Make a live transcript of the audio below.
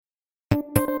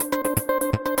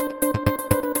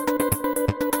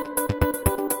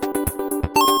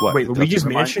What? Wait, Luigi's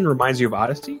Mansion reminds you of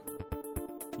Odyssey?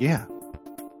 Yeah.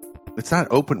 It's not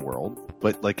open world,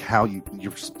 but like how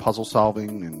you're puzzle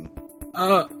solving and.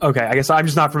 Okay. I guess I'm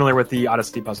just not familiar with the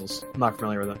Odyssey puzzles. I'm not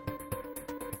familiar with them.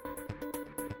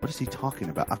 What is he talking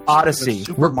about? Odyssey.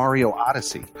 Super Mario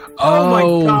Odyssey. Oh my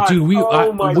god, dude,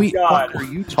 god! What are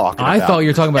you talking about? I thought you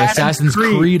were talking about Assassin's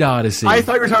Creed Odyssey. I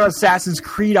thought you were talking about Assassin's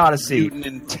Creed Odyssey.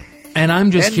 And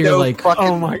I'm just here like,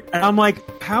 oh my! And I'm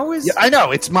like, how is? Yeah, I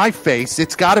know it's my face.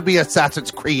 It's got to be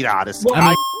Assassin's Creed Odyssey. Well, I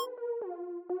mean,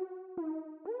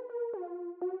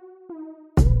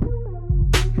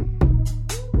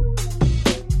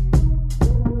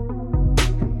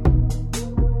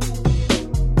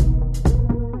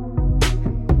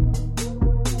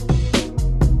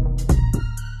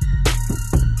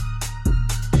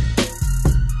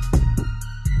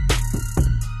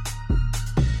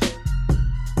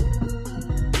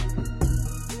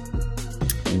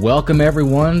 welcome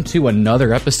everyone to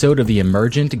another episode of the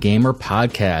Emergent Gamer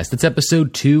Podcast. It's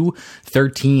episode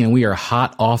 213 and we are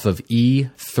hot off of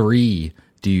E3.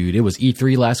 Dude, it was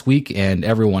E3 last week and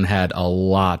everyone had a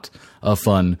lot of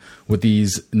fun with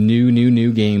these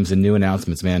new games and new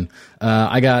announcements, man.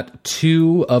 I got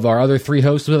two of our other three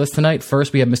hosts with us tonight.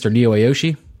 First, we have Mr. Neo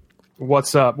Ayoshi.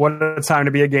 What's up? What a time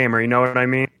to be a gamer, you know what I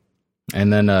mean?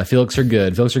 And then Felix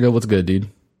Hergood. Felix Hergood, what's good, dude?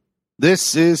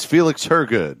 This is Felix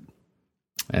Hergood.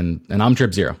 And I'm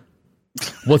Trip Zero.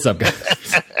 What's up,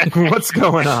 guys? What's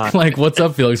going on? Like, what's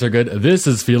up, Felix Hergood? This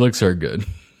is Felix Hergood.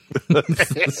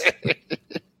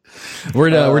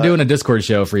 We're doing a Discord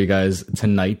show for you guys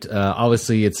tonight.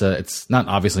 Obviously, it's not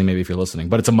obviously maybe if you're listening,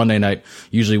 but it's a Monday night.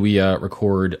 Usually we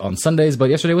record on Sundays, but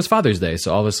yesterday was Father's Day,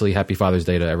 so obviously happy Father's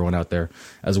Day to everyone out there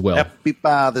as well. Happy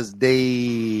Father's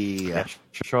Day.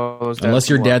 Unless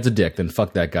your dad's a dick, then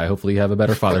fuck that guy. Hopefully you have a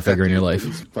better father figure in your life.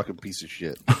 He's a fucking piece of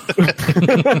shit.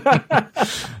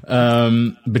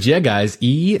 But yeah, guys,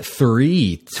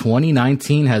 E3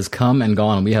 2019 has come and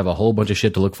gone, and we have a whole bunch of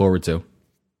shit to look forward to.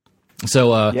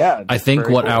 So I think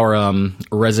what cool. Our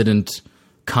resident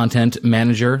content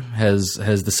manager has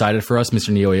decided for us, Mr.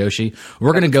 Neo Ayoshi,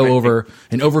 we're going to go over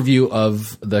an overview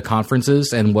of the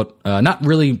conferences and what not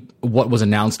really what was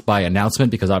announced by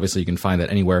announcement, because obviously you can find that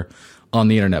anywhere on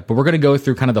the internet. But we're going to go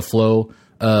through kind of the flow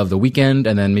of the weekend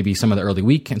and then maybe some of the early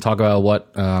week and talk about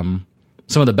what some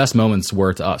of the best moments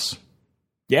were to us.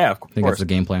 Yeah, of course. I think that's the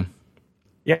game plan.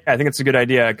 Yeah, I think it's a good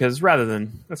idea because rather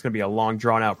than that's going to be a long,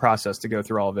 drawn out process to go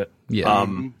through all of it. Yeah.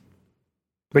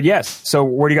 But yes, so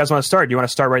where do you guys want to start? Do you want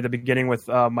to start right at the beginning with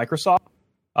Microsoft?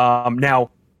 Now,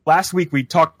 last week we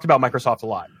talked about Microsoft a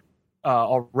lot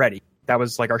already. That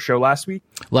was like our show last week.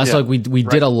 Last week we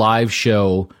did a live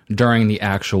show during the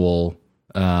actual.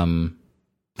 During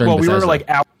we were like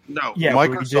out. No, yeah,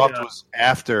 Microsoft was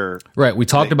after. Right, we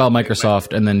talked about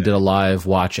Microsoft and then did a live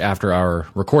watch after our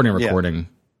recording.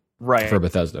 Right. For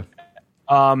Bethesda.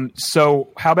 So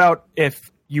how about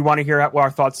if you want to hear what our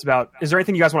thoughts about, is there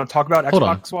anything you guys want to talk about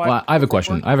Xbox wise? Well, I have a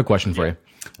question. For you.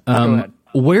 Go ahead.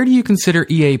 Where do you consider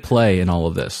EA Play in all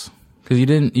of this? Because you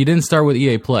didn't start with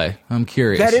EA Play. I'm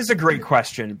curious. That is a great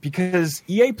question because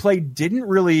EA Play didn't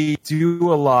really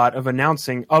do a lot of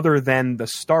announcing other than the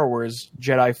Star Wars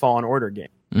Jedi Fallen Order game.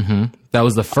 Mm-hmm. That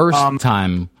was the first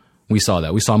time we saw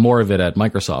that. We saw more of it at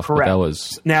Microsoft. Correct. But that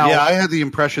was I had the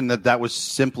impression that was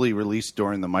simply released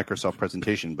during the Microsoft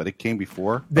presentation, but it came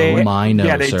before. They did.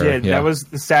 Yeah. That was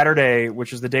the Saturday,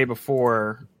 which is the day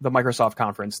before the Microsoft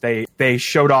conference. They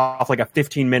showed off like a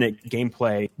 15-minute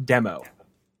gameplay demo,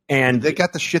 and they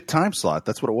got the shit time slot.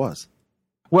 That's what it was.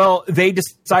 Well, they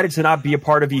decided to not be a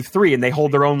part of E3, and they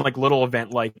hold their own like little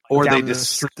event, like or they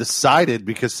decided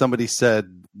because somebody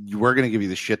said we're going to give you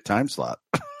the shit time slot.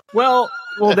 Well,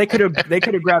 they could have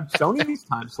grabbed Sony's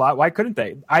time slot. Why couldn't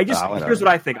they? Here's what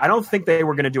I think. I don't think they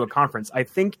were going to do a conference. I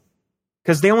think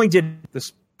because they only did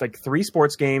this like 3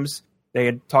 sports games. They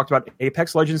had talked about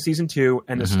Apex Legends Season 2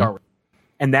 and the Star Wars,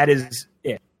 and that is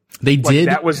it. They did.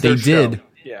 That was their show.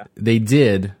 Yeah, they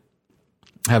did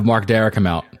have Mark Dara come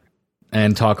out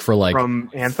and talk for like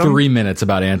 3 minutes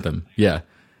about Anthem. Yeah.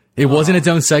 It wasn't its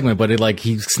own segment, but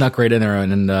he snuck right in there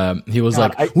and he was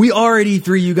we are at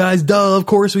E3, you guys. Duh, of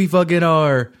course we fucking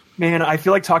are. Man, I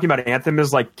feel like talking about Anthem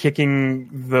is like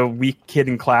kicking the weak kid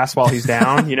in class while he's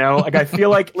down, you know? Like I feel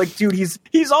like dude,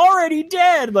 he's already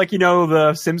dead. Like, you know,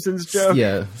 the Simpsons joke.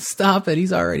 Yeah, stop it.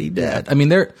 He's already dead. I mean,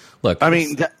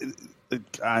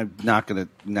 I'm not going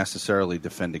to necessarily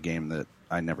defend a game that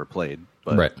I never played,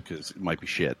 but because it might be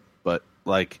shit. But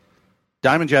like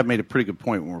Diamond Jab made a pretty good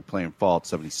point when we were playing Fallout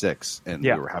 76, and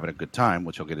we were having a good time,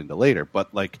 which I'll get into later.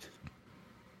 But like,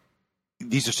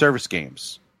 these are service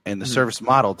games, and the service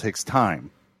model takes time,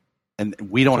 and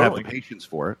we don't have the patience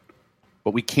for it.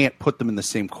 but we can't put them in the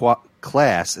same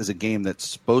class as a game that's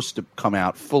supposed to come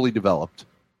out fully developed,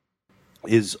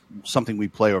 is something we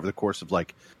play over the course of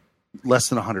like less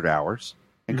than 100 hours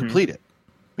and complete it.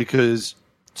 Because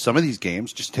some of these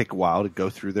games just take a while to go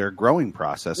through their growing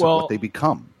process of what they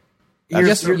become.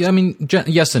 Yes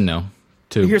and no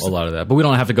to a lot of that, but we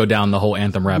don't have to go down the whole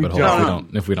Anthem rabbit hole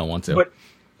if we don't want to. But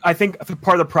I think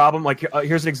part of the problem, like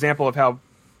here's an example of how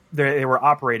they were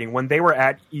operating when they were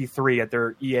at E3 at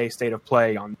their EA State of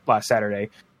Play on last Saturday.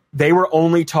 They were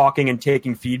only talking and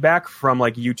taking feedback from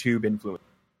like YouTube influencers,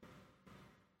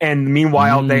 and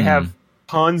meanwhile they have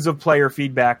tons of player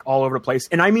feedback all over the place,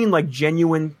 and I mean like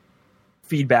genuine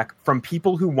feedback from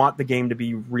people who want the game to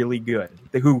be really good,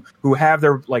 who have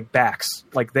their like backs,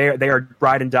 like they are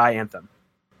ride and die Anthem,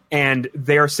 and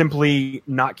they are simply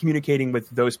not communicating with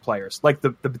those players. Like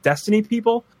the Destiny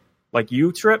people, like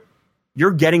you, Trip,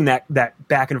 you're getting that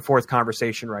back and forth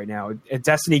conversation right now.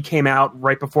 Destiny came out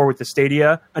right before with the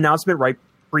Stadia announcement, right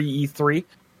pre E3,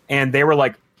 and they were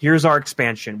like, "Here's our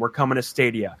expansion. We're coming to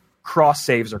Stadia. Cross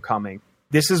saves are coming.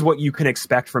 This is what you can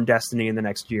expect from Destiny in the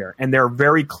next year." And they're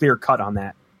very clear cut on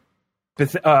that.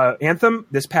 Anthem,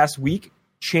 this past week,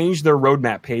 changed their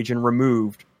roadmap page and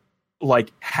removed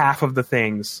like half of the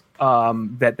things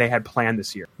that they had planned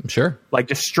this year. Sure. Like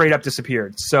just straight up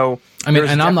disappeared. So I mean,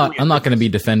 and I'm not going to be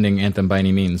defending Anthem by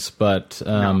any means, but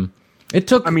it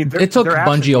took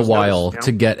Bungie a while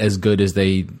to get as good as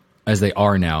they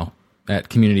are now at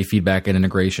community feedback and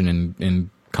integration and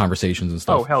conversations and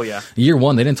stuff. Oh, hell yeah. Year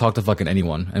one, they didn't talk to fucking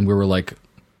anyone, and we were like,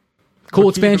 cool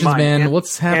expansions, man.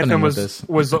 What's happening Anthem with this?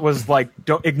 was like,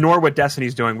 don't ignore what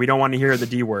Destiny's doing. We don't want to hear the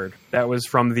D word. That was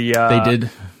from the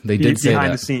they did say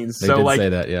behind that. the scenes. They so did like, say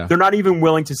that, yeah. They're not even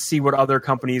willing to see what other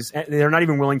companies. They're not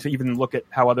even willing to even look at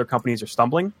how other companies are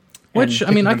stumbling. Which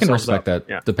I mean, I can respect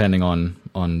that depending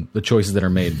on the choices that are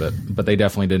made, but they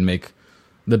definitely didn't make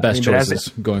the best choices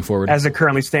going forward. As it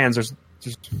currently stands, there's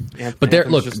but they're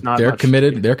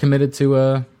committed. They're committed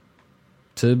to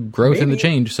growth and the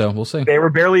change. So we'll see. They were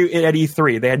barely at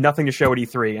E3. They had nothing to show at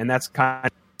E3, and that's kind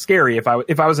of scary. If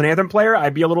I was an Anthem player,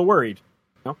 I'd be a little worried.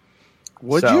 You know?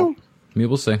 Would you? Maybe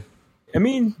we'll see. I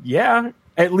mean, yeah.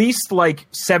 At least like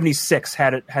 76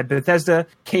 had Bethesda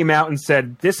came out and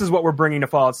said, "This is what we're bringing to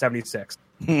Fallout 76."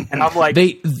 And I'm like,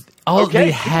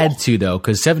 they had to though,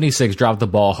 because 76 dropped the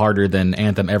ball harder than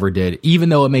Anthem ever did, even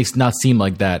though it may not seem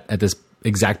like that at this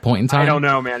exact point in time. I don't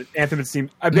know, man. Anthem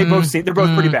they're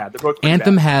both pretty bad. They're both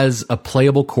Anthem bad. has a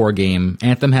playable core game.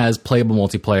 Anthem has playable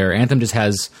multiplayer. Anthem just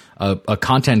has a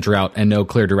content drought and no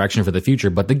clear direction for the future.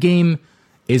 But the game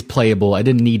is playable. It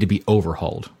didn't need to be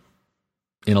overhauled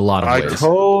in a lot of ways. I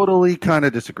totally kind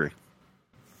of disagree.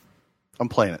 I'm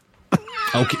playing it.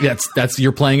 Okay, that's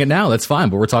you're playing it now. That's fine.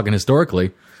 But we're talking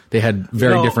historically. They had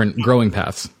very different growing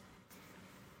paths.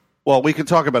 Well, we can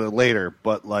talk about it later,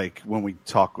 but like when we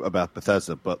talk about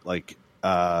Bethesda, but like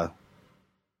we'll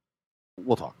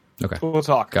talk. Okay. We'll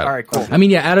talk. All right, cool. I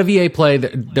mean, yeah, out of EA Play,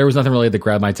 there was nothing really that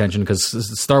grabbed my attention because the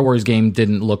Star Wars game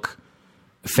didn't look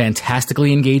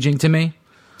fantastically engaging to me.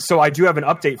 So I do have an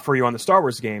update for you on the Star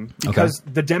Wars game because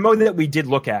the demo that we did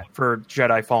look at for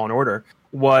Jedi Fallen Order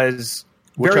was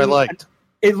which I liked.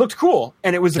 It looked cool,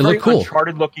 and it was a very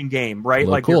Uncharted-looking game, right?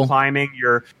 Like you're climbing,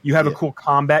 you have a cool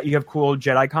combat, you have cool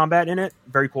Jedi combat in it,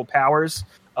 very cool powers.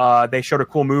 They showed a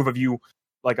cool move of you,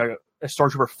 like a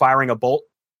stormtrooper firing a bolt,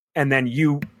 and then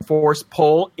you force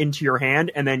pull into your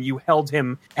hand, and then you held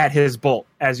him at his bolt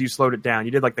as you slowed it down.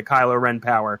 You did like the Kylo Ren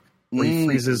power, where he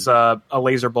freezes a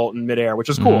laser bolt in midair, which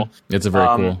is cool. It's a very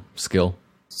cool skill.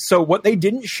 So what they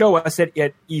didn't show us at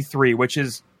E3, which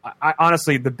is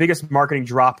honestly the biggest marketing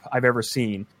drop I've ever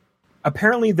seen.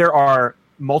 Apparently there are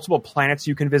multiple planets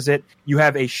you can visit. You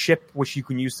have a ship which you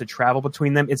can use to travel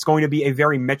between them. It's going to be a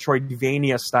very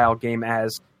Metroidvania style game,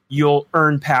 as you'll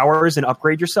earn powers and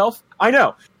upgrade yourself. I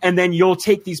know. And then you'll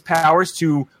take these powers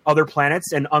to other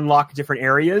planets and unlock different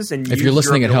areas. And if you're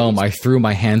listening at home, I threw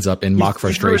my hands up in mock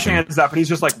frustration. He threw his hands up and he's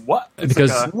just like, what? It's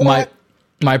because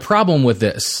my problem with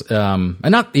this, and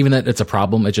not even that it's a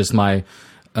problem, it's just my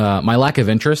lack of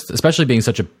interest, especially being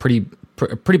such a pretty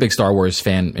big Star Wars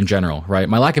fan in general, right?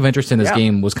 My lack of interest in this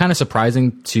game was kind of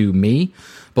surprising to me.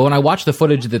 But when I watched the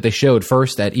footage that they showed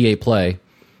first at EA Play,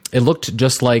 it looked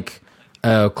just like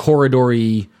a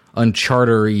corridory,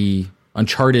 Uncharted-y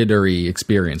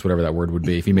experience, whatever that word would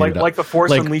be if you made it up. Like The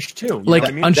Force Unleashed 2. Like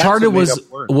Uncharted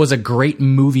was a great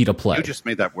movie to play. You just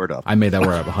made that word up. I made that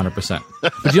word up 100%.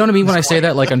 But you know what I mean when I say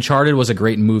that? Like Uncharted was a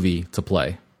great movie to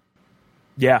play.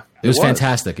 Yeah. It was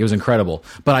fantastic. It was incredible.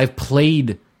 But I've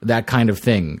played that kind of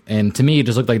thing, and to me it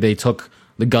just looked like they took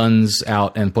the guns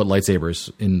out and put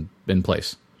lightsabers in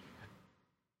place.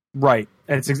 Right,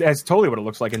 and it's totally what it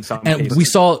looks like in some and cases. We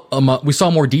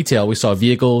saw more detail. We saw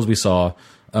vehicles, we saw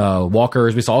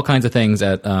walkers, we saw all kinds of things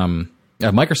at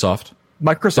Microsoft.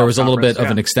 There was a little bit of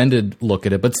an extended look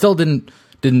at it, but still didn't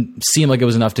seem like it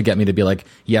was enough to get me to be like,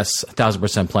 yes,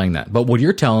 1,000% playing that. But what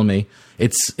you're telling me,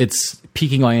 it's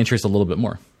piquing my interest a little bit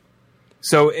more.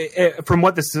 So from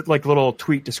what this like little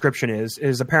tweet description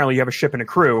is apparently you have a ship and a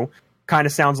crew. Kind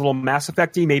of sounds a little Mass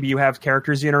Effect-y. Maybe you have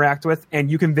characters you interact with,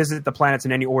 and you can visit the planets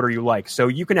in any order you like. So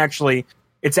you can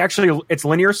it's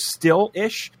linear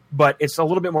still-ish, but it's a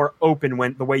little bit more open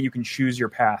when the way you can choose your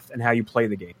path and how you play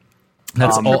the game.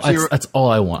 That's all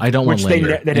I want. I don't want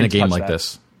linear in a game like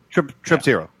this. Trip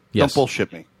Zero. Yes. Don't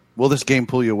bullshit me. Will this game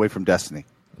pull you away from Destiny?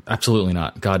 Absolutely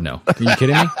not. God, no. Are you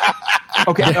kidding me?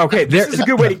 Okay. This is a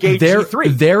good way to gauge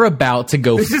G3. They're about to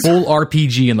go full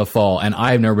RPG in the fall, and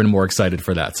I've never been more excited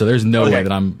for that. So there's no way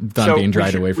that I'm being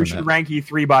dried away from that. We should rank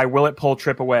E3 by will it pull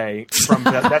Trip away from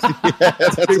that.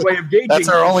 That's a good way of gauging. That's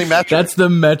our only metric. That's the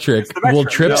metric. Will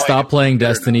Trip stop playing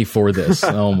Destiny for this?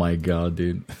 Oh my god,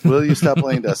 dude. Will you stop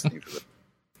playing Destiny for this?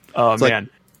 Oh man.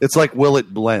 It's like, will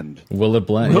it blend? Will it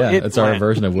blend? It's our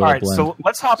version of will it blend. So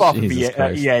let's hop off of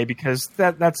EA because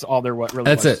that's all there really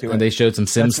that's was it. to it. And they showed some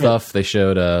Sim stuff. They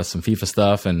showed some FIFA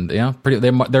stuff, and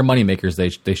they're money makers. They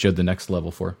showed the next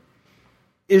level for.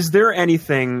 Is there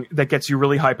anything that gets you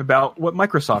really hype about what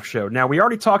Microsoft showed? Now we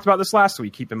already talked about this last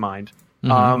week. Keep in mind,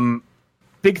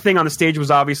 big thing on the stage was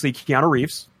obviously Keanu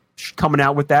Reeves coming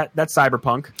out with that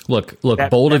Cyberpunk. Look,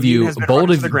 bold of you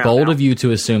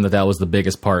to assume that was the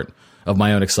biggest part of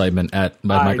my own excitement at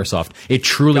Microsoft. It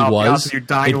truly was.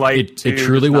 It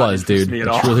truly was, dude.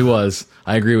 It truly was.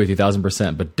 I agree with you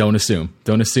 1,000%, but don't assume.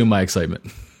 Don't assume my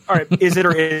excitement. All right. Is it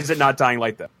or is it not Dying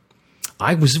Light, though?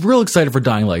 I was real excited for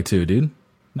Dying Light 2, dude.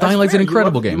 Dying Light's an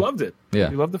incredible game. You loved it.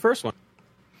 Yeah. You loved the first one.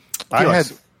 I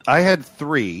had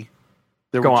 3.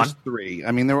 There were just 3.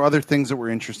 I mean, there were other things that were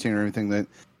interesting or everything. That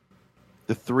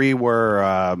the 3 were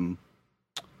a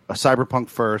Cyberpunk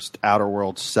first, Outer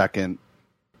Worlds second,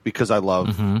 because I love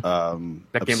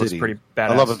that game was pretty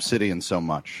badass. I love Obsidian so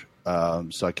much,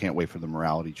 so I can't wait for the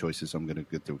morality choices I'm going to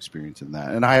get to experience in that.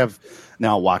 And I have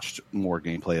now watched more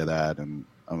gameplay of that, and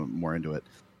I'm more into it.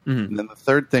 Mm-hmm. And then the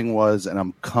third thing was, and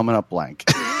I'm coming up blank.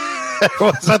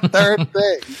 What's the third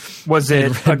thing? Was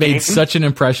it? It made such an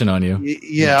impression on you.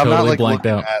 Yeah, I'm not like blanked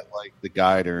out at like the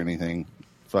guide or anything.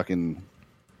 Fucking,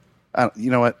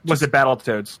 you know what? Was it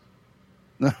Battletoads?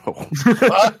 No.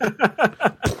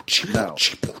 No.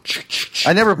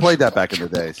 I never played that back in the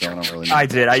day, so I don't really know. I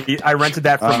did. I rented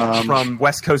that from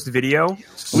West Coast Video.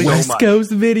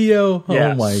 Coast Video?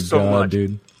 Yeah, oh my god,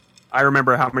 dude. I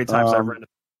remember how many times I've rented it.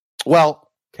 Well,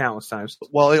 countless times.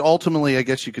 Well, ultimately, I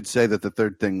guess you could say that the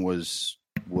third thing was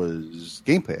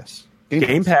Game Pass.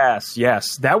 Game Pass,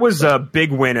 yes. That was a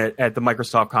big win at the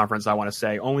Microsoft conference, I want to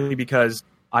say, only because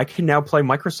I can now play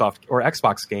Microsoft or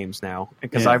Xbox games now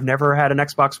because I've never had an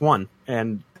Xbox One,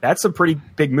 and that's a pretty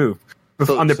big move.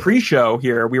 On the pre-show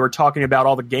here, we were talking about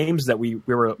all the games that we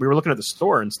were looking at the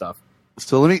store and stuff.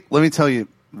 So let me tell you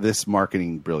this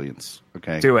marketing brilliance.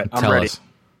 Okay, do it. I'm ready.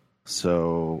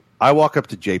 So I walk up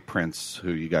to Jay Prince,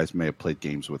 who you guys may have played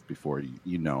games with before.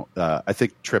 You know, I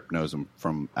think Trip knows him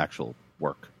from actual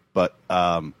work, but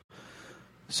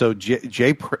so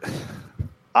Jay.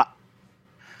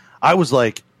 I was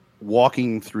like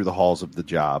walking through the halls of the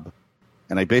job,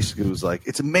 and I basically was like,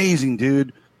 "It's amazing,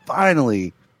 dude!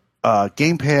 Finally,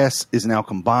 Game Pass is now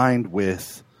combined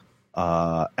with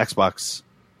Xbox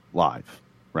Live,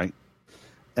 right?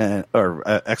 Or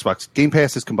Xbox Game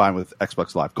Pass is combined with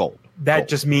Xbox Live Gold. That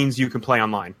just means you can play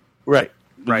online, right?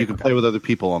 You can play with other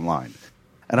people online."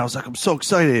 And I was like, "I'm so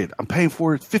excited! I'm paying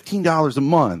for it $15 a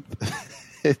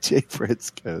month." And Jay Prince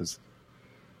goes,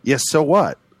 "Yes, so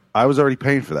what? I was already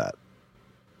paying for that."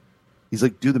 He's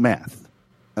like, "Do the math."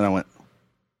 And I went,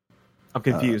 I'm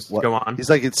confused. Go on. He's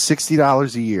like, "It's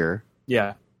 $60 a year."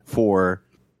 Yeah. For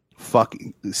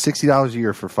fucking $60 a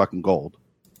year for fucking gold,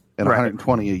 and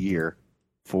 $120 a year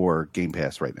for Game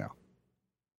Pass right now.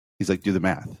 He's like, "Do the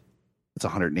math. It's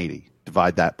 $180.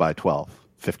 Divide that by 12.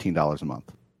 $15 a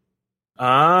month."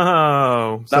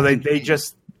 Oh, so they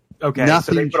just so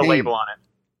they put a label on it.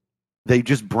 They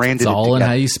just branded it. It's all in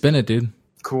how you spin it, dude.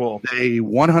 Cool. They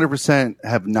 100%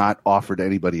 have not offered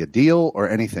anybody a deal or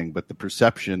anything, but the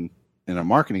perception in a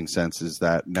marketing sense is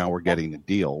that now we're getting a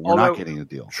deal. We're not getting a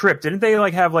deal. Trip, didn't they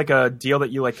have a deal that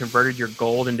you converted your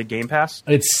gold into Game Pass?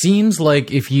 It seems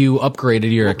like if you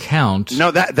upgraded your account.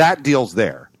 No, that deal's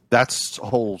there. That's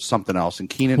whole something else. And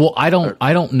Keenan. Well, I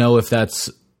don't know if that's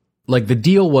the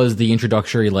deal was the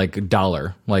introductory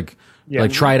 $1,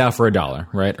 try it out for $1,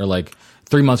 right? Or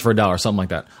 3 months for $1, something like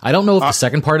that. I don't know if the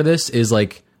second part of this is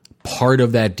part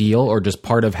of that deal or just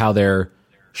part of how they're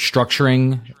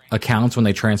structuring accounts when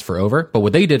they transfer over. But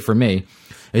what they did for me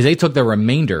is they took the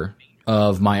remainder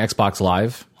of my Xbox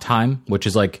Live time, which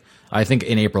is like, I think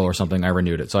in April or something, I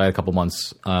renewed it. So I had a couple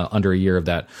months, under a year of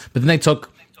that. But then they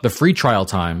took the free trial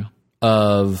time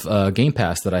of Game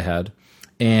Pass that I had,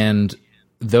 and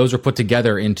those are put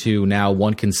together into now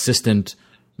one consistent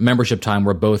membership time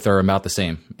where both are about the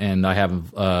same. And I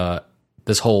have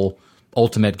this whole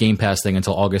Ultimate Game Pass thing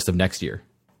until August of next year.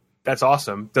 That's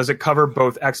awesome. Does it cover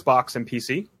both Xbox and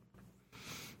PC?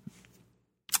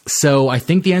 So I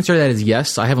think the answer to that is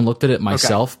yes. I haven't looked at it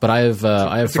myself, but I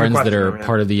have friends that are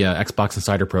part of the Xbox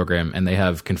Insider program, and they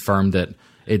have confirmed that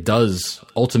it does.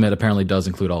 Ultimate apparently does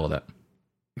include all of that.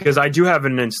 Because I do have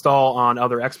an install on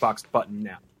other Xbox button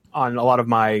now. On a lot of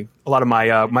my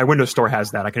my Windows Store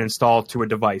has that. I can install to a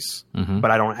device,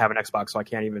 but I don't have an Xbox, so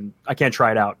I can't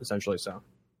try it out essentially. So,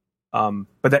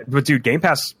 but dude, Game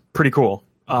Pass pretty cool.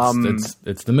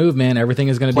 It's the move, man. Everything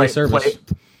is going to be a service.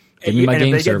 Give me my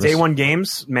game service. If they get day one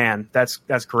games, man, that's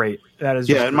great. That is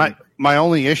and my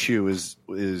only issue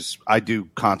is I do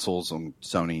consoles on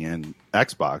Sony and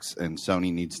Xbox, and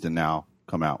Sony needs to now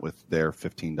come out with their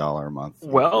 $15 a month.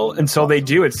 Well, until they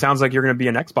do, it sounds like you're going to be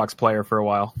an Xbox player for a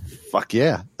while. Fuck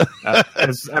yeah!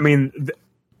 I mean,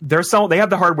 they have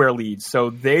the hardware lead, so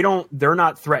they're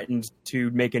not threatened to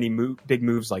make any big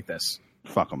moves like this.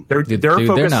 Fuck them.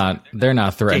 They're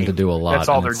not threatened to do a lot. That's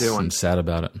all they're doing. I'm sad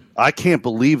about it. I can't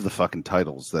believe the fucking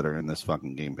titles that are in this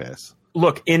fucking Game Pass.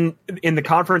 Look, in the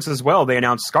conference as well, they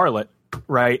announced Scarlet,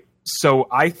 right? So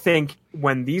I think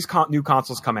when these new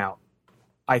consoles come out,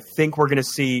 I think we're going to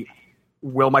see,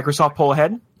 will Microsoft pull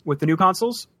ahead with the new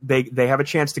consoles? They have a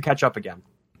chance to catch up again.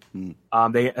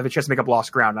 They have a chance to make up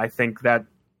lost ground. I think that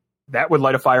would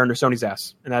light a fire under Sony's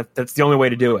ass, and that's the only way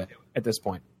to do it at this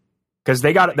point. Because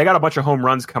they got a bunch of home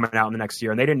runs coming out in the next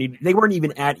year, and they weren't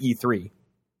even at E3.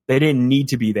 They didn't need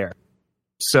to be there,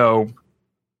 so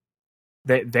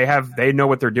they know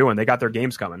what they're doing. They got their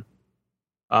games coming.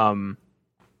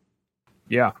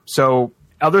 Yeah. So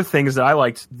other things that I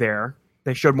liked there,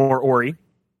 they showed more Ori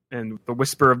and the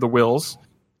Whisper of the Wills.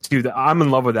 Dude, I'm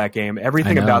in love with that game.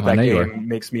 Everything about that game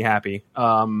makes me happy.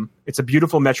 It's a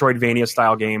beautiful Metroidvania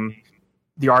style game.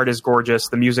 The art is gorgeous.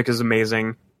 The music is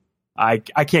amazing. I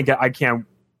can't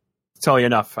tell you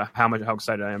enough how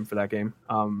excited I am for that game.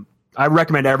 I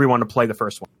recommend everyone to play the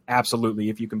first one. Absolutely,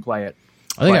 if you can play it.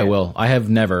 I think I will. I have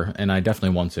never, and I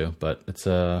definitely want to, but it's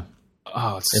so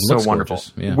wonderful.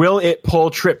 Yeah. Will it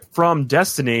pull Trip from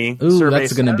Destiny? Ooh, Survey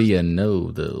that's going to be a no,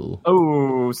 though.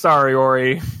 Oh, sorry,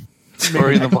 Ori.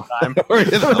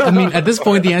 I mean, at this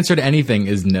point, the answer to anything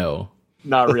is no.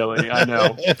 Not really. I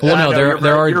know. Well, no,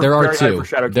 there are two.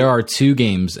 There are two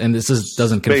games, and this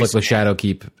doesn't conflict with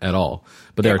Shadowkeep at all.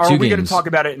 But there are two games. Are we going to talk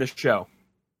about it in the show?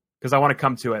 Because I want to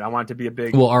come to it. I want it to be a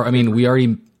big. Well,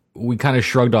 we kind of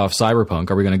shrugged off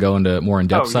Cyberpunk. Are we going to go into more in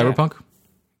depth Cyberpunk?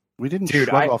 We didn't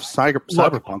shrug off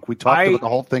Cyberpunk. We talked about the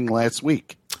whole thing last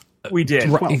week. We did.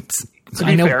 Right.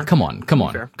 I know. Fair. Come on.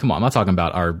 I'm not talking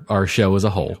about our show as a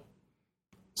whole.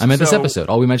 I meant this episode.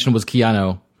 All we mentioned was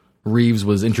Keanu Reeves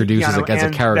was introduced as a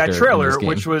character. That trailer,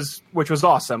 which was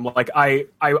awesome. Like I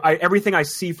everything I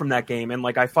see from that game, and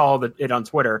like I follow it on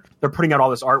Twitter. They're putting out all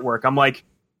this artwork. I'm like,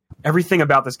 everything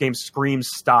about this game screams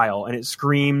style, and it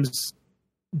screams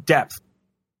depth.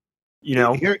 You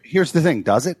know. Here's the thing.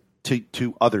 Does it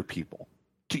to other people?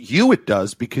 To you, it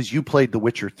does because you played The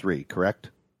Witcher 3, correct?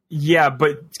 Yeah,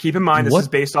 but keep in mind this is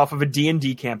based off of a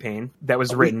D&D campaign that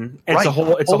was written. Right. It's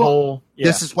a whole. Yeah.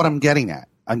 This is what I'm getting at.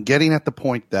 I'm getting at the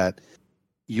point that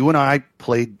you and I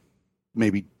played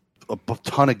maybe a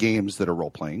ton of games that are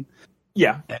role playing.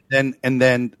 Yeah, and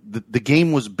then the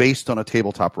game was based on a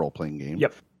tabletop role playing game.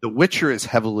 Yep. The Witcher is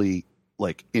heavily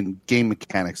like in game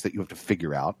mechanics that you have to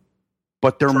figure out,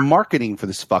 but their marketing for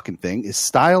this fucking thing is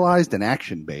stylized and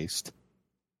action based,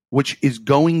 which is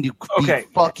going to be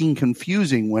fucking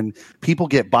confusing when people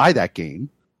get by that game.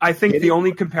 I think the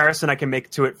only comparison I can make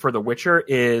to it for The Witcher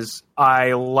is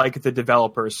I like the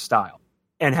developer's style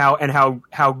and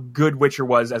how good Witcher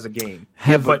was as a game.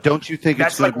 But don't you think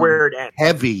that's like where it ends?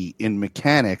 Heavy in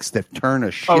mechanics that turn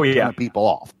a shit ton of people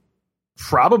off?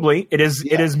 Probably. It is.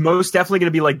 Yeah. It is most definitely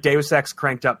going to be like Deus Ex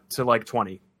cranked up to like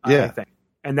 20. I think,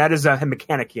 and that is a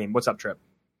mechanic game. What's up, Trip?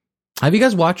 Have you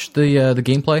guys watched the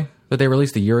gameplay that they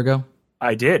released a year ago?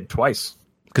 I did twice.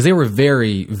 Because they were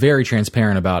very, very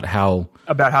transparent about how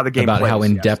the game plays, how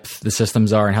in depth the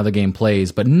systems are and how the game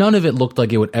plays, but none of it looked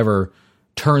like it would ever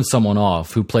turn someone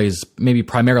off who plays maybe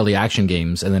primarily action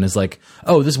games and then is like,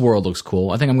 "Oh, this world looks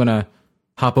cool. I think I'm gonna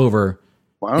hop over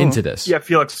into this." Yeah,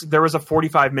 Felix, there was a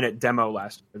 45-minute demo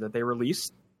last year that they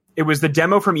released It was the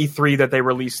demo from E3 that they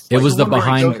released. It was the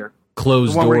behind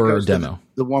closed door demo.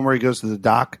 The one where he goes to the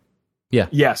dock? Yeah.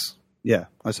 Yes. Yeah,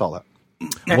 I saw that.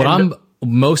 What I'm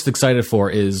most excited for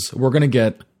is we're going to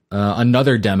get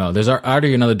another demo. There's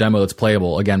already another demo that's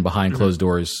playable, again, behind closed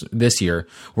doors this year.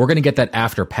 We're going to get that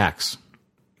after PAX.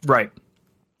 Right.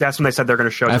 That's when they said they're going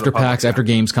to show after PAX, after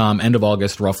Gamescom, end of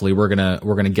August, roughly. We're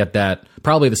gonna get that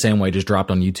probably the same way, just dropped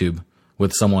on YouTube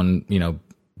with someone guiding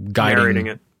narrating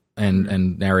it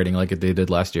and narrating like they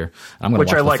did last year. I'm gonna watch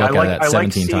the fuck out of that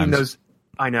 17 times. Those,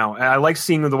 I know. I like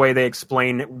seeing the way they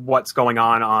explain what's going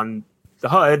on the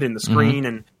HUD and the screen,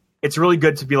 and it's really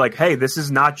good to be like, hey, this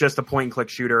is not just a point and click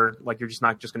shooter. Like you're just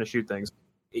not just going to shoot things.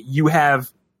 You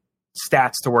have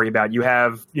stats to worry about. You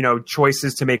have,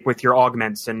 choices to make with your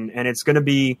augments, and it's going to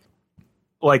be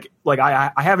like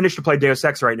I have an issue to play Deus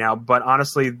Ex right now, but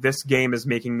honestly, this game is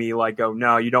making me like, go,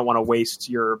 no, you don't want to waste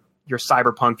your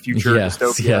cyberpunk future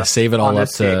dystopia. Yeah, save it all up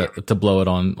to blow it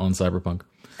on Cyberpunk.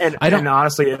 And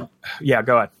honestly, go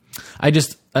ahead.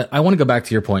 I want to go back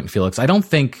to your point, Felix. I don't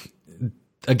think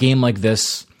a game like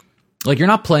this, like you're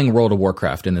not playing World of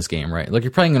Warcraft in this game, right? Like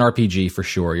you're playing an RPG for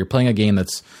sure. You're playing a game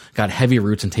that's got heavy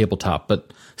roots in tabletop,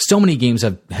 but so many games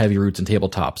have heavy roots in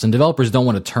tabletops, and developers don't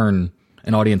want to turn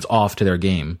an audience off to their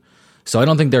game. So I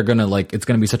don't think they're going to it's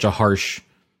going to be such a harsh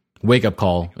wake up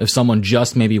call if someone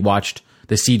just maybe watched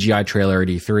the CGI trailer at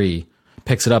E3,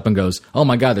 picks it up and goes, oh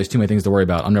my God, there's too many things to worry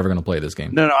about. I'm never going to play this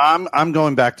game. No, I'm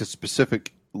going back to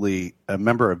specifically a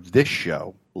member of this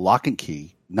show, Lock and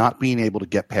Key, not being able to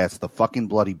get past the fucking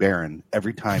Bloody Baron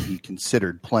every time he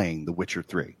considered playing The Witcher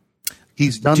 3.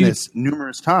 He's done this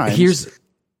numerous times.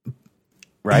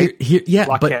 Right?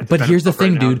 But here's the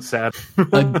thing, dude.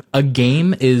 a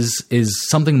game is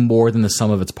something more than the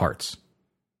sum of its parts.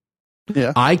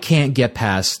 Yeah. I can't get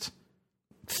past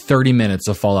 30 minutes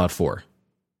of Fallout 4.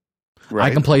 Right.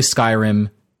 I can play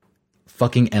Skyrim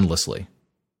fucking endlessly.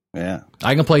 Yeah.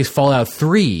 I can play Fallout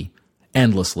 3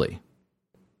 endlessly.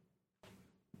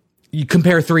 You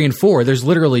compare 3 and 4, there's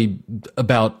literally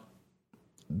about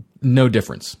no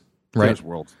difference, right? There's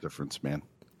worlds difference, man.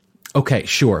 Okay,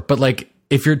 sure. But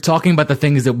if you're talking about the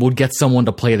things that would get someone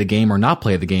to play the game or not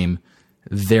play the game,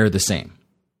 they're the same.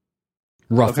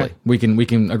 Roughly. Okay. We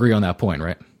can agree on that point,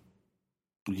 right?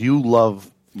 You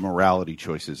love morality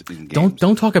choices in games.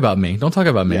 Don't talk about me. Don't talk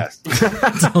about me. Yes.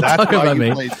 Don't talk about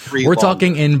me. We're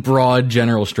talking in broad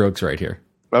general strokes right here.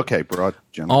 Okay, broad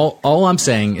general. All I'm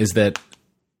saying is that,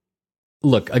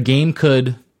 look, a game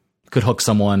could hook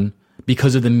someone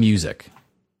because of the music,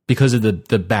 because of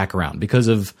the background, because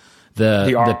of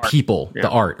the people, the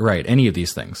art, right? Any of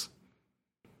these things.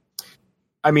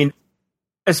 I mean,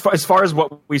 as far as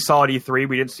what we saw at E3,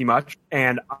 we didn't see much,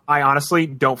 and I honestly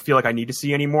don't feel like I need to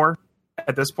see any more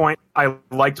at this point. I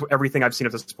liked everything I've seen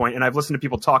at this point, and I've listened to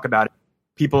people talk about it.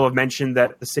 People have mentioned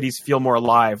that the cities feel more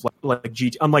alive, unlike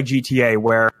GTA,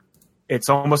 where it's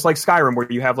almost like Skyrim, where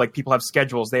you have people have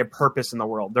schedules, they have purpose in the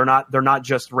world. They're not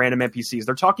just random NPCs.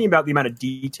 They're talking about the amount of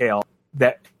detail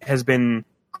that has been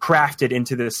crafted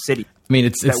into this city. I mean,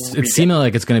 it's seeming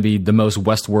like it's going to be the most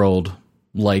Westworld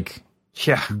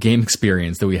game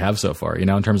experience that we have so far, in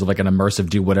terms of an immersive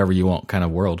do whatever you want kind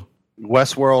of world.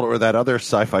 Westworld, or that other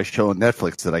sci-fi show on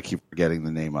Netflix that I keep forgetting the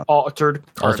name of. Altered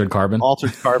Carbon,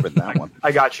 that one.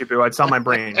 I got you, boo. It's on my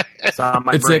brain. It's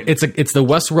the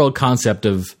Westworld concept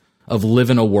of live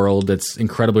in a world that's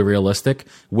incredibly realistic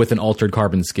with an altered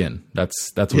carbon skin.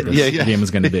 That's what this game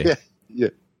is going to be. Yeah.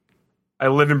 I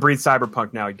live and breathe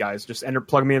cyberpunk now, guys. Just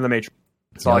plug me in the Matrix.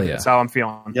 That's how I'm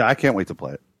feeling. Yeah, I can't wait to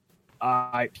play it.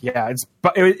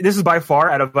 This is by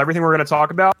far, out of everything we're going to talk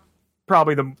about,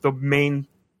 probably the main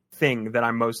thing that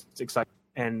I'm most excited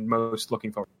and most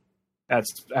looking forward to.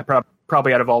 That's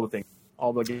probably out of all the things,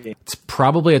 all the games. It's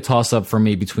probably a toss-up for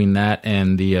me between that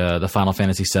and the Final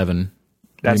Fantasy VII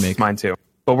That's remake. Mine too.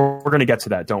 But we're going to get to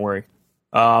that. Don't worry.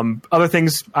 Other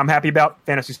things I'm happy about: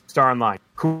 Phantasy Star Online.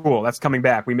 Cool. That's coming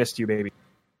back. We missed you, baby.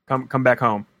 Come back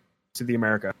home to the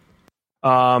America.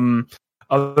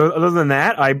 Other than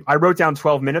that, I wrote down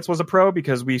 12 minutes was a pro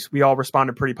because we all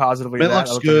responded pretty positively. It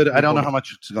looks good. I don't know how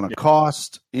much it's going to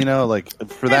cost.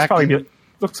 For that, probably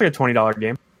looks like a $20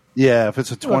 game. Yeah, if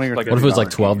it's a $20 or what if it was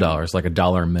 $12, like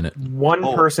 $1 a minute? One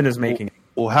person is making it.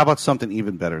 Well, how about something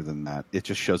even better than that? It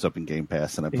just shows up in Game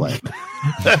Pass and I play it.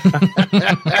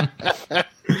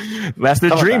 That's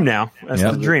the dream now. That's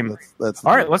the dream. That's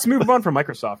all right, let's move on from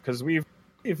Microsoft because we've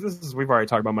already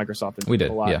talked about Microsoft. We did,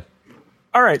 a lot. Yeah.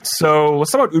 All right, so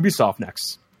let's talk about Ubisoft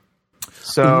next.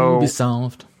 So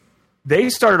Ubisoft. They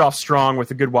started off strong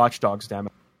with a good Watch Dogs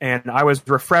demo, and I was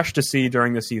refreshed to see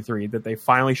during this E3 that they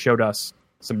finally showed us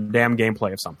some damn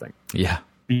gameplay of something. Yeah.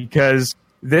 Because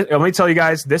let me tell you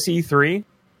guys, this E3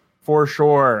 for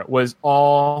sure was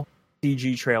all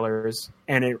CG trailers,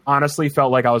 and it honestly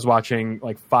felt like I was watching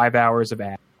like 5 hours of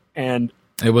ads. And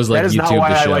it was like that is YouTube not why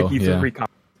the I show. like E3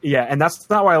 Yeah, and that's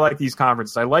not why I like these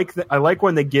conferences. I like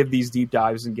when they give these deep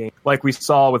dives in games, like we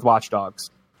saw with Watch Dogs.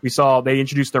 They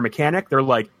introduced their mechanic. They're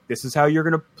like, this is how you're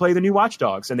going to play the new Watch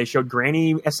Dogs, and they showed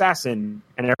Granny Assassin.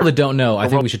 And for people that don't know, I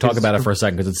think we should talk about it for a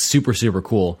second because it's super, super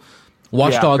cool.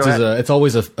 Watch Dogs it's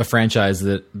always a franchise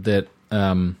that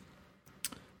kind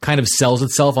of sells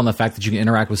itself on the fact that you can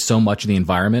interact with so much of the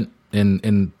environment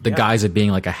in the guise of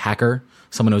being like a hacker,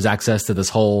 someone who has access to this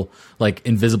whole like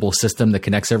invisible system that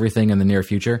connects everything in the near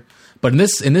future. But in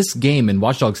this game, in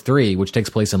Watch Dogs 3, which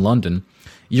takes place in London,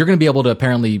 you're going to be able to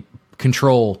apparently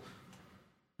control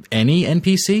any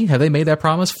NPC. Have they made that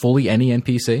promise? Fully any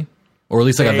NPC? Or at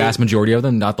least like a vast majority of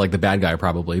them, not like the bad guy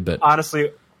probably, but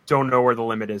honestly don't know where the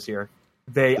limit is here.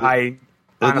 It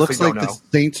looks like the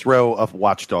Saints Row of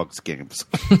Watch Dogs games.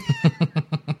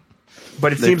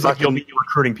 But it seems like you'll be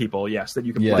recruiting people, yes, that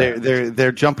you can play.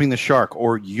 They're jumping the shark,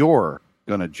 or you're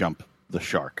going to jump the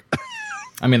shark.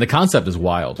 I mean, the concept is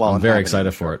wild. Well, I'm very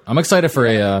excited for it. I'm excited for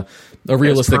a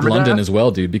realistic London as well,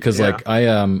 dude, because like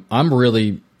I'm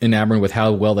really enamored with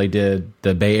how well they did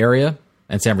the Bay Area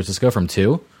and San Francisco from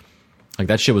 2. Like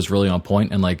that shit was really on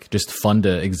point and like just fun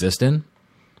to exist in.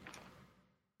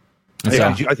 Hey,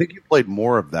 I think you played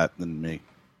more of that than me.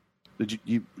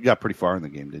 You got pretty far in the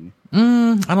game, didn't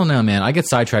you? I don't know, man. I get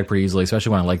sidetracked pretty easily,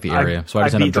 especially when I like the area. So I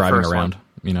just end up driving around.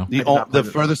 You know, the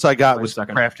furthest I got was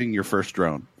crafting your first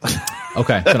drone.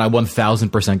 Okay, then I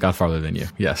 1,000% got farther than you.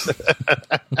 Yes,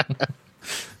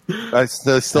 I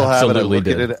still have it. I look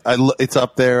at it. It's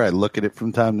up there. I look at it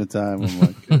from time to time. I'm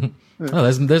like,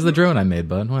 oh, there's the drone I made,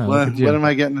 bud. Wow, when am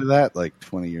I getting to that? Like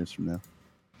 20 years from now.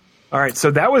 All right,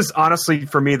 so that was honestly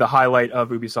for me the highlight of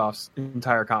Ubisoft's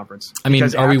entire conference. I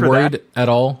mean, are we worried at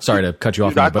all? Sorry to cut you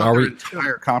off, but are we? The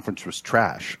entire conference was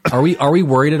trash. Are we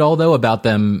worried at all though about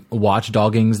them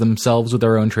watchdogging themselves with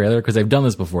their own trailer? Because they've done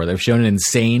this before. They've shown an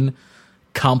insane,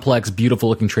 complex, beautiful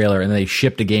looking trailer, and then they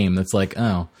shipped a game that's like,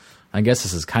 oh, I guess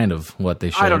this is kind of what they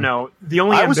showed. I don't know. The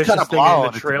only ambitious thing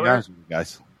in the trailer,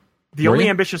 guys. The only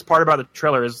ambitious part about the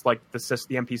trailer is like the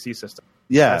NPC system.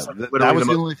 Yeah, that was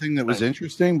the only thing that was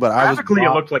interesting. But graphically, it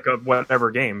looked like a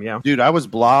whatever game. Yeah, dude, I was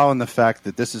blah on the fact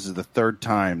that this is the third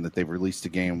time that they've released a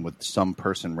game with some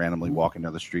person randomly walking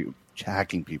down the street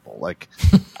hacking people. Like,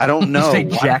 I don't know. You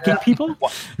say jacking people?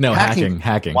 No, hacking.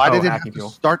 Why did it have to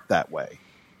start that way?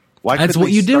 That's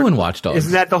what you do in Watch Dogs.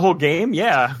 Isn't that the whole game?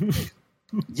 Yeah.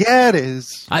 Yeah, it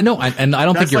is. I know, and I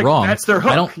don't think you're wrong. That's their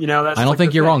hook. I don't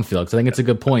think you're wrong, Felix. I think it's a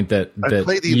good point that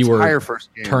you were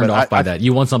first game, turned off by that.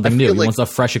 You want something new. You want a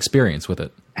fresh experience with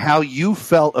it. How you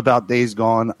felt about Days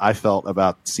Gone, I felt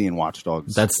about seeing Watch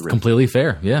Dogs. That's completely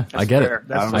fair. Yeah, I get it.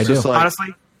 I do.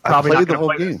 Honestly, probably not going to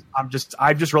play this.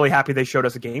 I'm just really happy they showed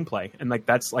us a gameplay, and like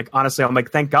that's like honestly, I'm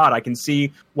like, thank God I can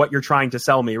see what you're trying to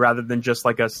sell me rather than just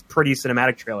like a pretty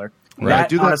cinematic trailer. Right.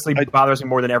 That honestly bothers me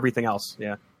more than everything else.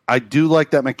 Yeah. I do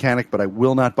like that mechanic, but I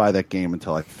will not buy that game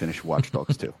until I finish Watch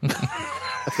Dogs 2.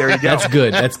 There you go.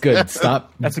 That's good.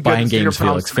 Stop buying games,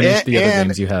 Felix. Finish the other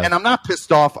games you have. And I'm not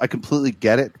pissed off. I completely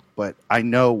get it, but I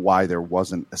know why there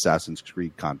wasn't Assassin's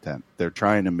Creed content. They're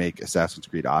trying to make Assassin's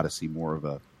Creed Odyssey more of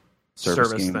a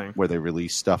service game thing, where they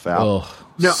release stuff out. Oh,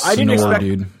 no, I didn't expect.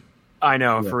 Dude. I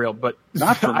know, for real, but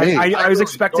not for me. I was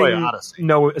expecting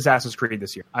no Assassin's Creed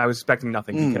this year. I was expecting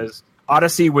nothing because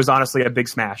Odyssey was honestly a big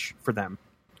smash for them.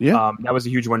 Yeah, that was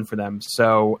a huge win for them.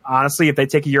 So honestly, if they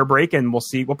take a year break, and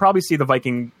we'll probably see the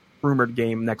Viking rumored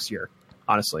game next year.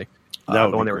 Honestly, the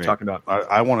one they were talking about.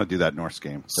 I want to do that Norse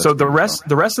game. So the rest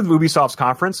of Ubisoft's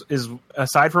conference is,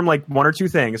 aside from like one or two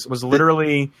things, was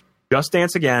literally Just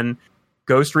Dance again,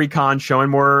 Ghost Recon showing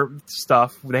more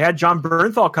stuff. They had John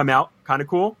Bernthal come out, kind of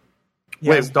cool.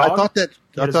 Wait, his dog.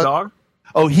 His dog.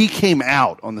 Oh, he came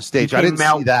out on the stage. I didn't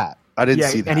see that. I didn't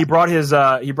see that. And he brought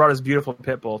his beautiful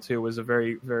pit bull too. It was a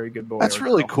very, very good bull. That's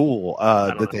really cool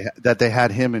that they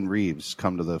had him and Reeves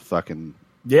come to the fucking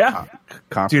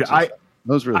conference. Dude,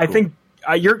 those really. I think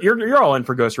you're all in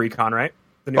for Ghost Recon, right?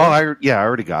 I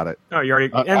already got it. Oh, you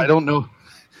already. I don't know.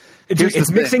 It's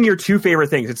mixing your two favorite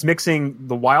things. It's mixing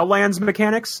the Wildlands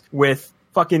mechanics with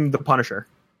fucking the Punisher.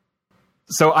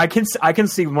 So I can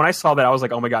see when I saw that, I was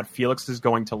like, oh my god, Felix is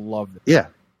going to love this. Yeah.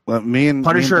 Well,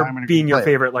 Punisher being your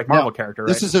favorite like Marvel character,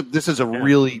 right? This is a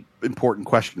really important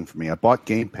question for me. I bought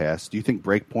Game Pass. Do you think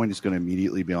Breakpoint is going to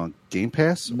immediately be on Game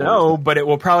Pass? No, but it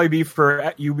will probably be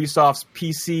for Ubisoft's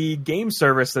PC game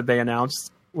service that they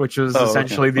announced, which was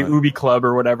essentially the Ubi Club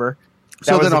or whatever.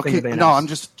 So then I'm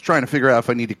just trying to figure out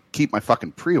if I need to keep my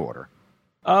fucking pre-order.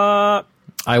 I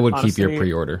I would keep your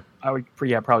pre-order. I would,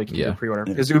 probably keep your pre-order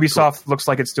because Ubisoft looks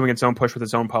like it's doing its own push with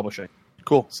its own publishing.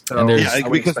 Cool. So,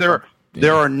 because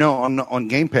there are no on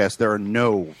Game Pass. There are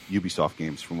no Ubisoft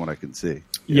games from what I can see.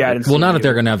 Yeah. Well, now that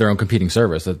they're going to have their own competing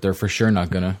service, that they're for sure not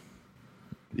going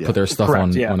to put their stuff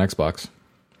on Xbox.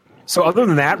 So other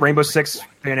than that, Rainbow Six,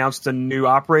 they announced a new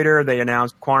operator. They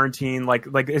announced Quarantine.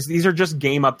 These are just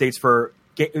game updates for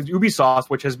Ubisoft,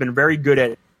 which has been very good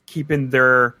at keeping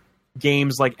their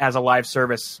games as a live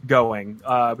service going.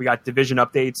 We got Division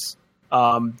updates.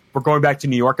 We're going back to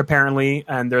New York apparently,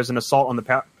 and there's an assault on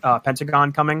the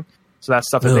Pentagon coming. So that's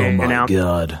stuff that they announced.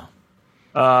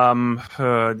 Oh my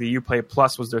god! The Uplay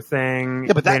Plus was their thing.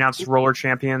 Yeah, but they announced Roller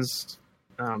Champions.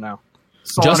 I don't know.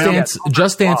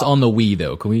 Just Dance on the Wii,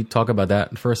 though. Can we talk about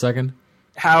that for a second?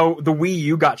 How the Wii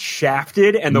U got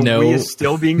shafted and the Wii is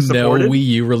still being supported? No Wii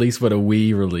U release, but a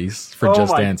Wii release for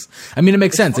Just Dance. I mean, it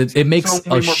makes sense. It makes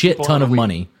a shit ton of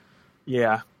money.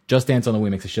 Yeah. Just Dance on the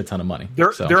Wii makes a shit ton of money.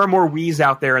 There are more Wiis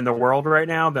out there in the world right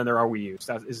now than there are Wii U's.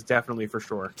 That is definitely for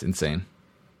sure. It's insane.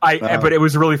 But it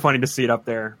was really funny to see it up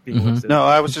there. No,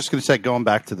 I was just going to say, going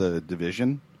back to the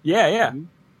Division. Yeah.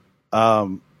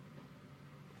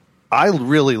 I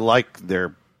really like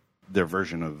their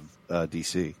version of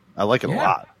DC. I like it a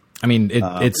lot. I mean,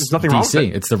 it's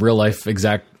DC. It's the real life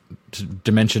exact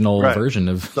dimensional version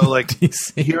of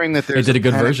DC. Hearing that they did a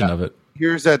good version of it.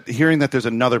 Hearing that there's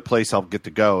another place I'll get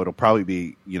to go. It'll probably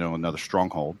be another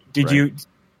Stronghold. Did you?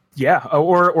 Yeah,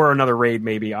 or another raid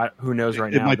maybe. Who knows now?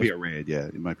 It might be a raid. Yeah,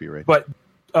 it might be a raid. But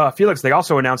Felix, they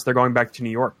also announced they're going back to New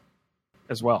York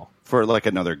as well for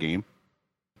another game.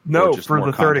 No, for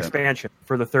the third expansion,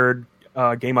 for the third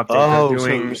game update.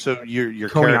 Oh, so your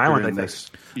Coney character Island, in I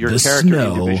this, the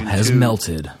snow has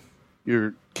melted.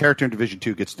 Your character in Division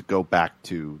 2 gets to go back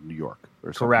to New York,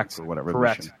 or correct, or whatever.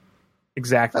 Correct, mission.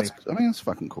 Exactly. It's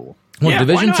fucking cool. Well,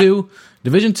 Division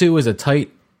 2 is a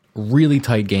really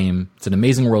tight game. It's an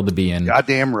amazing world to be in.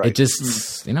 Goddamn right. It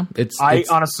just, I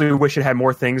honestly wish it had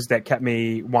more things that kept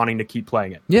me wanting to keep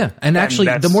playing it. Yeah, and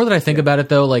actually, the more that I think about it,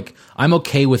 though, I'm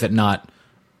okay with it not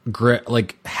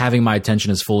having my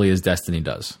attention as fully as Destiny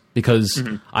does, because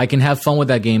I can have fun with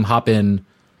that game, hop in,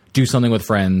 do something with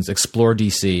friends, explore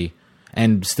DC,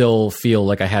 and still feel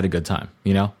like I had a good time.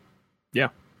 Yeah.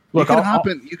 Look,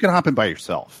 you can hop in by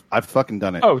yourself. I've fucking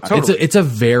done it. Oh, totally. It's a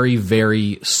very,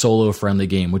 very solo friendly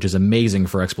game, which is amazing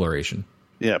for exploration.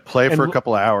 Yeah, play for a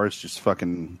couple of hours, just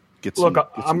fucking get some.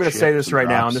 Look, I'm going to say this right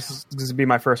now, and this will be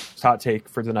my first hot take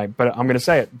for tonight, but I'm going to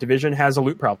say it. Division has a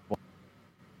loot problem.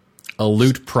 A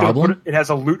loot problem? It has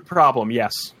a loot problem,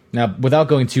 yes. Now, without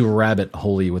going too rabbit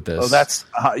holey with this. Oh, that's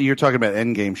you're talking about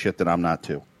end game shit that I'm not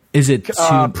too. Is it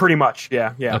pretty much?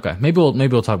 Yeah. Okay, maybe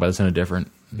we'll talk about this in a different.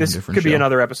 This could be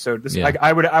another episode.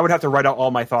 I would have to write out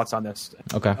all my thoughts on this.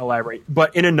 Okay, elaborate.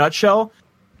 But in a nutshell,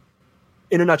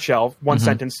 one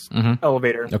sentence.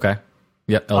 Elevator. Okay.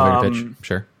 Yep. Elevator pitch.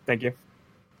 Sure. Thank you.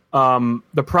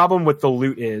 The problem with the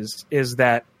loot is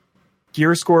that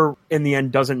gear score in the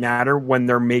end doesn't matter when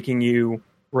they're making you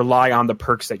rely on the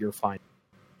perks that you're finding.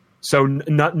 So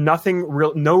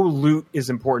no loot is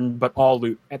important, but all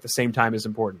loot at the same time is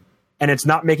important. And it's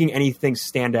not making anything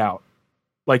stand out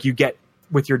like you get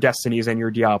with your Destinies and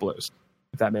your Diablos,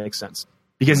 if that makes sense.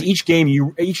 Because each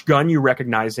gun you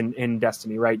recognize in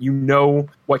Destiny, right? You know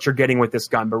what you're getting with this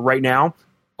gun. But right now,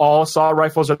 all assault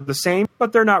rifles are the same,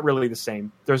 but they're not really the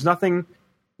same. There's nothing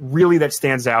really that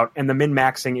stands out, and the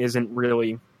min-maxing isn't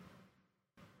really...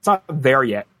 It's not there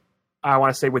yet, I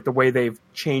want to say, with the way they've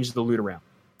changed the loot around.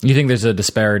 You think there's a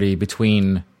disparity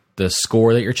between the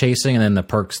score that you're chasing and then the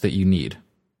perks that you need?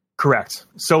 Correct.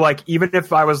 So, even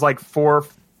if I was,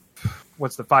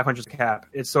 what's the 500 cap?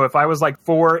 So if I was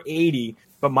 480,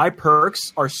 but my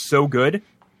perks are so good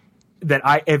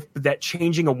that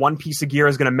changing a one piece of gear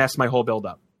is going to mess my whole build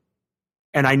up.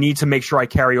 And I need to make sure I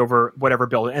carry over whatever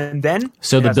build. And then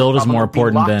the build is more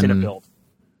important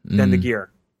than the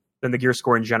gear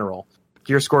score in general.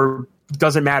 Gear score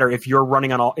doesn't matter if you're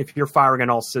firing on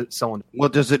all cylinders. Well,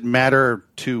 does it matter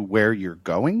to where you're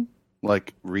going?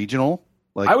 Regional?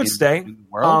 I would say.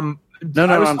 No,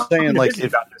 I'm saying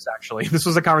about this actually. This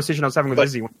was a conversation I was having with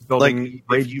Izzy when building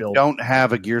if you don't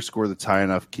have a gear score that's high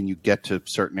enough, can you get to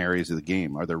certain areas of the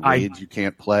game? Are there raids you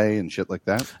can't play and shit like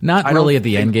that? Not really at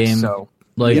the end game. So.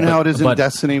 You know how it is in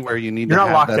Destiny where you need to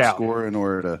have that score in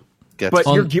order to get.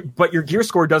 But your gear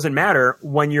score doesn't matter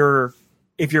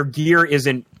if your gear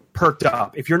isn't perked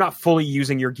up. If you're not fully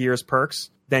using your gear's perks,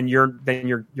 then you're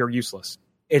useless.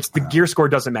 It's the gear score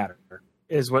doesn't matter.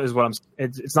 Is what I'm.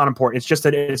 It's not important. It's just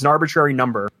that it's an arbitrary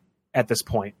number at this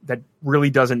point that really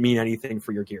doesn't mean anything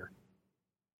for your gear.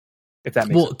 If that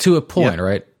makes sense. To a point,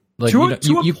 right? Like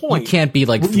you can't be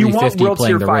like 350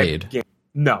 playing the raid. Game.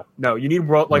 No, you need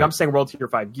world. Like I'm saying, world tier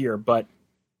 5 gear, but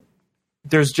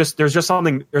there's just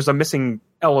something. There's a missing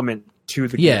element to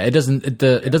the game. Yeah, it doesn't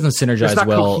synergize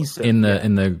well cohesive. in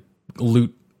the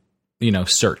loot,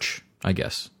 search, I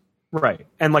guess. Right,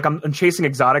 and like I'm chasing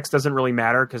exotics doesn't really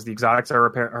matter because the exotics are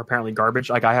apparently garbage.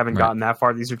 Like I haven't gotten that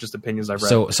far. These are just opinions I've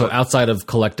read. So outside of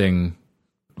collecting,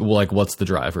 like what's the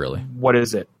drive really? What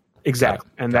is it exactly?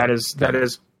 And that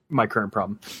is my current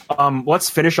problem. Let's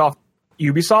finish off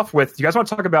Ubisoft with. Do you guys want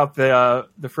to talk about the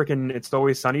freaking It's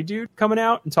Always Sunny dude coming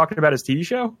out and talking about his TV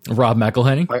show? Rob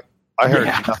McElhenney. I heard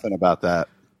nothing about that.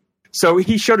 So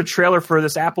he showed a trailer for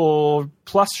this Apple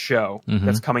Plus show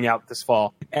that's coming out this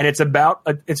fall, and it's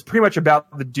pretty much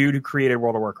about the dude who created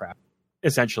World of Warcraft,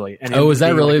 essentially. And is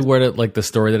that really what the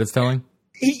story that it's telling?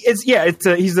 He's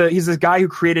this guy who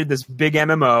created this big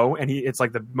MMO, and it's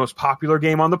like the most popular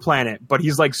game on the planet, but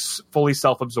he's like fully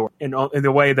self-absorbed in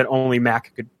the way that only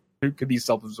Mac could be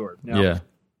self-absorbed. Yeah.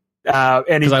 And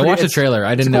because I watched the trailer,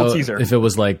 I didn't know if it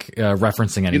was like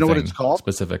referencing anything. You know what it's called?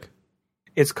 Specific.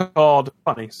 It's called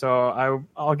Funny, so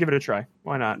I'll give it a try.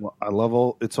 Why not? Well, I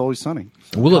love It's Always Sunny.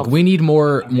 Well, look, we need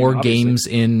more games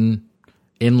in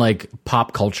like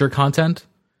pop culture content,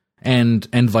 and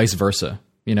vice versa.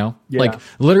 Like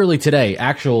literally today,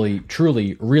 actually,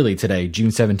 truly, really today, June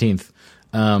 17th.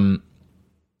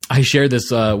 I shared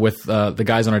this with the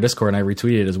guys on our Discord, and I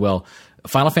retweeted it as well.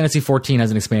 Final Fantasy XIV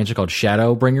has an expansion called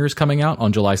Shadowbringers coming out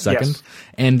on July 2nd,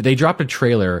 and they dropped a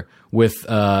trailer with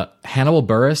Hannibal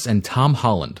Buress and Tom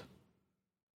Holland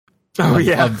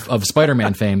of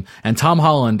Spider-Man fame. And Tom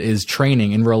Holland is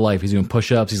training in real life. He's doing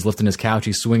push-ups, he's lifting his couch,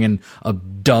 he's swinging a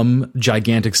dumb,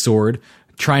 gigantic sword,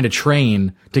 trying to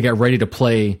train to get ready to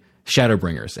play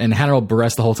Shadowbringers. And Hannibal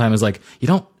Buress the whole time is like, you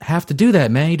don't have to do that,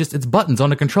 man. It's buttons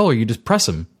on the controller. You just press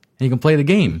them. And you can play the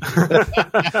game.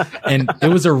 And it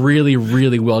was a really,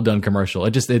 really well done commercial.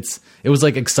 It was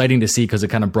like exciting to see because it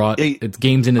kind of brought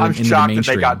games into the mainstream. I'm shocked that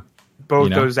they got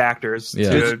both those actors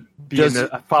to be in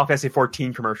the Final Fantasy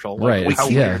 14 commercial. Like,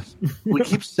 right. We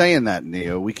keep saying that,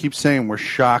 Neo. We keep saying we're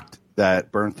shocked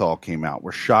that Bernthal came out.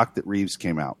 We're shocked that Reeves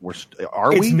came out.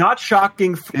 It's not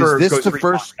shocking for Is this Ghost the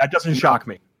Recon. first? That doesn't shock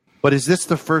me. But is this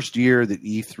the first year that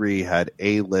E3 had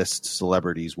A-list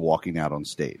celebrities walking out on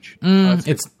stage?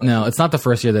 It's not the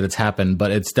first year that it's happened,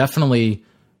 but it's definitely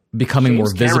becoming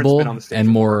more visible and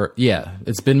more. Yeah,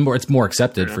 it's more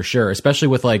accepted for sure, especially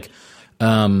with like,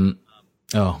 Death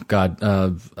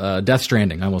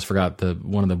Stranding. I almost forgot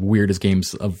one of the weirdest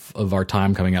games of our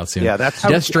time coming out soon. Yeah, that's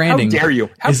Death Stranding. How dare you?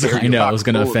 I know I was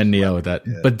going to offend Neo with that,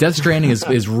 but Death Stranding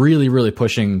is really, really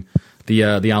pushing the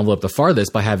envelope the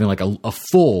farthest by having like a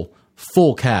full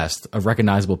cast of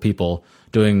recognizable people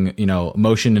doing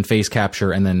motion and face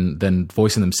capture and then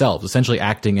voicing themselves, essentially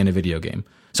acting in a video game.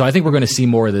 So I think we're going to see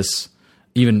more of this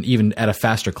even at a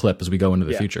faster clip as we go into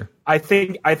the future. I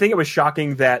think it was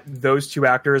shocking that those two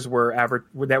actors were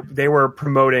they were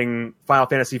promoting Final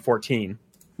Fantasy XIV,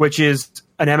 which is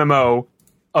an MMO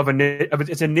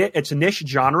it's a niche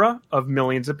genre of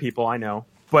millions of people. I know.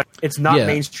 But it's not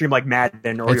mainstream like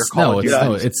Madden or your Call of Duty.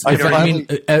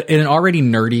 In an already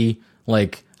nerdy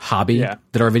like hobby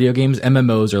that are video games,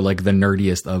 MMOs are like the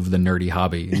nerdiest of the nerdy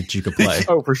hobby that you could play.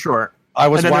 Oh, for sure. I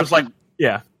was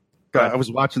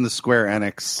watching the Square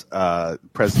Enix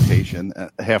presentation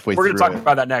halfway through. We're going to talk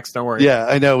about that next. Don't worry. Yeah,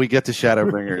 I know. We get to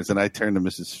Shadowbringers, and I turn to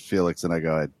Mrs. Felix and I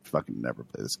go, I'd fucking never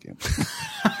play this game.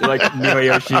 You're like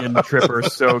Miyoshi and Tripper are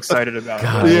so excited about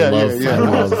it.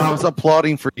 I was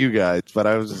applauding for you guys, but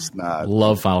I was just not.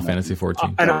 Love Final Fantasy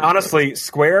XIV. And honestly,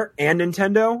 Square and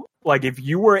Nintendo, like if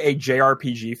you were a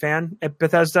JRPG fan at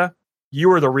Bethesda, you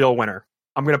were the real winner.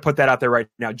 I'm going to put that out there right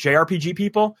now. JRPG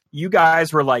people, you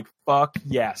guys were like, fuck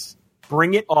yes.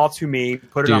 Bring it all to me.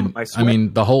 Put it on my Switch. I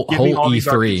mean, the whole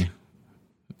E3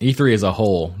 as a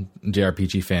whole,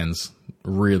 JRPG fans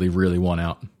really, really won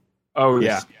out. Oh,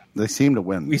 yeah. They seem to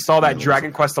win. We saw that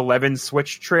Dragon Quest XI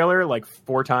Switch trailer like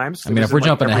 4 times. I mean, if we're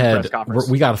jumping ahead,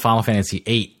 we got a Final Fantasy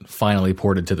VIII finally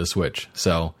ported to the Switch.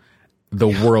 So the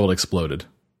world exploded.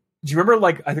 Do you remember,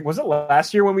 like, I think, was it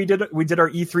last year when we did our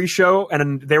E3 show?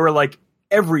 And they were like,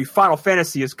 every Final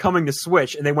Fantasy is coming to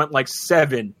Switch. And they went like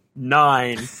 7,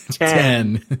 9,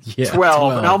 10,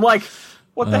 12. And I'm like,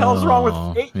 what the hell is wrong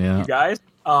with 8, you guys?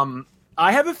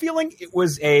 I have a feeling it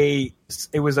was a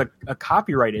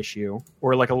copyright issue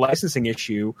or like a licensing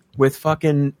issue with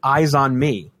fucking Eyes on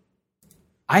Me.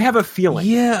 I have a feeling.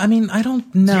 Yeah, I mean, I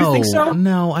don't know. Do you think so?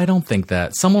 No, I don't think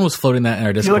that. Someone was floating that in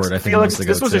our Discord, I think, months ago,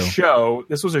 this was a show.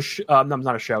 This was no,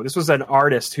 not a show. This was an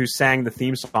artist who sang the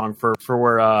theme song for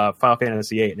Final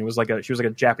Fantasy VIII, and it was she was like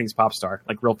a Japanese pop star,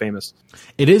 like real famous.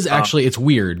 It is actually, it's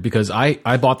weird, because I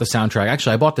bought the soundtrack.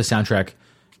 Actually, I bought the soundtrack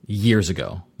years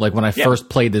ago. Like, when I first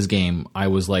played this game, I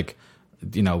was like,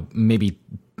 maybe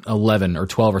 11 or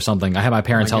 12 or something. I had my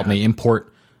parents help me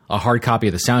import a hard copy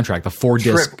of the soundtrack, the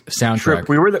 4-disc soundtrack. Trip.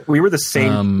 We were the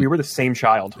same. We were the same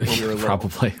child when we were little.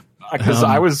 Probably, because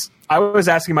I was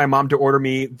asking my mom to order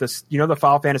me this. The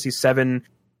Final Fantasy VII.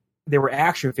 They were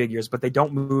action figures, but they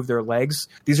don't move their legs.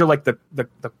 These are like the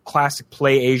classic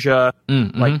Play Asia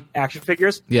like action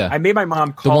figures. Yeah, I made my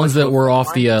mom call the ones that were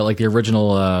off the the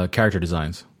original character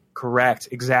designs. Correct,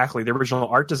 exactly, the original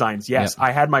art designs. Yes,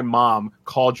 I had my mom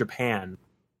call Japan,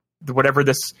 whatever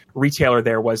this retailer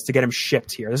there was, to get them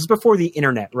shipped here. This is before the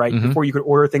internet, right? Before you could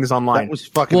order things online. That was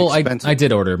fucking expensive. I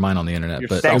did order mine on the internet,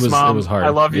 but thanks, it was hard. I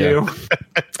love you.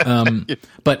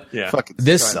 But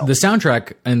the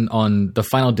soundtrack on the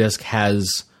final disc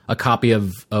has a copy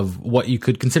of what you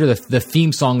could consider the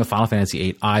theme song of Final Fantasy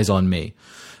VIII, Eyes on Me.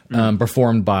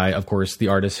 Performed by, of course, the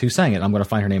artist who sang it. I'm going to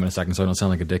find her name in a second, so I don't sound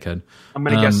like a dickhead. I'm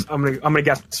going to guess. I'm going to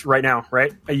guess right now.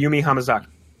 Right, Ayumi Hamazaki.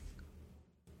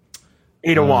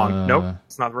 Ada Wong. Nope,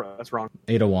 it's not. That's wrong.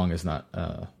 Ada Wong is not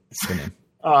the name.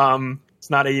 It's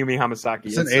not Ayumi Hamasaki.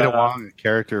 Isn't Ada Wong a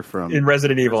character from in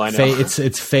Resident Evil? I know.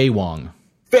 It's Faye Wong.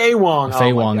 Faye Wong.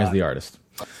 Faye Wong is the artist.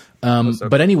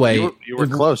 But anyway, you were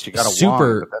close. You got a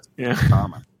super. Wong, but that's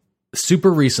common.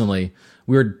 Super recently,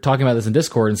 we were talking about this in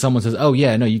Discord, and someone says, "Oh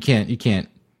yeah, no, you can't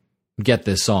get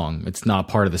this song. It's not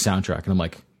part of the soundtrack." And I'm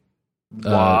like,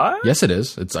 "What? Yes, it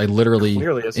is. I literally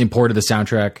imported the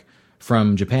soundtrack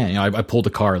from Japan. I pulled a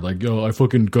card like, "Yo, I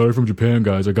fucking got it from Japan,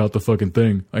 guys. I got the fucking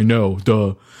thing. I know,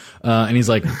 duh." And he's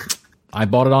like, "I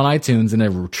bought it on iTunes, and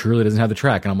it truly doesn't have the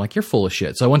track." And I'm like, "You're full of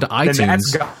shit." So I went to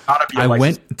iTunes.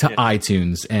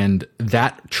 iTunes, and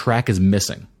that track is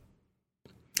missing.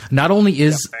 Not only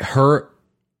is her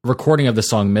recording of the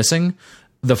song missing,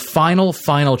 the final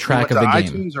track of the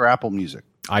game. iTunes or Apple Music?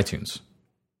 iTunes.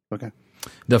 Okay.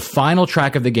 The final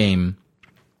track of the game.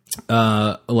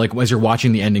 Like as you're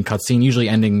watching the ending cutscene, usually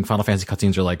ending Final Fantasy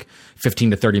cutscenes are like 15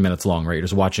 to 30 minutes long, right? You're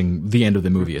just watching the end of the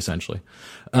movie, essentially.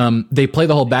 They play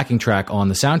the whole backing track on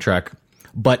the soundtrack,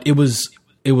 but it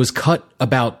was cut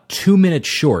about 2 minutes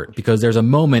short because there's a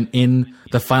moment in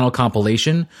the final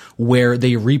compilation where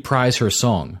they reprise her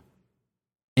song.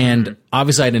 And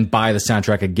obviously I didn't buy the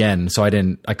soundtrack again, so I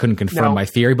couldn't confirm my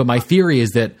theory, but my theory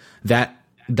is that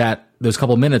those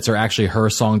couple minutes are actually her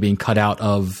song being cut out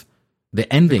of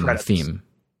the ending theme.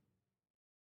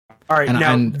 All right,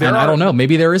 and I don't know.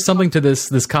 Maybe there is something to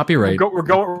this copyright. We're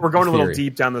going a little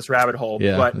deep down this rabbit hole.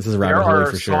 Yeah, but this is a rabbit hole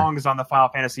for sure. There are songs on the Final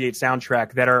Fantasy VIII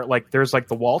soundtrack that are like there's like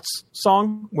the waltz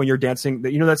song when you're dancing.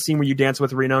 You know that scene where you dance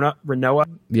with Rinoa?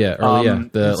 Yeah,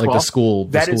 the school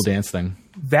dance thing.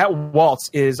 That waltz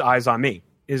is "Eyes on Me."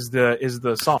 Is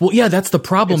the song? Well, yeah, that's the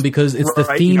problem because it's the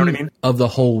theme of the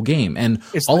whole game, and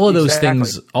all of those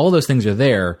things are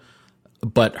there.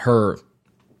 But her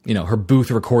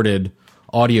booth recorded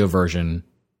audio version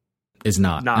is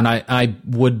not. And I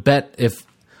would bet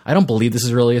I don't believe this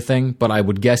is really a thing, but I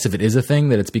would guess if it is a thing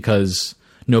that it's because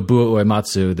Nobuo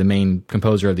Uematsu, the main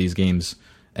composer of these games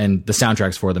and the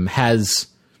soundtracks for them, has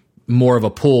more of a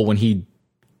pull when he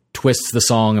twists the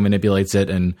song and manipulates it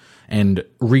and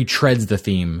retreads the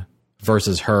theme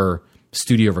versus her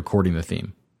studio recording the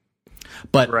theme.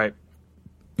 But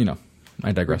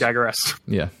I digress.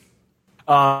 Yeah.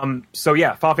 So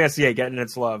yeah, Final Fantasy VIII getting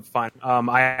its love. Fine.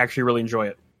 I actually really enjoy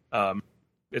it.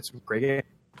 It's a great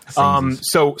game.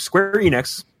 So Square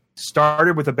Enix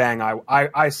started with a bang.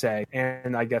 I say,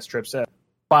 and I guess Trip said,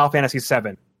 Final Fantasy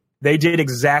VII. They did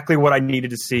exactly what I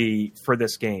needed to see for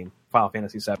this game, Final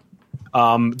Fantasy VII.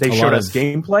 They showed us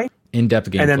gameplay, in-depth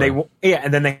gameplay,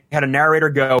 and then they had a narrator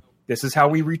go, "This is how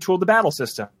we retooled the battle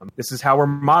system. This is how we're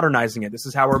modernizing it. This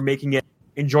is how we're making it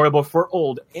enjoyable for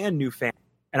old and new fans."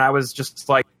 And I was just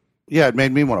like, "Yeah, it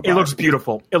made me want to buy it." It looks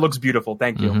beautiful. It looks beautiful.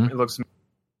 Thank you. It looks.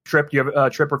 Trip, you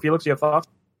have Trip or Felix? You have thoughts?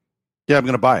 Yeah, I'm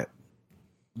going to buy it.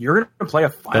 You're going to play a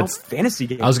Final Fantasy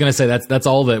game. I was going to say that's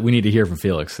all that we need to hear from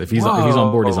Felix. If he's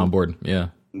on board, he's on board. Yeah,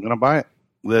 I'm going to buy it.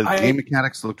 The game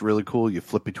mechanics looked really cool. You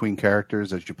flip between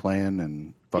characters as you're playing,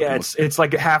 and it's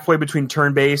like halfway between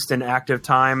turn-based and active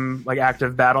time, like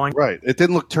active battling. Right. It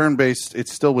didn't look turn-based. It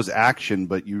still was action,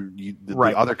 but the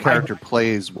other character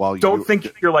plays while you don't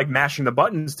think you're like mashing the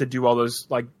buttons to do all those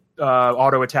like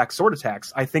auto attack, sword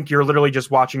attacks. I think you're literally just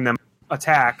watching them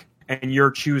attack, and you're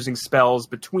choosing spells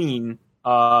between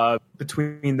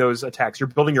between those attacks. You're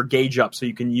building your gauge up so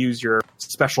you can use your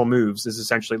special moves. Is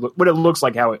essentially what it looks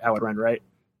like how it ran, right?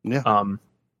 Yeah.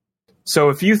 So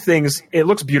a few things. It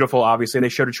looks beautiful. Obviously, they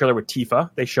showed a trailer with Tifa.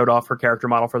 They showed off her character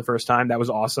model for the first time. That was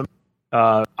awesome.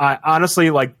 I honestly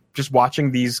like just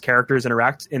watching these characters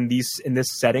interact in this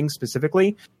setting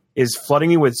specifically is flooding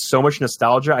me with so much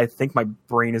nostalgia. I think my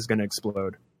brain is going to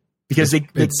explode because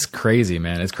it's crazy,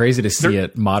 man. It's crazy to see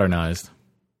it modernized.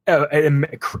 And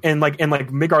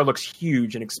Midgar looks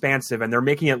huge and expansive, and they're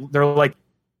making it. They're like,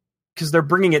 because they're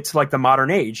bringing it to like the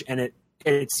modern age, and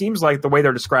it seems like the way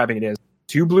they're describing it is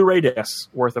 2 Blu-ray discs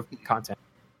worth of content,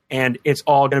 and it's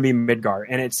all going to be Midgar.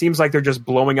 And it seems like they're just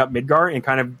blowing up Midgar and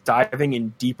kind of diving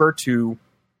in deeper to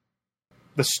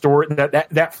the story,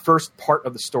 that first part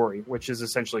of the story, which is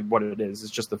essentially what it is.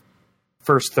 It's just the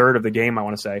first third of the game, I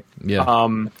want to say. Yeah.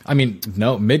 I mean,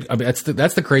 that's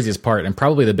the craziest part, and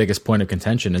probably the biggest point of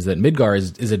contention is that Midgar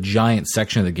is a giant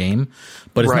section of the game,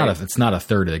 but it's not a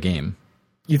third of the game.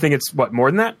 You think it's what, more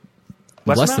than that?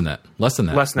 Less than that.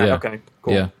 Yeah. Okay,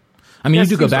 cool. Yeah. I mean, you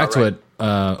do go back to it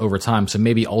over time, so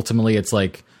maybe ultimately it's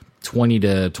like 20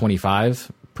 to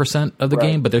 25% of the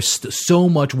game, but there's so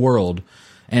much world,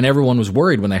 and everyone was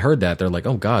worried when they heard that. They're like,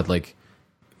 oh God, like,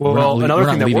 another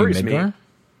thing that worries me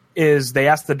is they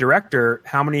asked the director,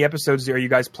 how many episodes are you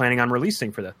guys planning on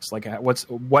releasing for this? Like, what's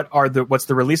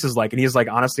the releases like? And he's like,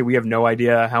 honestly, we have no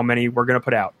idea how many we're going to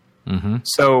put out. Mm-hmm.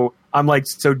 So I'm like,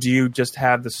 so do you just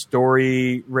have the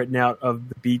story written out of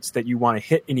the beats that you want to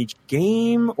hit in each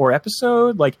game or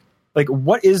episode? Like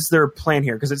what is their plan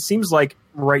here? Because it seems like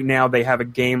right now they have a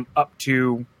game up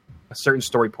to a certain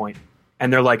story point,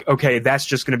 and they're like, okay, that's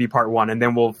just going to be part 1, and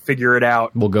then we'll figure it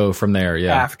out. We'll go from there.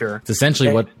 Yeah. After it's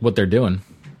essentially what they're doing.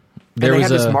 They have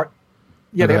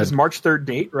this March 3rd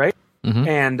date, right? Mm-hmm.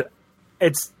 And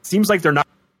it seems like they're not.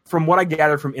 From what I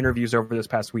gathered from interviews over this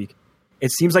past week,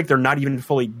 it seems like they're not even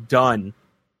fully done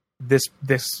this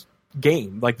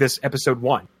game, like this episode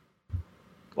 1.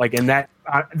 Like, and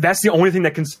that's the only thing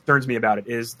that concerns me about it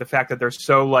is the fact that they're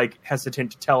so like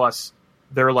hesitant to tell us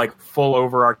their like full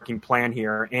overarching plan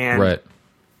here and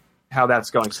how that's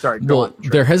going.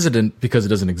 They're hesitant because it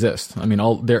doesn't exist. I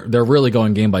mean, they're really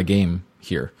going game by game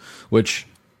here, which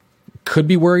could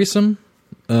be worrisome.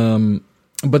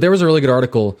 But there was a really good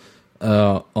article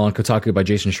on Kotaku by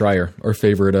Jason Schreier, our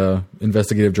favorite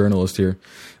investigative journalist here.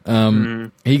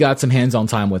 He got some hands-on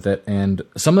time with it, and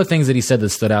some of the things that he said that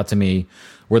stood out to me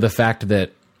were the fact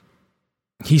that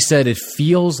he said it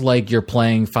feels like you're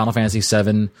playing Final Fantasy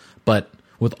VII, but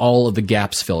with all of the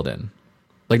gaps filled in.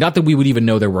 Like, not that we would even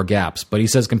know there were gaps, but he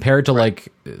says compared to like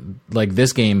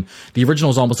this game, the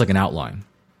original is almost like an outline.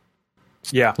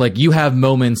 Yeah. Like, you have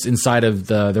moments inside of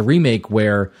the remake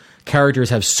where characters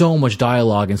have so much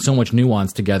dialogue and so much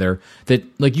nuance together that,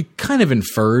 like, you kind of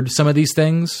inferred some of these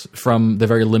things from the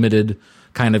very limited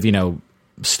kind of,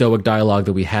 stoic dialogue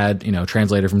that we had,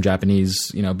 translated from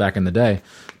Japanese, back in the day.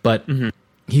 But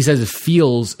he says it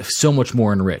feels so much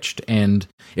more enriched. And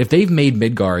if they've made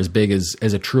Midgar as big as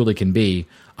it truly can be,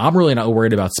 I'm really not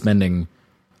worried about spending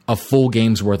a full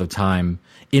game's worth of time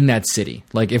in that city.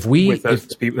 Like, if we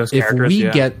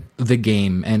get the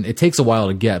game, and it takes a while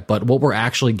to get, but what we're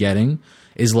actually getting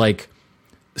is like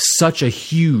such a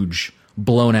huge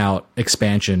blown out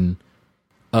expansion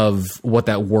of what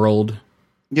that world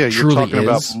you're talking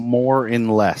about more in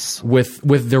less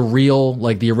with the real,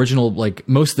 like, the original, like,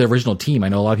 most of the original team. I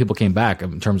know a lot of people came back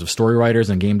in terms of story writers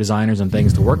and game designers and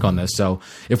things to work on this. So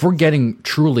if we're getting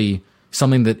truly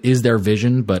something that is their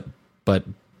vision, but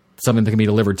something that can be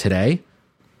delivered today,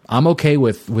 I'm okay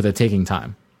with it taking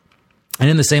time. And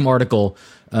in the same article,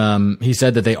 he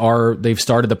said that they've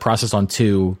started the process on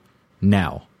 2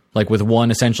 now, like, with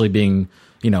 1 essentially being,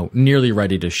 nearly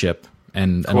ready to ship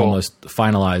and almost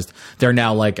finalized. They're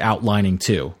now, like, outlining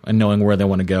 2 and knowing where they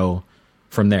want to go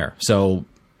from there. So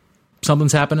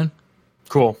something's happening.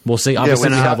 Cool. We'll see. Obviously,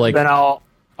 we have like. Then I'll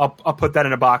put that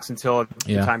in a box until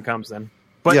the time comes. Then,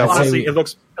 but honestly, it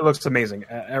looks amazing.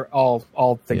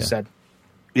 All things said.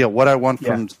 Yeah, what I want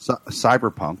from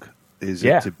Cyberpunk is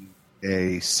it to be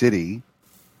a city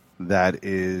that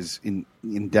is in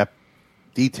depth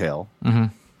detail. Mm-hmm.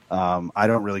 I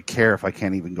don't really care if I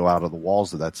can't even go out of the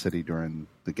walls of that city during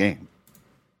the game,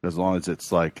 as long as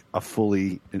it's like a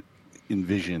fully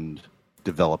envisioned,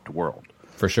 developed world.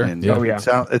 For sure. And it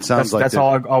sounds like that's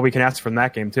all we can ask from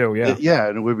that game too. Yeah.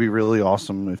 And it would be really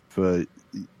awesome if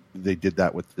they did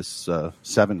that with this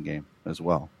 7 game as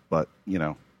well. But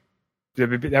that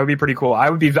would be pretty cool.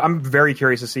 I'm very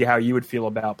curious to see how you would feel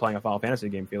about playing a Final Fantasy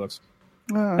game, Felix.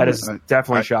 That is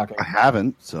definitely shocking. I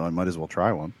haven't, so I might as well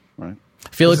try one. Right.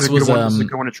 Felix was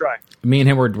going to try. Me and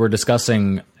him were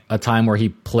discussing a time where he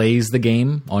plays the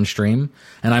game on stream,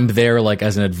 and I'm there like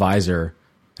as an advisor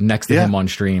next to him on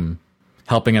stream,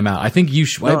 helping him out. I think we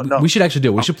should actually do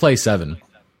it. We should play 7.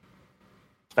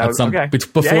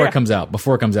 Before it comes out.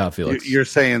 Before it comes out, Felix. You're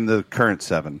saying the current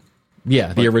 7.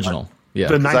 Yeah, the original. Yeah,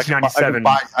 the 1997.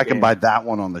 I can buy that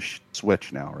one on the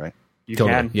Switch now, right? You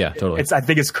totally. can. Yeah, totally. I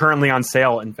think it's currently on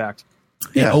sale. In fact.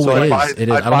 Yeah. Oh, it is. It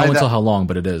is. I don't know until how long,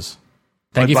 but it is.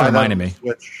 Thank you for reminding me.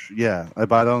 Switch, yeah, I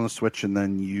buy it on the Switch, and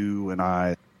then you and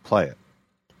I play it.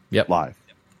 Yep. Live.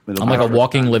 I'm like a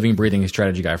walking, living, breathing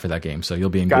strategy guy for that game, so you'll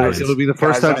be in good ways. It'll be the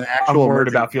first time in actual. I'm worried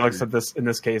about Felix in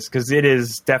this case because it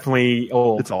is definitely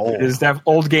old. It's old. It is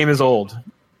old game is old.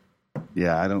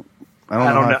 Yeah, I don't know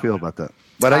how I feel about that,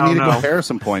 but I need a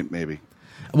comparison point, maybe.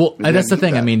 Well, that's the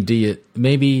thing. I mean, do you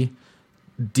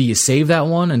save that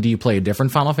one and do you play a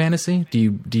different Final Fantasy?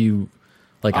 Do you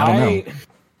like? I don't know.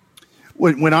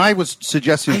 When I was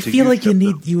suggesting, I feel like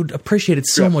you'd appreciate it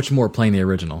so much more playing the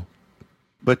original.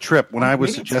 But Trip, when I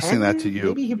was suggesting that to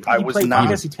you, I was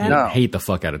not. I hate the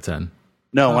fuck out of 10.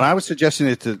 No, when I was suggesting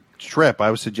it to Trip, I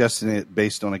was suggesting it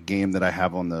based on a game that I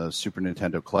have on the Super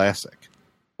Nintendo Classic,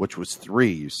 which was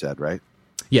 3. You said, right?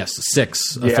 Yes,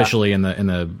 6 officially in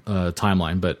the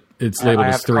timeline, but it's labeled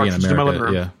as 3 in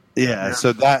America. Yeah.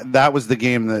 So that was the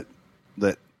game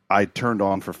that I turned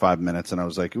on for 5 minutes, and I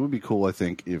was like, it would be cool, I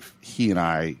think, if he and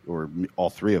I, or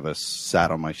all 3 of us, sat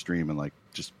on my stream and like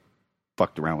just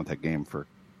fucked around with that game for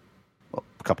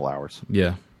a couple hours.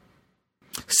 Yeah.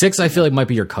 6, I feel like might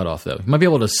be your cutoff though. You might be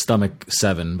able to stomach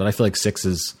 7, but I feel like 6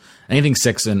 is anything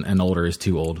 6 and older is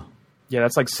too old. Yeah,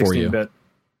 that's like 16-bit.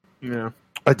 Yeah.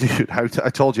 Dude, I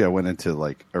told you I went into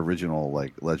like original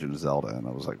like Legend of Zelda, and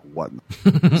I was like, "What?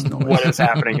 What is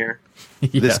happening here?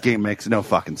 This game makes no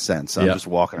fucking sense." I'm just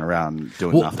walking around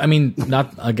doing nothing. I mean,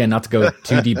 not to go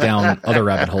too deep down other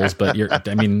rabbit holes, but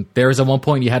there is at one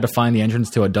point you had to find the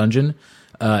entrance to a dungeon.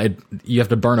 You have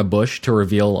to burn a bush to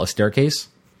reveal a staircase.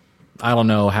 I don't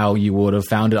know how you would have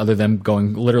found it other than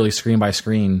going literally screen by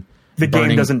screen. The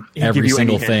game doesn't every give you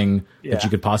single any thing that you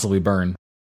could possibly burn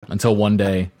until one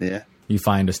day. Yeah. You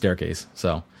find a staircase.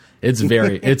 So it's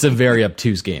a very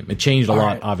obtuse game. It changed a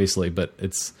lot, obviously, but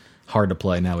it's hard to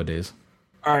play nowadays.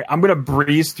 All right, I'm going to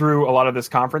breeze through a lot of this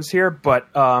conference here, but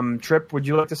Trip, would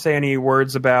you like to say any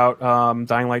words about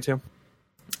Dying Light 2?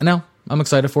 No, I'm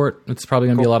excited for it. It's probably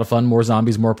going to be a lot of fun. More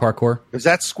zombies, more parkour. Is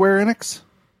that Square Enix?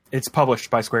 It's published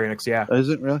by Square Enix, yeah. Is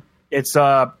it really? It's,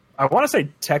 I want to say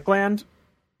Techland.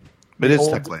 It is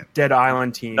Techland. Dead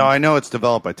Island team. No, I know it's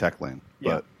developed by Techland,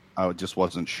 but I just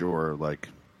wasn't sure, like,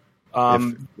 if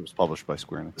it was published by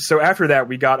Square Enix. So after that,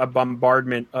 we got a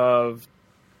bombardment of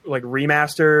like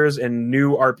remasters and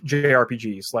new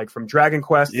JRPGs, like from Dragon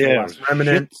Quest to Last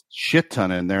Remnant. Shit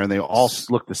ton in there, and they all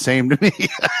look the same to me.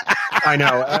 I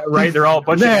know, right? They're all a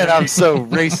bunch of I'm so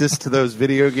racist to those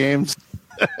video games.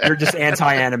 You're just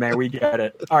anti-anime. We get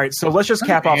it. All right, so let's just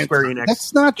cap off Square Enix.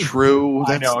 That's not true.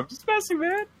 I know. I'm just messing,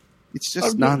 man. It's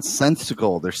just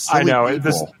nonsensical. They're silly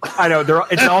people. I know.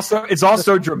 It's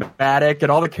also dramatic, and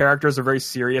all the characters are very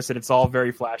serious, and it's all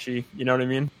very flashy. You know what I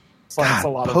mean? It's like, it's a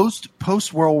lot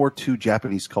post World War II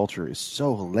Japanese culture is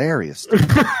so hilarious.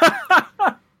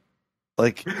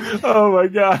 Like, oh my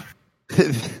god.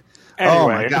 Oh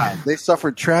my god, they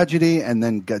suffered tragedy and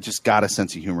then just got a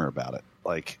sense of humor about it.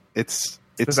 Like it's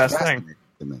the best thing.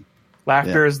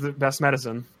 Laughter is the best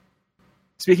medicine.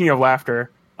 Speaking of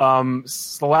laughter.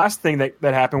 The last thing that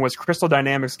happened was Crystal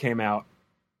Dynamics came out,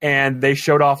 and they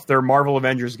showed off their Marvel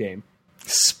Avengers game.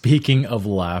 Speaking of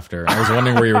laughter, I was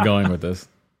wondering where you were going with this.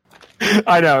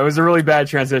 I know, it was a really bad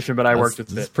transition, but I worked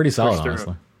with it. It's pretty solid,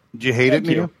 honestly. Did you hate it,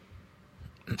 Neil?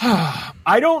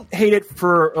 I don't hate it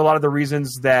for a lot of the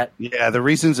reasons that... Yeah, the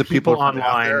reasons that people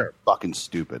online are fucking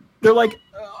stupid. They're like,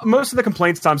 most of the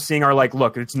complaints I'm seeing are like,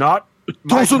 look, it's not... It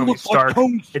doesn't look like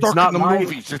Tony Stark it's not in the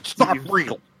movies. It's not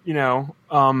real. You know,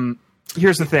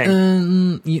 here's the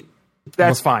thing.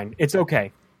 That's fine. It's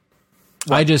okay.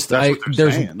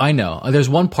 I know. There's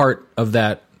one part of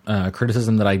that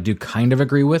criticism that I do kind of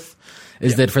agree with,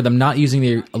 is that for them not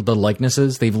using the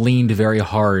likenesses, they've leaned very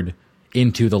hard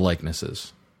into the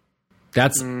likenesses.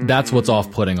 That's what's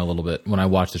off-putting a little bit when I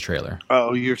watch the trailer.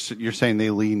 Oh, you're saying they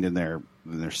leaned in their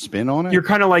spin on it? You're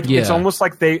kind of like, it's almost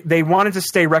like they wanted to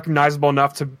stay recognizable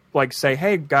enough to like say,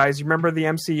 hey guys, you remember the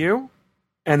MCU?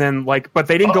 And then but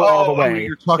they didn't go all the way.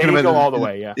 You're talking they didn't about go all the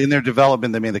way. Yeah. In their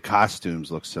development, they made the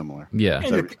costumes look similar. Yeah,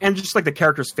 and just like the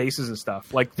characters' faces and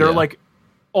stuff. Like they're like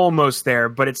almost there,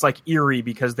 but it's like eerie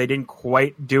because they didn't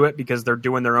quite do it because they're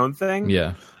doing their own thing.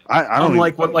 Yeah. I don't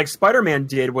like what like Spider-Man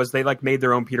did was they like made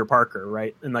their own Peter Parker,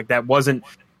 right? And like that wasn't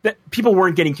that people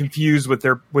weren't getting confused with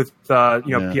their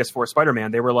PS4 Spider-Man.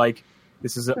 They were like,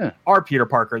 This is our Peter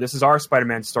Parker. This is our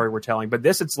Spider-Man story we're telling. But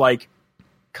this, it's like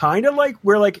kind of like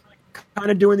we're like kind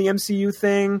of doing the MCU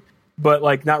thing, but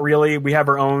like not really. We have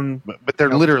our own. But they're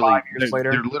literally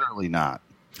they're literally not.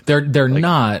 They're like,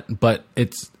 not, but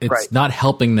it's not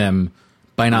helping them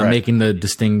by not making the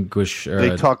distinguishing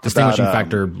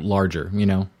factor larger. You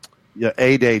know. Yeah,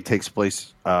 A-Day takes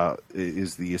place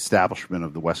is the establishment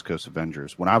of the West Coast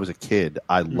Avengers. When I was a kid,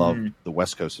 I loved the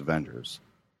West Coast Avengers.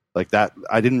 Like that,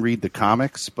 I didn't read the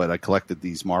comics, but I collected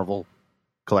these Marvel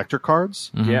collector cards.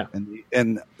 Yeah,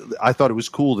 and I thought it was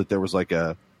cool that there was like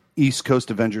a East Coast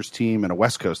Avengers team and a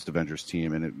West Coast Avengers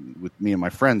team, and with me and my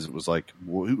friends, it was like,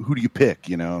 who do you pick?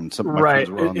 You know, and some of my friends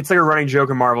were on. It's like a running joke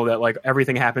in Marvel that like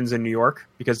everything happens in New York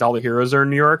because all the heroes are in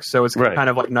New York, so it's kind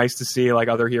of like nice to see like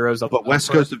other heroes. But West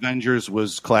Coast Avengers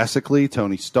was classically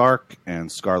Tony Stark and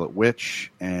Scarlet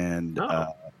Witch and.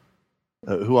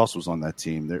 Who else was on that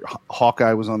team?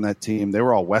 Hawkeye was on that team. They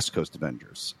were all West Coast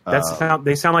Avengers.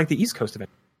 They sound like the East Coast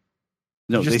Avengers.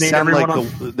 No, they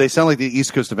sound like the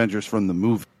East Coast Avengers from the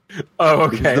movie. Oh,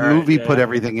 okay. Because the movie put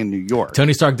everything in New York.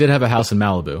 Tony Stark did have a house in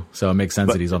Malibu, so it makes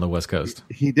sense that he's on the West Coast.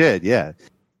 He did, yeah.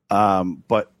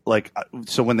 But like,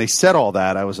 so when they said all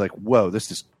that, I was like, "Whoa,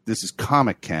 this is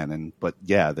comic canon." But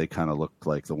yeah, they kind of looked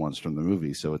like the ones from the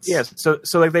movie. So it's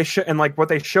So like they and like what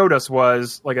they showed us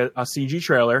was like a CG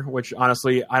trailer, which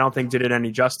honestly I don't think did it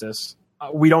any justice.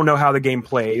 We don't know how the game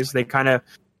plays. They kind of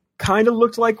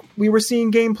looked like we were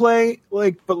seeing gameplay,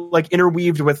 but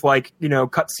interweaved with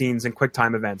cutscenes and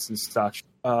QuickTime events and such.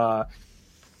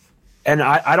 And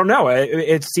I don't know.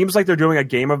 It seems like they're doing a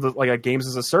game of a games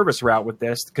as a service route with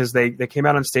this, because they came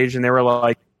out on stage and they were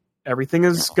like, everything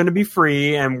is going to be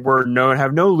free and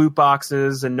have no loot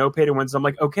boxes and no pay to wins. I'm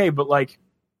like, okay, but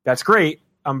that's great.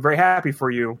 I'm very happy for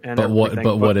you. And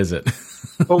what is it?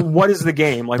 But what is the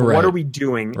game? What are we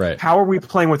doing? Right. How are we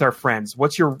playing with our friends?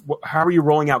 How are you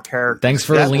rolling out characters? Thanks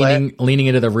for leaning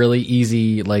into the really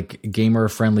easy, gamer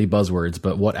friendly buzzwords,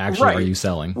 but what actually are you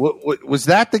selling? Was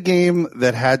that the game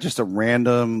that had just a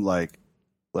random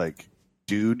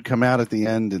dude come out at the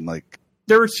end and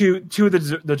there were two of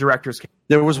the directors came.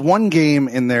 There was one game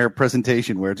in their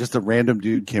presentation where just a random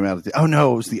dude came out it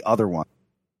was the other one.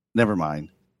 Never mind.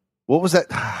 What was that?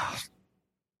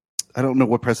 I don't know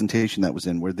what presentation that was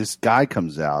in, where this guy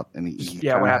comes out and he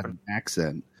what happened? Had an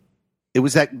accent. It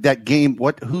was that game.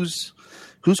 Whose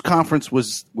conference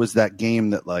was that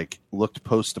game that looked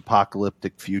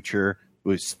post-apocalyptic future? It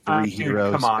was three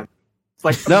heroes. Come on,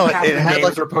 it's no, it had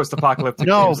post-apocalyptic.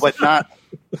 No, games. But not.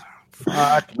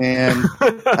 Fuck, man,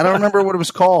 I don't remember what it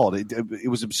was called. It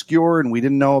was obscure and we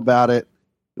didn't know about it.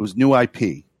 It was new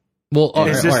IP. Well, all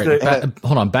right.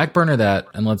 Hold on, backburner that,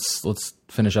 and let's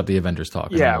finish up the Avengers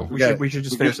talk. Yeah, we should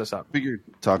just finish this up. Figured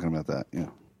talking about that. Yeah.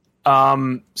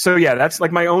 So yeah, that's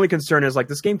my only concern is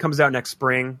this game comes out next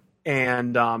spring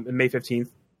and May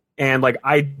 15th, and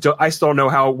I still don't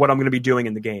know what I'm going to be doing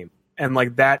in the game, and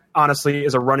that honestly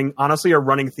is a running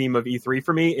theme of E3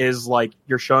 for me is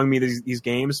you're showing me these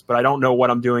games, but I don't know what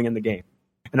I'm doing in the game,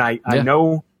 and I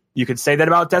know you could say that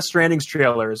about Death Stranding's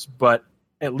trailers, but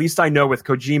at least I know with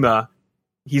Kojima,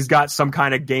 he's got some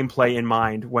kind of gameplay in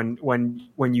mind when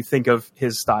you think of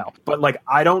his style. But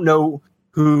I don't know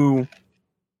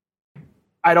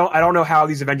I don't know how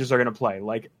these Avengers are going to play.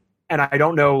 And I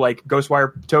don't know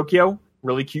Ghostwire Tokyo,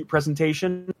 really cute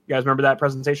presentation. You guys remember that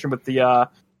presentation with the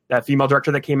that female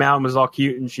director that came out and was all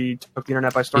cute and she took the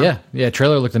internet by storm? Yeah,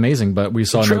 trailer looked amazing, but we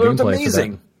saw no gameplay for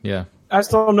that. Yeah. I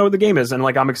still don't know what the game is, and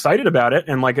I'm excited about it,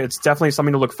 and it's definitely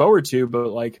something to look forward to,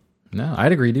 but no,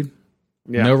 I'd agree, dude.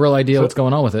 Yeah. No real idea what's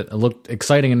going on with it. It looked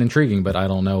exciting and intriguing, but I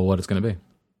don't know what it's going to be.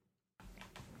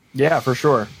 Yeah, for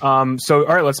sure. So,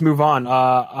 all right, let's move on.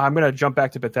 I'm going to jump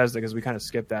back to Bethesda because we kind of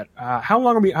skipped that. How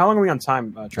long are we on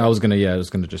time? I was going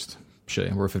to just show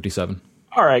you. We're 57.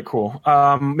 All right, cool.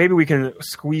 Maybe we can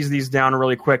squeeze these down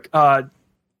really quick.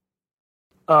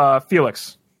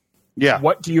 Felix. Yeah.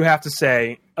 What do you have to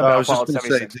say about Fallout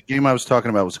 76? The game I was talking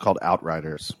about was called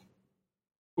Outriders.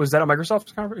 Was that a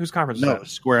Microsoft conference? Whose conference was that? No,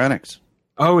 Square Enix.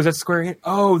 Oh, is that Square Enix?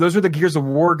 Oh, those were the Gears of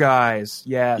War guys.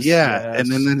 Yes. Yeah,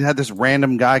 and then they had this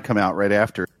random guy come out right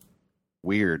after.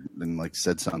 Weird. And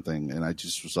said something. And I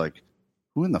just was like,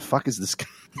 who in the fuck is this guy?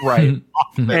 Right.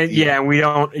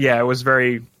 It was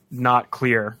very not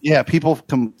clear. Yeah, people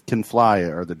can fly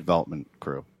are the development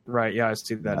crew. Right, yeah, I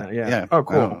see that now. Yeah. Oh,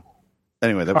 cool.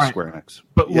 Anyway, that was Square Enix.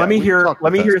 But let me hear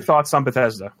your thoughts on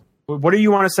Bethesda. What do you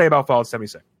want to say about Fallout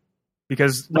 76?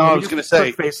 Because I was going to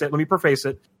say, let me preface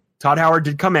it. Todd Howard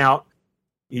did come out.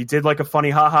 He did a funny,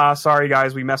 haha, sorry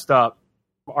guys, we messed up,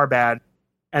 our bad.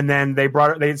 And then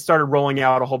they started rolling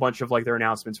out a whole bunch of their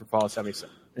announcements for Fallout 76.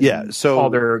 Yeah, so all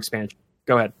their expansion.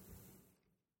 Go ahead.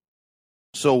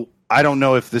 So I don't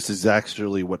know if this is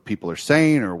actually what people are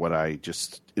saying or what I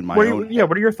just in my own. Yeah,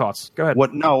 what are your thoughts? Go ahead.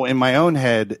 In my own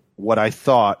head, what I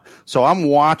thought. So I'm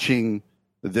watching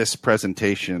this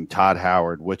presentation, Todd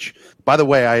Howard, which, by the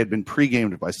way, I had been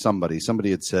pre-gamed by somebody. Somebody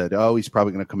had said, "Oh, he's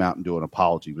probably going to come out and do an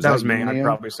apology." That was me. I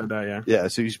probably said that. Yeah. Yeah.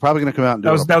 So he's probably going to come out and do.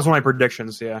 That was one of my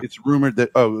predictions. Yeah. It's rumored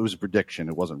that. Oh, it was a prediction.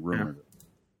 It wasn't rumored. Yeah.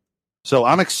 So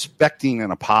I'm expecting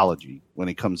an apology when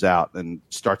he comes out and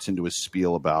starts into his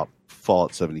spiel about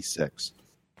Fallout 76.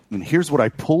 And here's what I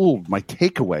pulled my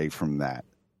takeaway from that,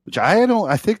 which I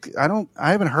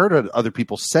haven't heard other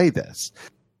people say this.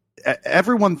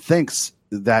 Everyone thinks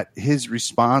that his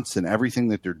response and everything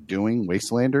that they're doing,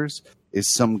 Wastelanders,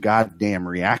 is some goddamn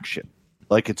reaction.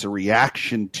 Like it's a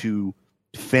reaction to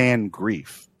fan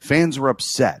grief. Fans were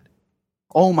upset.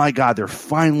 Oh my God, they're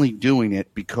finally doing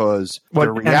it because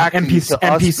they're reacting to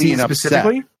us being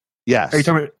specifically? Upset. Yes. Are you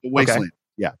talking about Wasteland?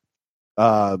 Okay.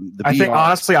 Yeah.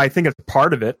 I think it's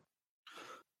part of it.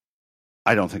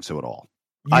 I don't think so at all.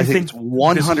 I think it's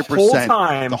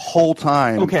 100% the whole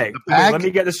time. Okay, let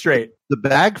me get this straight. The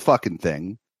bag fucking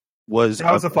thing was a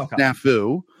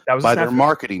snafu by their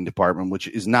marketing department, which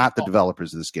is not the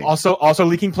developers of this game. Also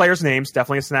leaking players' names,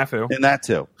 definitely a snafu. And that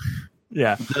too.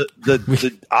 Yeah.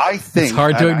 I think it's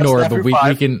hard to ignore, but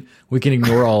we can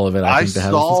ignore all of it. I think to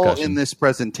have this discussion. In this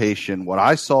presentation, what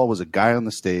I saw was a guy on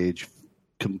the stage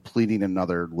completing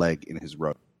another leg in his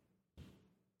road.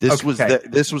 This was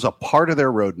a part of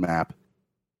their roadmap.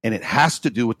 And it has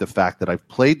to do with the fact that I've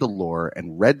played the lore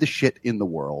and read the shit in the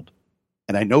world.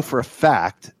 And I know for a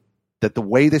fact that the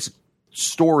way this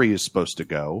story is supposed to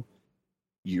go,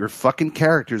 your fucking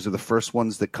characters are the first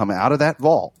ones that come out of that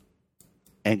vault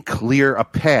and clear a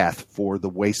path for the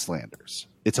Wastelanders.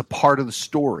 It's a part of the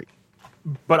story.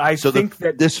 But I think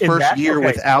that this first year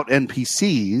without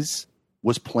NPCs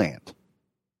was planned.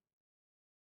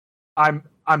 I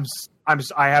have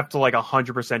to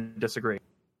 100% disagree.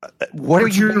 What are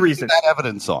you basing that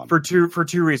evidence on? For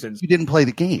two reasons. You didn't play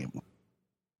the game.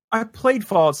 I played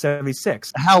Fallout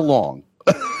 76. How long?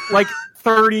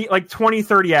 20,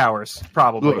 30 hours,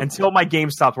 probably, until my game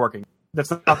stopped working.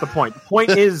 That's not the point. The point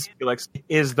is, Felix,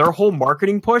 is their whole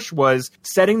marketing push was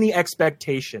setting the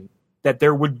expectation that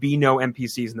there would be no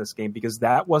NPCs in this game because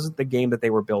that wasn't the game that they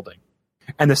were building.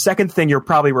 And the second thing you're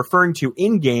probably referring to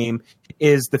in-game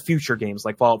is the future games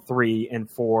like Fallout 3 and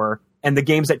 4 and the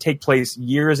games that take place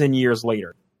years and years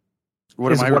later.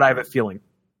 What I have a feeling.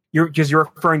 You're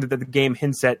referring to the game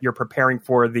hints at you're preparing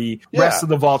for the rest of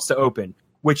the vaults to open,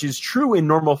 which is true in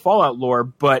normal Fallout lore,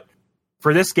 but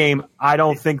for this game, I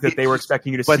don't think that they were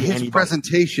expecting you to see anybody. But his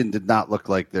presentation did not look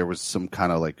like there was some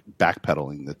kind of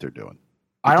backpedaling that they're doing.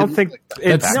 I don't think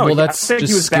that's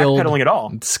just backpedaling at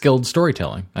all. Skilled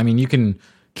storytelling. I mean, you can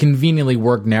conveniently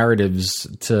work narratives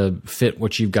to fit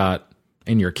what you've got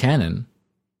in your canon.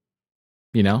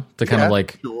 You know, to kind of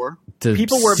to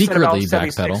people were secretly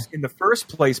upset about backpedal in the first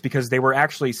place because they were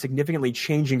actually significantly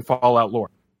changing Fallout lore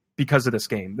because of this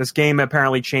game. This game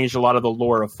apparently changed a lot of the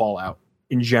lore of Fallout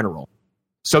in general.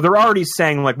 So they're already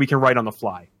saying we can write on the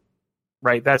fly.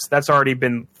 Right, that's already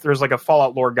been. There's a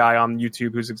Fallout lore guy on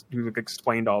YouTube who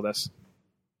explained all this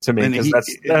to me because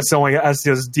that's only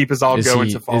as deep as I'll go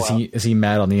into Fallout. Is he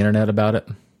mad on the internet about it?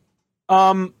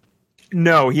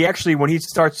 No, he actually when he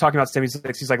starts talking about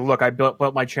 76, he's like, "Look, I built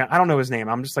my channel." I don't know his name.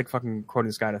 I'm just fucking quoting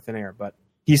this guy out of thin air, but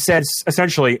he said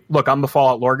essentially, "Look, I'm the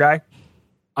Fallout lore guy.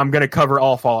 I'm going to cover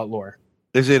all Fallout lore.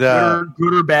 Is it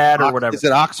good or bad or whatever? Is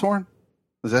it Oxhorn?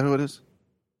 Is that who it is?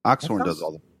 Oxhorn does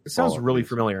all the. It sounds really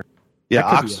familiar.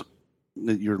 Yeah,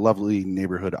 your lovely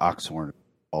neighborhood Oxhorn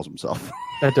calls himself.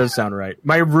 That does sound right.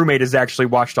 My roommate has actually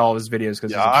watched all of his videos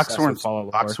because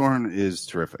Oxhorn is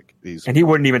terrific. And he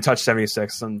wouldn't even touch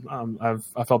 76, and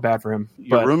I felt bad for him.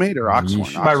 Your roommate or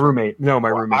Oxhorn? My roommate. No, my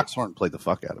roommate. Oxhorn played the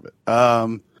fuck out of it.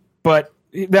 But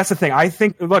that's the thing. I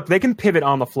think, look, they can pivot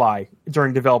on the fly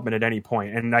during development at any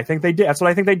point, and I think they did. That's what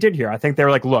I think they did here. I think they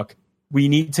were like, look, we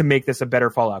need to make this a better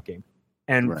Fallout game.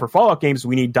 And for Fallout games,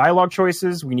 we need dialogue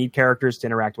choices. We need characters to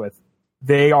interact with.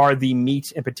 They are the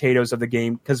meat and potatoes of the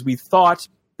game because we thought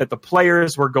that the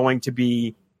players were going to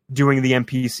be doing the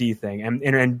NPC thing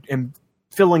and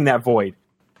filling that void.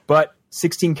 But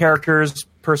 16 characters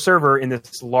per server in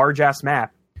this large-ass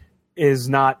map is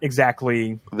not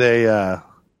exactly... They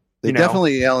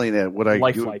definitely alienate what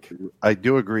I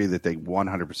do agree that they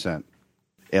 100%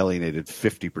 alienated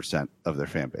 50% of their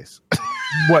fan base.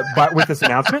 What, but with this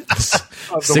announcement?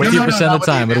 60% of the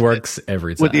time, it works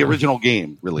every time. With the original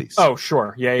game release. Oh,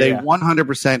 sure. Yeah, They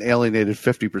 100% alienated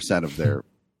 50% of their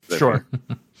Sure.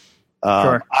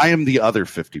 Sure. I am the other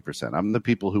 50%. I'm the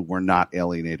people who were not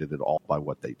alienated at all by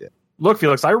what they did. Look,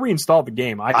 Felix, I reinstalled the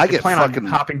game. I plan on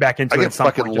hopping back into it. I get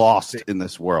fucking lost in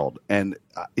this world. And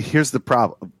here's the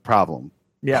problem.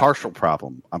 Yeah. Partial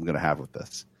problem I'm going to have with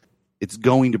this. It's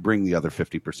going to bring the other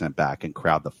 50% back and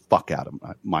crowd the fuck out of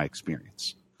my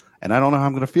experience. And I don't know how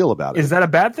I'm going to feel about it. Is that a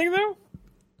bad thing, though?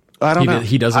 I don't know.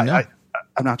 He doesn't know.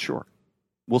 I'm not sure.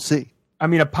 We'll see. I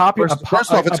mean, a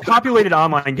populated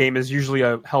online game is usually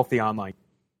a healthy online,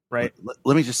 right?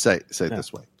 Let me just say it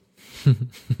this way.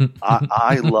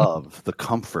 I love the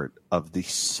comfort of the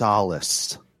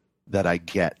solace that I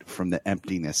get from the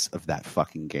emptiness of that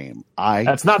fucking game.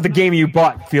 That's not the game you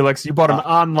bought, Felix. You bought an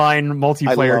online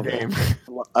multiplayer game.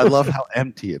 I love how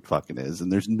empty it fucking is,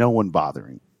 and there's no one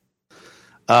bothering.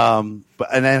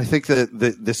 But I think that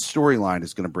this storyline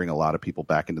is going to bring a lot of people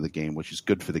back into the game, which is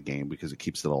good for the game because it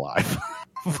keeps it alive.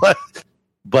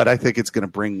 but I think it's going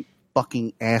to bring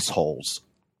fucking assholes.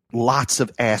 Lots of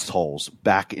assholes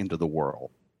back into the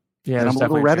world. Yeah, and I'm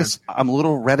a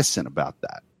little reticent about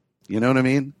that. You know what I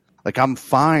mean? Like, I'm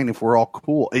fine if we're all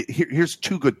cool. Here's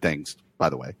two good things, by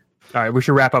the way. All right, we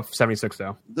should wrap up 76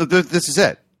 though. This is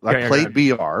it. I played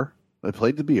BR. I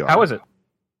played the BR. How was it?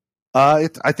 I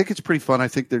think it's pretty fun. I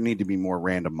think there need to be more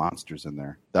random monsters in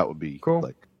there. That would be cool.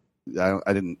 Like,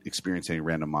 I didn't experience any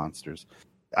random monsters.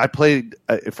 I played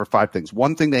for 5 things.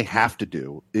 One thing they have to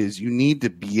do is you need to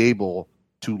be able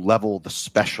to level the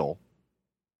special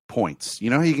points. You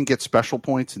know how you can get special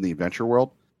points in the adventure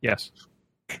world? Yes.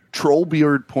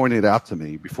 Trollbeard pointed out to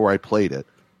me before I played it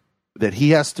that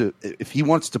he has to, if he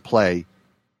wants to play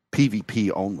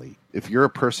PvP only, if you're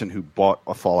a person who bought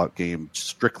a Fallout game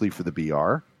strictly for the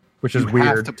BR, which is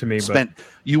weird to me, but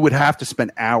you would have to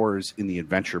spend hours in the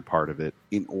adventure part of it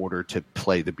in order to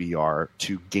play the BR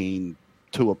to gain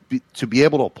to be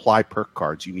able to apply perk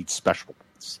cards. You need special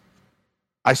points.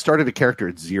 I started a character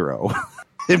at 0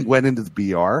 and went into the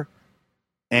BR,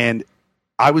 and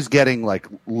I was getting like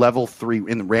level 3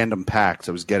 in the random packs.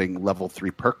 I was getting level 3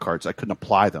 perk cards. I couldn't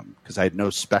apply them because I had no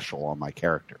special on my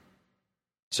character.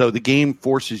 So the game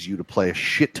forces you to play a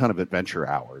shit ton of adventure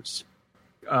hours.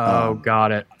 Oh,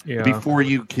 got it. Yeah. Before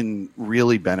you can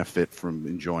really benefit from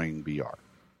enjoying BR.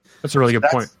 That's a really good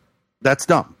point. That's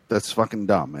dumb. That's fucking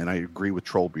dumb. And I agree with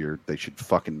Trollbeard. They should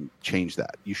fucking change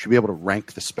that. You should be able to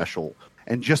rank the special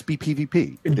and just be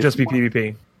PvP. Just be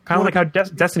PvP. Kind of like how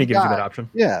Destiny gives you that option.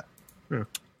 Yeah.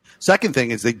 Second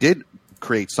thing is they did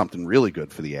create something really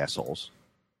good for the assholes.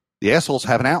 The assholes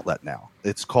have an outlet now.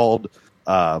 It's called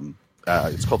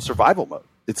survival mode.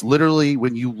 It's literally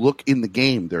when you look in the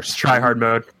game, there's try hard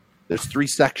mode. There's 3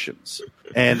 sections,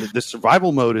 and the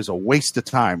survival mode is a waste of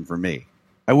time for me.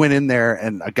 I went in there,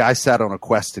 and a guy sat on a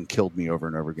quest and killed me over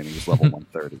and over again. He was level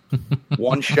 130.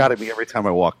 One shot at me every time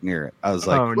I walked near it. I was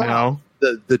like, "Oh wow.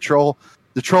 no!" The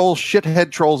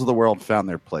shithead trolls of the world found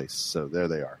their place. So there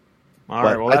they are. All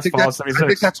right. Well, I think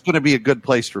that's going to be a good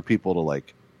place for people to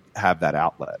like have that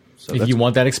outlet. So if you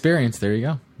want that experience, there you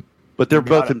go. But they're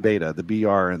both in beta. The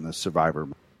BR and the Survivor,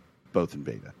 both in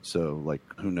beta. So, like,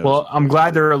 who knows? Well, I'm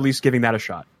glad they're at least giving that a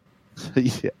shot.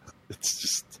 Yeah, it's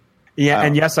just. Yeah,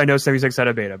 and yes, I know 76 had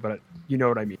a beta, but you know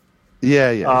what I mean.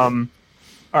 Yeah. All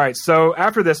right, so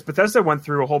after this, Bethesda went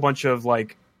through a whole bunch of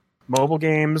like mobile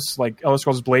games, like Elder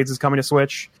Scrolls Blades is coming to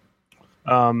Switch.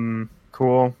 Cool.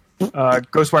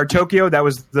 Ghostwire Tokyo, that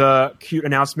was the cute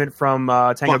announcement from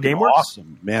Tango Gameworks.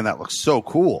 Awesome, man! That looks so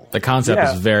cool. The concept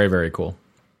is very, very cool.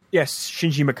 Yes,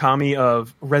 Shinji Mikami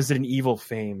of Resident Evil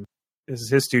fame. This is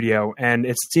his studio, and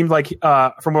it seemed like,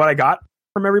 from what I got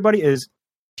from everybody, is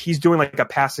he's doing like a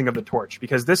passing of the torch,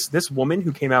 because this woman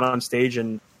who came out on stage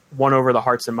and won over the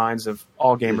hearts and minds of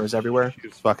all gamers everywhere. She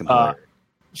was fucking hilarious.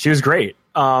 She was great.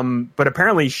 But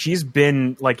apparently she's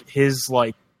been like his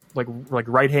like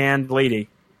right hand lady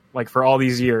like for all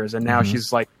these years, and now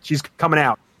she's coming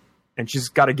out, and she's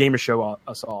got a game to show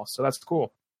us all. So that's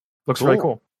cool. Looks really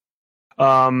cool.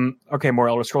 Okay, more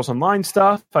Elder Scrolls Online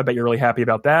stuff. I bet you're really happy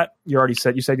about that. You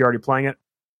said you're already playing it.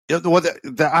 Yeah,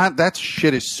 that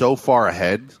shit is so far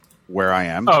ahead where I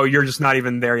am. Oh, you're just not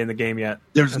even there in the game yet.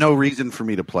 There's no reason for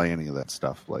me to play any of that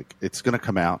stuff. Like, it's going to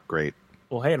come out great.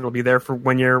 Well, hey, it'll be there for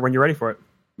when you're ready for it.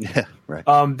 Yeah, right.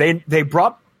 They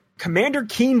brought Commander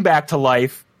Keen back to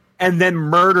life and then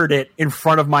murdered it in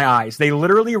front of my eyes. They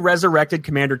literally resurrected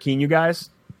Commander Keen, you guys.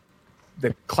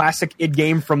 The classic id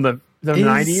game from the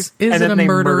 90s. Is it a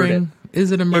murdering?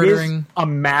 Is it a murdering? It is a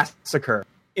massacre.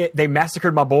 They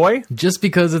massacred my boy. Just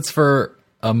because it's for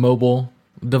a mobile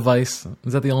device?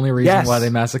 Is that the only reason why they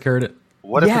massacred it?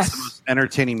 What if it's the most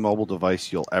entertaining mobile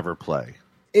device you'll ever play?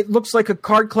 It looks like a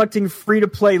card-collecting,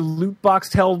 free-to-play,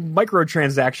 loot-box-hell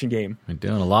microtransaction game. You're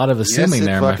doing a lot of assuming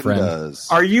there, my friend. Does.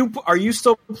 Are you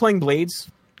still playing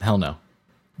Blades? Hell no.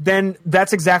 then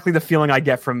that's exactly the feeling I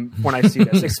get from when I see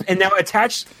this. And now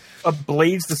attach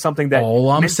blades to something that. All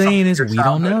I'm saying is we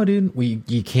don't know, dude.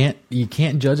 You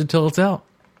can't judge it till it's out.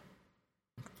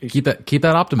 Keep that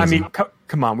optimism. I mean,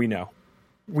 come on, we know.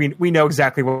 We know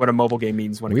exactly what a mobile game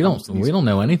means when it comes to these. We don't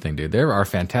know anything, dude. There are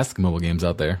fantastic mobile games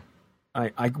out there.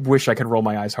 I wish I could roll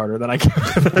my eyes harder than I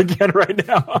can right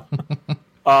now.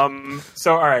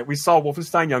 So, all right, we saw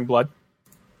Wolfenstein Youngblood.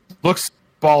 Looks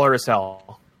baller as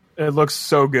hell. It looks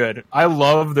so good. I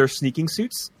love their sneaking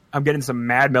suits. I'm getting some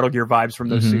mad Metal Gear vibes from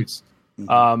those suits.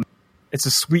 It's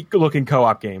a sweet-looking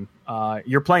co-op game.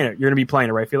 You're playing it. You're going to be playing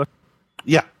it, right, Felix?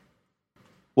 Yeah.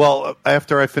 Well,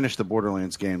 after I finish the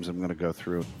Borderlands games, I'm going to go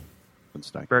through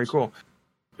Wolfenstein. Very cool.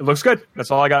 It looks good. That's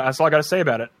all I got to say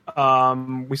about it.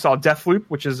 We saw Deathloop,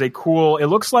 which is a cool. It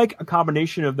looks like a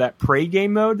combination of that Prey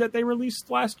game mode that they released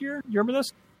last year. You remember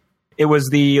this? It was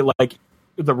the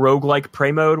roguelike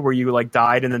Prey mode where you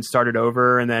died and then started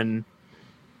over, and then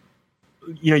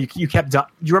you kept. Do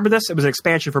you remember this? It was an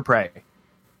expansion for Prey.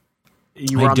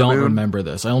 I don't remember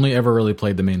this. I only ever really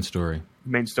played the main story.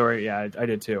 Main story, yeah, I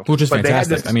did too. Which is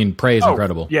fantastic. I mean, Prey is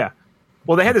incredible. Yeah.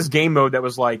 Well, they had this game mode that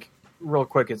was real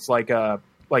quick. It's like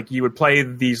you would play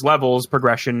these levels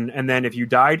progression, and then if you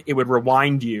died, it would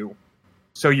rewind you,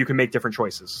 so you can make different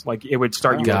choices. Like it would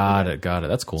start you. Got it.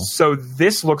 That's cool. So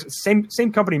this looks same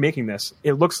company making this.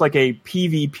 It looks like a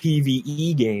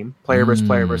PvPvE game, player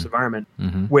versus environment,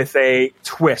 with a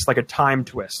twist, like a time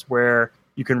twist, where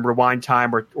you can rewind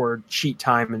time or cheat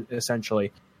time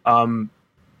essentially.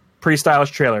 Pretty stylish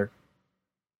trailer.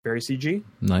 Very CG.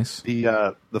 Nice.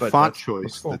 The font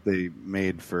choice that they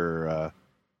made for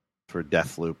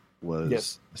Deathloop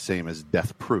was the same as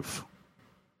Death Proof,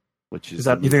 which is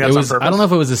that, you think that's on purpose? I don't know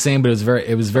if it was the same, but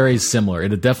it was very similar.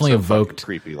 It definitely evoked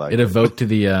creepy. It evoked to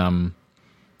the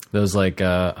those what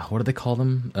do they call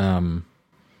them?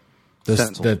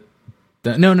 The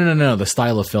the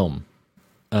style of film.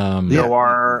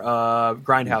 Noir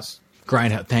Grindhouse.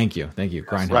 Thank you.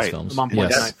 Grindhouse films.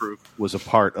 Yes. Death Proof was a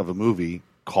part of a movie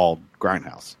called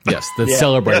Grindhouse. Yes, that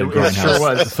celebrated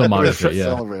Grindhouse filmography.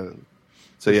 Yeah.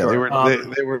 So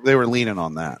they were leaning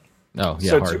on that. Oh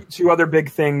yeah. So two other big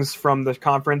things from the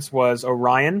conference was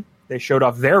Orion. They showed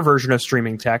off their version of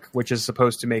streaming tech, which is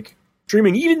supposed to make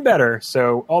streaming even better.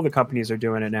 So all the companies are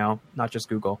doing it now, not just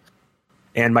Google,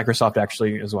 and Microsoft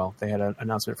actually as well. They had an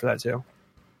announcement for that too.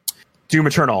 Doom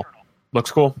Eternal looks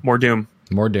cool. More Doom.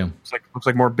 Looks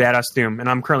like more badass Doom, and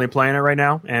I'm currently playing it right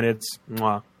now, and it's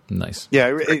nice.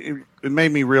 Yeah, it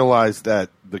made me realize that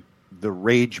the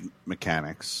rage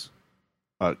mechanics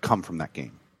come from that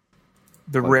game.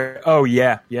 A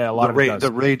lot of it does.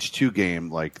 The Rage 2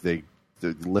 game, they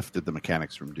lifted the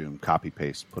mechanics from Doom, copy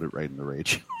paste, put it right in the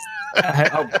Rage.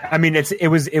 I mean,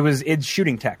 it's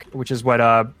shooting tech, which is what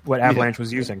Avalanche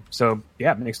was using. So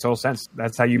yeah, it makes total sense.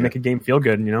 That's how you make a game feel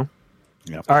good,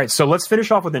 Yep. All right, so let's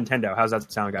finish off with Nintendo. How's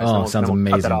that sound, guys? Oh, sounds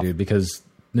amazing, dude, because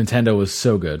Nintendo was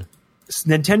so good.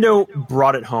 Nintendo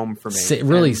brought it home for me. They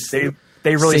really saved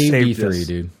saved E3, this.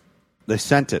 dude. They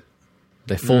sent it.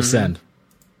 They full send.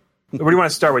 What do you want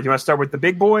to start with? Do you want to start with the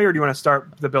big boy, or do you want to start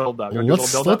the build up?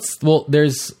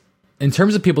 There's in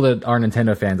terms of people that are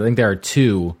Nintendo fans, I think there are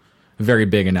two very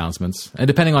big announcements, and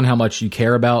depending on how much you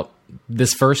care about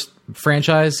this first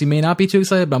franchise, you may not be too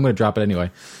excited, but I'm going to drop it anyway.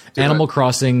 Animal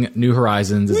Crossing New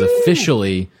Horizons is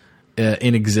officially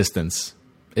in existence.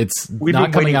 We've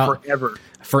not coming out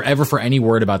forever for any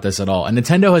word about this at all. And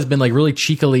Nintendo has been really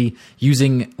cheekily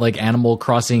using Animal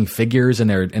Crossing figures in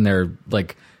their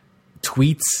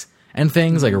tweets and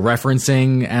things,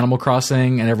 referencing Animal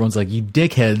Crossing, and everyone's like, "You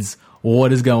dickheads,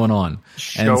 what is going on?"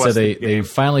 And so they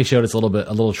finally showed us a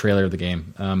little trailer of the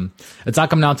game. It's not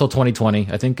coming out until 2020.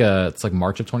 I think it's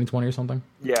March of 2020 or something.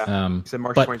 Yeah, it's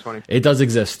March 2020. It does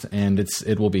exist, and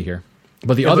it will be here.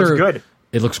 But it looks good.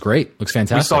 It looks great. Looks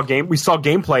fantastic. We saw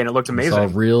gameplay, and it looked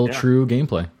amazing. We saw true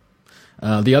gameplay.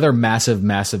 The other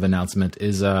massive announcement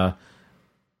is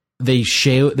they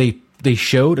showed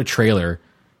a trailer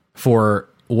for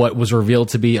what was revealed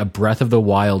to be a Breath of the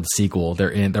Wild sequel.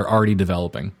 They're already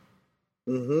developing.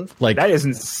 Mm-hmm. That is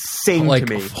insane to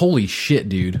me. Holy shit,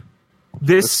 dude!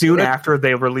 This soon after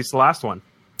they released the last one.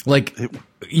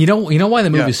 You know why the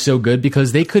movie is so good?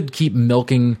 Because they could keep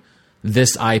milking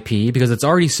this IP because it's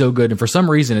already so good, and for some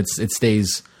reason it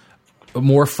stays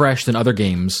more fresh than other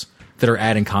games that are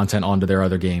adding content onto their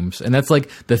other games, and that's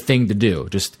the thing to do.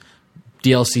 Just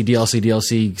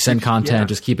DLC, send content,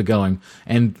 just keep it going,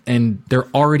 and they're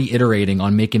already iterating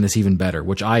on making this even better,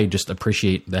 which I just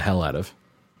appreciate the hell out of.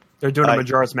 They're doing a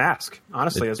Majora's Mask,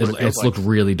 honestly. It's looked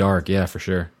really dark, yeah, for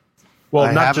sure.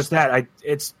 Well, not just that.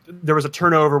 There was a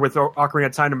turnover with Ocarina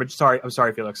of Time. I'm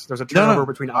sorry, Felix. There's a turnover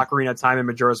between Ocarina of Time and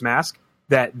Majora's Mask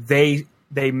that they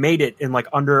made it in like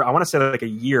under, I want to say like a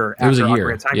year after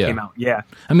Ocarina of Time came out. Yeah.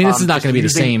 I mean, this is not going to be the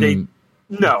same.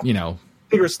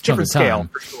 Different scale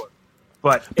for sure.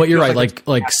 But you're right.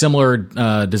 Like similar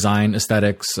design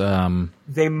aesthetics.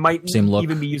 They might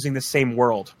even be using the same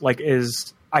world.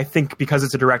 I think because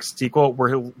it's a direct sequel,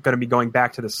 we're going to be going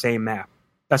back to the same map.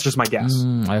 That's just my guess.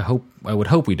 I would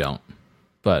hope we don't,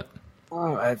 but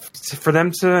for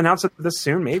them to announce it this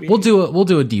soon, maybe we'll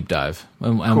do a deep dive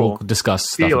and we'll discuss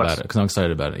stuff about it because I'm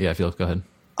excited about it. Yeah, Felix, go ahead.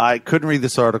 I couldn't read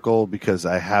this article because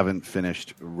I haven't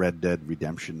finished Red Dead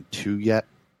Redemption 2 yet.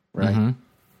 Right,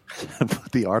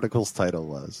 but the article's title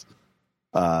was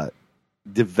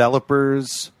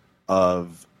 "Developers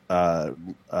of Breath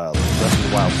of the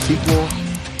Wild sequel."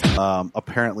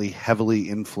 Apparently heavily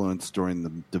influenced during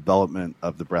the development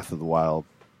of the Breath of the Wild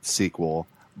sequel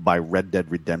by Red Dead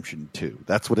Redemption 2.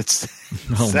 That's what it's.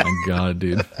 Oh my god,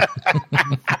 dude!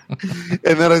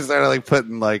 And then I started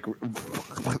putting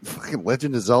fucking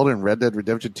Legend of Zelda and Red Dead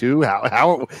Redemption 2.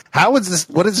 How is this?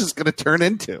 What is this going to turn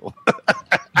into?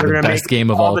 They're going to make game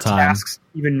of all time. Tasks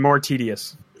even more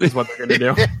tedious. Is what they're going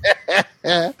to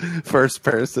do. First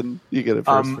person. You get it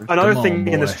first person. Another thing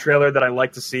in this trailer that I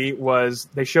like to see was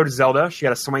they showed Zelda. She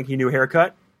had a swanky new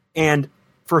haircut. And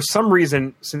for some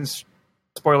reason, since,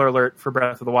 spoiler alert for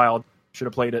Breath of the Wild, should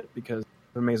have played it because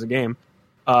it's an amazing game,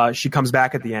 she comes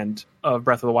back at the end of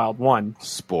Breath of the Wild 1.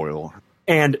 Spoil.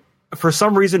 And for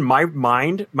some reason, my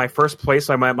first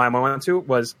place I went to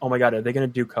was, oh my god, are they going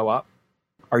to do co-op?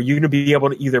 Are you going to be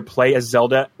able to either play as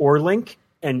Zelda or Link?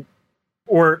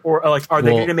 Or are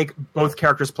they going to make both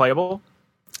characters playable?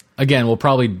 Again, we'll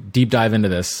probably deep dive into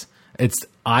this.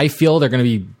 I feel they're going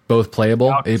to be both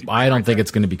playable. I don't think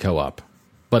it's going to be co-op,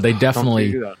 but they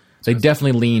definitely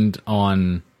leaned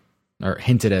on or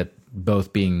hinted at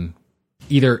both being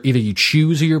either you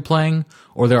choose who you're playing,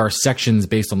 or there are sections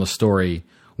based on the story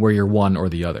where you're one or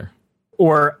the other,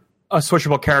 or a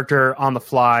switchable character on the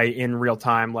fly in real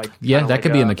time. That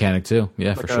could be a mechanic too.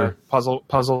 Yeah, for sure.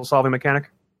 Puzzle solving mechanic.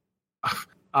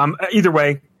 Either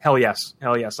way, hell yes,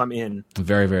 I'm in. I'm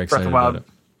very, very excited about it.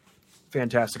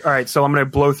 Fantastic. All right, so I'm going to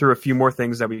blow through a few more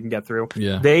things that we can get through.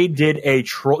 Yeah. They did they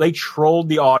trolled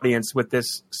the audience with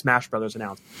this Smash Brothers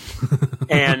announcement,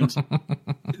 and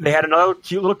they had another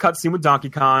cute little cutscene with Donkey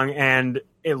Kong, and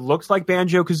it looks like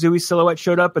Banjo-Kazooie silhouette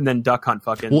showed up, and then Duck Hunt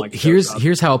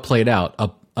here's how it played out: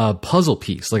 a puzzle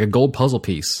piece, like a gold puzzle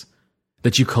piece,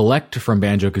 that you collect from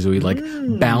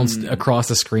Banjo-Kazooie, bounced across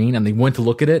the screen, and they went to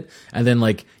look at it, and then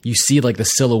you see the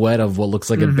silhouette of what looks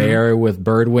like a bear with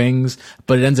bird wings,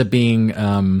 but it ends up being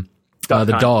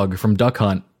the dog from Duck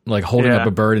Hunt, holding up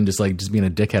a bird and just being a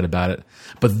dickhead about it.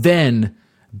 But then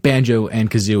Banjo and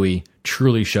Kazooie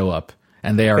truly show up,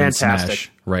 and they are in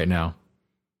Smash right now.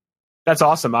 That's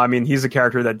awesome. I mean, he's a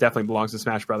character that definitely belongs to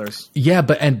Smash Brothers. Yeah,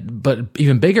 but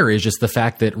even bigger is just the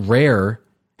fact that Rare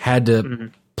had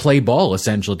to play ball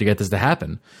essentially to get this to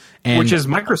happen, which is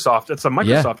Microsoft. It's a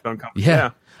Microsoft-owned company.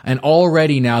 Yeah, and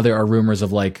already now there are rumors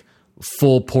of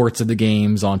full ports of the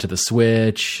games onto the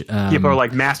Switch. People are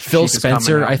Master Phil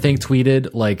Spencer, I think,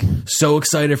 tweeted so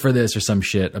excited for this or some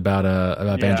shit about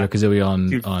Banjo-Kazooie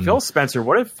on Phil Spencer.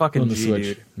 What a fucking G,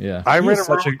 dude! Yeah, I read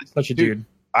such a dude.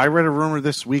 I read a rumor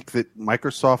this week that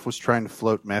Microsoft was trying to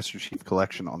float Master Chief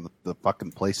Collection on the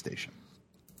fucking PlayStation.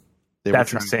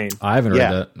 That's insane. I haven't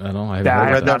read that. I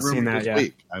haven't read that rumor this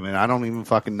week. I mean, I don't even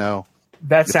fucking know.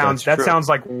 That sounds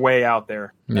way out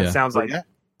there. That sounds like damn.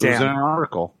 It was in an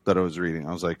article that I was reading.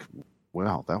 I was like,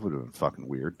 well, that would have been fucking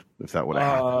weird if that would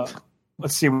have happened.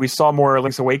 Let's see. We saw more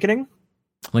Link's Awakening.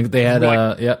 They had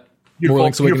more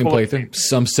Link's Awakening playthrough.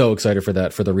 So I'm so excited for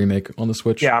that, for the remake on the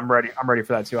Switch. Yeah, I'm ready. I'm ready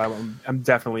for that too. I'm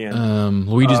definitely in.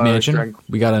 Luigi's Mansion.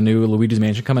 We got a new Luigi's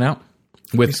Mansion coming out.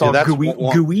 With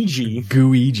Gooigi.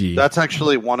 That's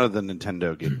actually one of the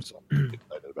Nintendo games I'm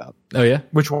excited about. Oh yeah,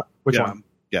 which one? Which one?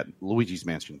 Yeah, Luigi's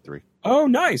Mansion 3. Oh,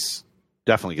 nice.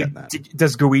 Definitely getting that.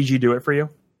 Does Gooigi do it for you?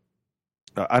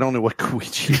 I don't know what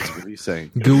Gooigi is. What are you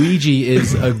saying? Gooigi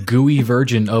is a gooey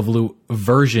version of Luigi.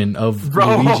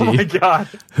 Oh my god!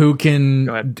 Who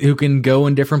can go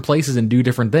in different places and do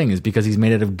different things because he's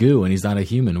made out of goo and he's not a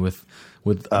human with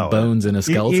bones and a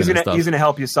skeleton and stuff. He's gonna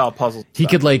help you solve puzzles. He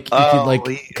could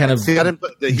kind of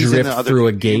drift through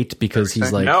a gate because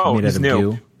he's made out of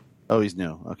goo. Oh, he's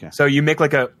new. Okay. So you make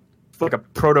a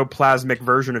protoplasmic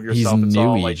version of yourself. He's it's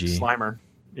all Slimer.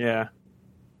 Yeah.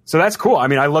 So that's cool. I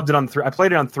mean, I loved it I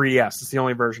played it on 3DS. It's the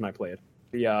only version I played.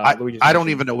 I don't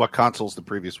even know what consoles the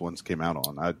previous ones came out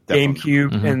on.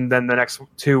 GameCube, and then the next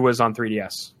two was on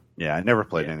 3DS. Yeah, I never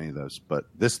played any of those, but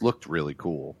this looked really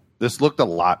cool. This looked a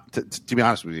lot, to be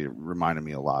honest with you, it reminded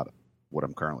me a lot of what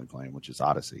I'm currently playing, which is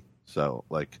Odyssey. So,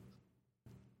 like...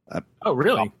 oh,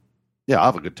 really? Yeah, I'll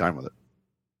have a good time with it.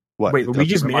 What? Wait,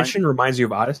 Luigi's Mansion reminds you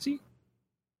of Odyssey?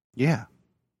 Yeah.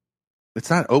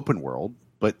 It's not open world,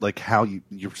 but like how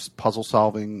you're puzzle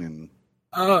solving and...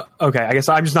 okay, I guess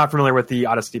I'm just not familiar with the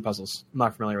Odyssey puzzles. I'm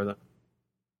not familiar with it.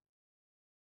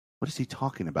 What is he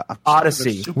talking about?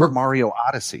 Odyssey. Super Mario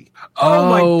Odyssey.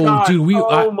 Oh my god, dude!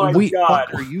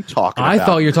 What are you talking about? I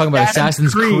thought you were talking about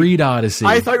Assassin's Creed Odyssey.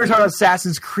 I thought you were talking about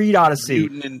Assassin's Creed Odyssey.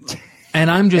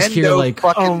 And I'm just here like,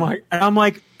 oh my! And I'm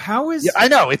like, how is? Yeah, I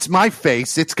know it's my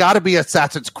face. It's got to be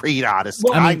Assassin's Creed Odyssey.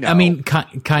 Well, I mean,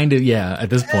 kind of, yeah.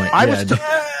 At this point,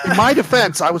 in my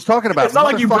defense, I was talking about. It's not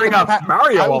like you bring up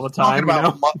Mario all the time.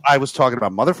 I was talking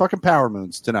about motherfucking Power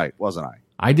Moons tonight, wasn't I?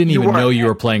 I didn't even know you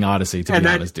were playing Odyssey, to be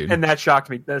honest, dude. And that shocked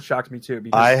me. That shocked me too.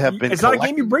 Because I have been. It's not a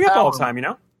game you bring up all the time, you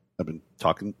know. I've been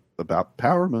talking about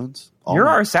Power Moons. You're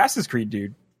our Assassin's Creed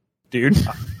dude.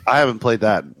 I haven't played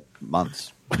that in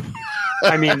months.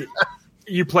 I mean,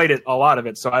 you played it, a lot of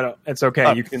it, so I don't. It's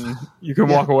okay. You can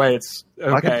walk away. It's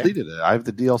okay. I completed it. I have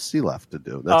the DLC left to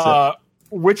do. That's it.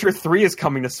 Witcher 3 is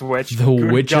coming to Switch. The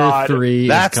Witcher 3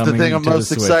 That's the thing I'm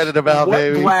most excited about,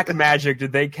 baby. What black magic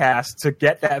did they cast to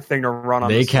get that thing to run on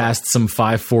the Switch? They cast some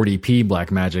 540p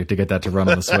black magic to get that to run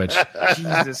on the Switch.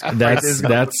 Jesus Christ.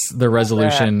 That's the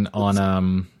resolution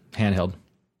on handheld.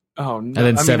 Oh, no.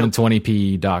 And then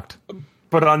 720p docked.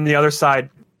 But on the other side,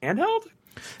 handheld?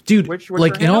 Dude,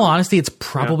 like, in all honesty, it's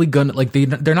probably gonna, like,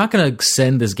 they're not gonna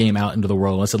send this game out into the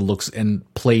world unless it looks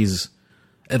and plays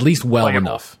at least well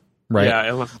enough. Right. Yeah,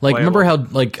 it looks like, remember how,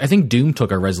 like, I think Doom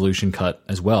took a resolution cut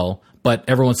as well, but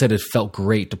everyone said it felt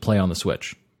great to play on the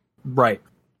Switch. Right.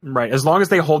 As long as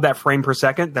they hold that frame per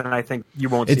second, then I think you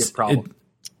won't see a problem.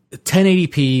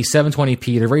 1080p,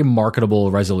 720p, they're very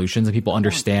marketable resolutions and people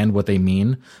understand what they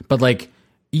mean. But, like,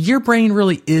 your brain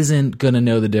really isn't going to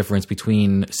know the difference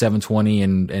between 720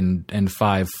 and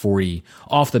 540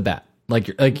 off the bat.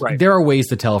 Like right. There are ways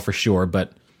to tell for sure,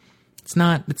 but... It's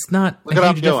not a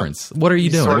huge difference. What are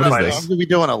you doing? What is this? I'm going to be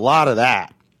doing a lot of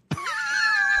that.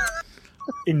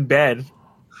 In bed.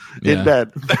 Yeah. In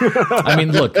bed. I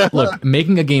mean, look,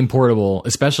 making a game portable,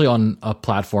 especially on a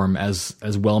platform as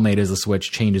well made as the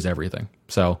Switch, changes everything.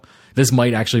 So this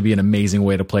might actually be an amazing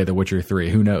way to play The Witcher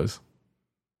 3. Who knows?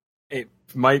 It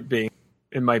might be.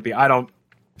 I don't...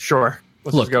 Sure.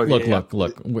 Look. We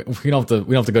don't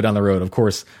have to go down the road. Of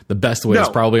course, the best way is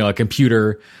probably on a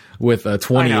computer with a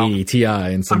 2080 Ti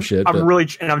and some shit.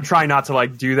 I'm trying not to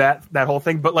like do that whole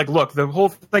thing. But like, look, the whole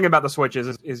thing about the Switch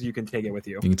is you can take it with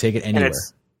you. You can take it anywhere,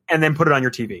 and then put it on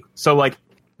your TV. So like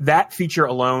that feature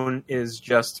alone is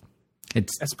just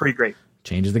that's pretty great.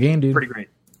 Changes the game, dude. Pretty great.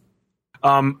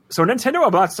 So Nintendo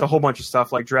announced a whole bunch of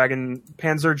stuff like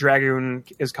Panzer Dragoon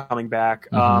is coming back.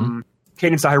 Mm-hmm.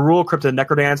 Cadence of Hyrule, Crypt of the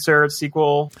Necrodancer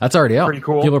sequel. That's already out. Pretty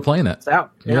cool. People are playing that. It's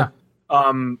out. Yeah.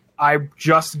 I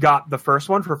just got the first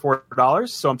one for $4,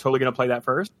 so I'm totally gonna play that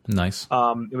first. Nice. It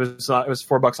was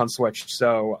 $4 on Switch,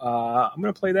 so I'm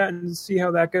gonna play that and see how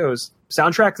that goes.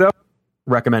 Soundtrack though,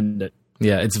 recommend it.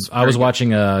 Yeah, I was watching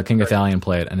King Ithalian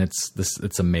play it, and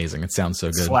it's amazing. It sounds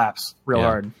so good. Slaps real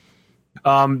hard.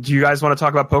 Do you guys want to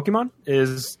talk about Pokemon?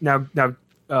 Is now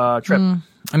Trip?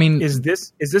 I mean, is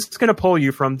this going to pull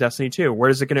you from Destiny 2?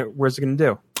 Where's it going to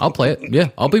do? I'll play it. Yeah,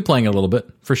 I'll be playing it a little bit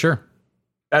for sure.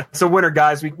 That's a winner,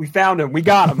 guys. We found him. We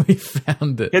got him. We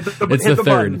found it. It's the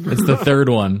third. It's the third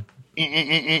one.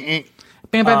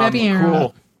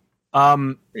 Cool.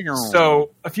 So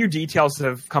a few details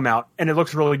have come out, and it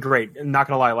looks really great. I'm not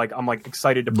gonna lie, like I'm like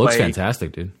excited to play. Looks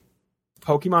fantastic, dude.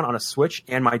 Pokemon on a Switch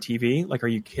and my TV. Like, are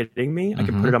you kidding me? I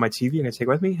can put it on my TV and I take it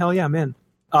with me. Hell yeah, man.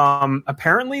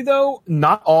 Apparently, though,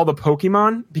 not all the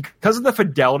Pokemon, because of the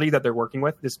fidelity that they're working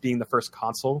with, this being the first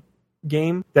console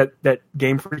game that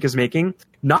Game Freak is making,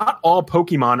 not all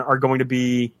Pokemon are going to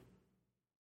be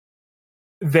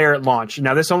there at launch.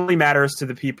 Now, this only matters to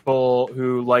the people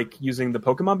who like using the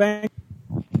Pokemon Bank,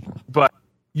 but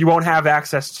you won't have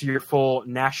access to your full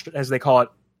national, as they call it,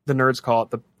 the nerds call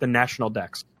it, the national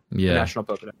Dex. Yeah. National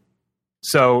Pokedex.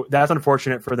 So that's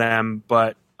unfortunate for them,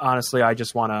 but honestly, I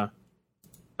just want to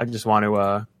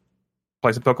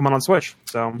play some Pokemon on Switch.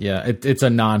 So yeah, it's a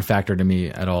non-factor to me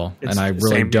at all, and I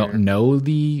really don't know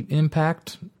the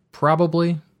impact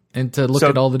probably. And to look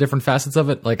at all the different facets of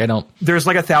it, like I don't. There's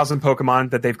like 1,000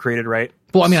 Pokemon that they've created, right?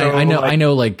 Well, I mean, I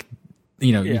know, like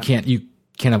you know, you can't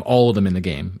have all of them in the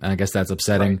game, and I guess that's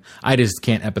upsetting. Right. I just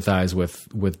can't empathize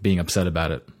with being upset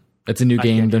about it. It's a new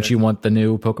game. Don't you want the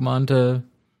new Pokemon to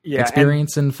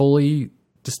experience and fully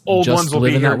just old ones will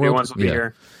live be in here, that world? New ones will be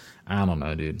here. I don't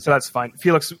know, dude. So that's fine.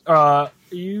 Felix,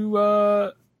 you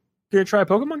gonna try a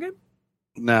Pokemon game?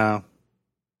 No.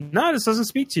 No, this doesn't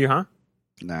speak to you, huh?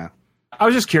 Nah. I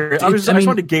was just curious. I just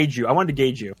wanted to gauge you. I wanted to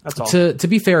gauge you. That's all. To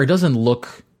be fair, it doesn't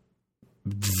look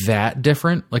that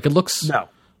different. Like, it looks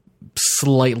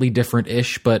slightly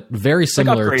different-ish, but very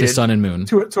similar to Sun and Moon.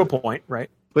 To a point, right?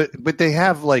 But they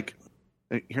have, like...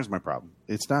 Here's my problem.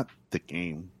 It's not the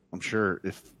game. I'm sure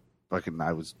if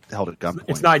I was held at gunpoint...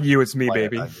 It's not you, it's me,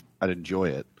 baby. I'd enjoy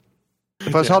it.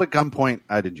 If I was held at gunpoint,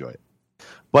 I'd enjoy it.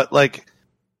 But, like,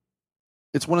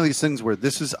 it's one of these things where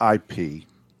this is IP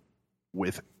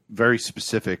with very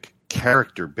specific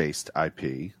character-based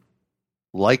IP,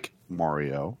 like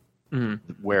Mario,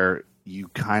 where you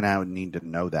kind of need to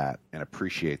know that and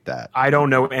appreciate that. I don't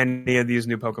know any of these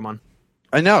new Pokemon.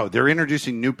 I know. They're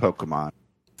introducing new Pokemon,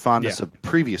 fondness of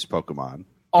previous Pokemon,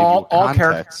 all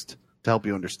context to help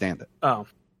you understand it. Oh.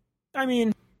 I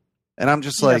mean... And I'm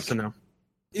just like... Yes and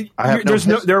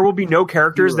no. There will be no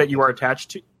characters that you are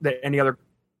attached to, that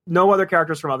no other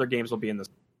characters from other games will be in this.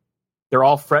 They're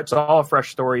all fresh. It's all a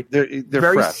fresh story. They're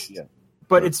very fresh,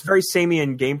 but it's very samey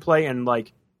in gameplay, and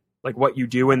like what you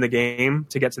do in the game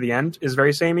to get to the end is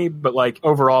very samey. But like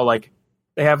overall, like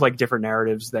they have like different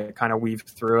narratives that kind of weave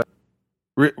through it.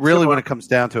 Really, when it comes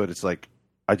down to it, it's like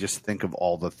I just think of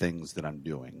all the things that I'm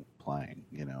doing, playing.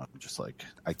 You know, I'm just like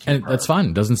I can't. And that's fine.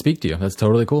 It doesn't speak to you. That's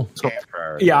totally cool.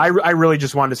 Yeah, I really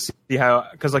just wanted to see how,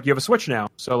 because like you have a Switch now,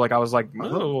 so like I was like,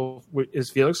 oh, is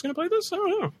Felix going to play this? I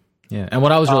don't know. Yeah, and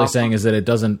what I was really saying is that it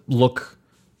doesn't look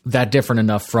that different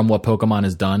enough from what Pokemon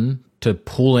has done to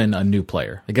pull in a new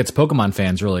player. It gets Pokemon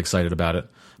fans really excited about it,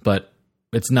 but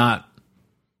it's not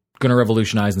going to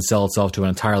revolutionize and sell itself to an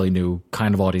entirely new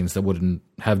kind of audience that wouldn't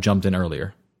have jumped in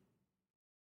earlier.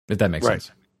 If that makes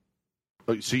sense.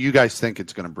 So you guys think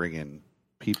it's going to bring in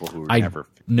people who are never...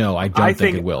 No, I don't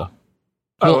think it will.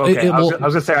 Oh, okay. I was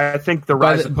going to say, I think the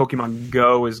rise of Pokemon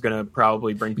Go is going to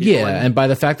probably bring people in. And by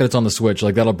the fact that it's on the Switch,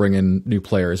 like that'll bring in new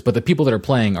players. But the people that are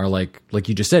playing are like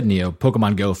you just said, Neo,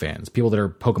 Pokemon Go fans, people that are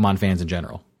Pokemon fans in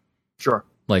general. Sure.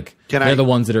 Like they're the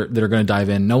ones that are going to dive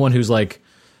in. No one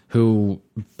who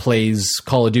plays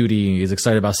Call of Duty is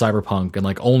excited about Cyberpunk and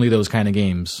like only those kind of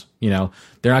games. You know,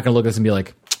 they're not going to look at this and be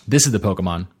like, "This is the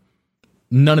Pokemon."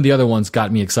 None of the other ones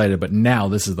got me excited, but now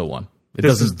this is the one. It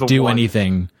doesn't do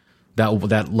anything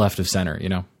that left of center, you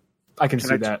know. I can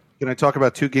see that. Can I talk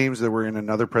about two games that were in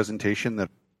another presentation that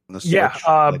on the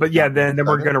Switch? Yeah, then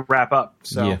we're going to wrap up.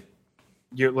 So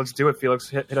let's do it, Felix.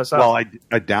 Hit us up. Well, I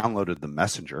downloaded the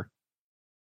Messenger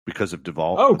because of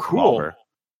Devolver. Oh, cool.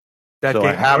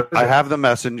 I have the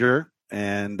Messenger,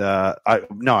 and I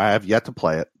have yet to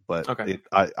play it, but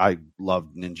I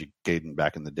loved Ninja Gaiden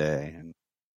back in the day, and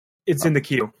it's in the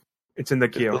queue. It's in the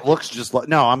queue. It looks just like...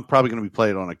 No, I'm probably going to be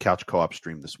playing it on a couch co-op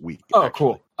stream this week. Oh, actually.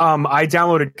 Cool. I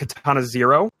downloaded Katana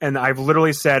Zero, and I've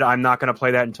literally said I'm not going to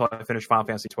play that until I finish Final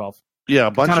Fantasy 12. Yeah,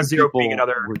 a bunch Katana of Zero people being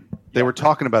another... They were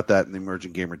talking about that in the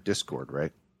Emerging Gamer Discord,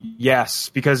 right? Yes,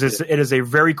 because it is a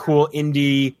very cool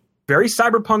indie, very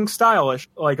cyberpunk stylish,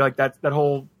 like that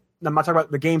whole... I'm not talking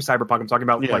about the game cyberpunk. I'm talking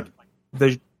about like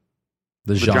the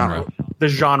genre. The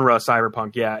genre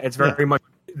cyberpunk, yeah. It's very much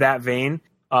that vein.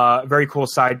 Very cool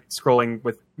side-scrolling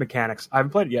with mechanics. I haven't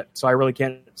played it yet, so I really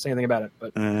can't say anything about it.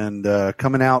 But and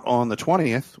coming out on the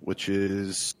 20th, which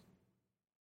is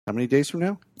how many days from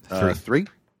now?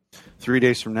 3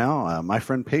 days from now. My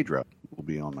friend Pedro will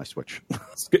be on my Switch.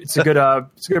 It's a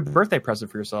good birthday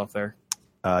present for yourself there.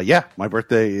 Yeah, my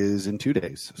birthday is in 2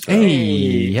 days. So.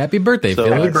 Hey, happy birthday,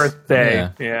 Felix. Happy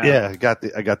birthday! Yeah. I got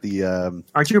the.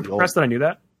 Aren't you impressed that I knew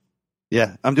that?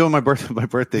 Yeah, I'm doing my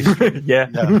birthday stream.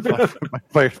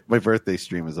 My birthday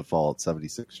stream is a Fallout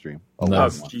 76 stream. Oh,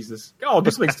 Jesus. Oh,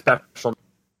 this makes special.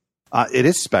 It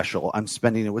is special. I'm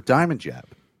spending it with Diamond Jab.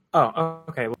 Oh,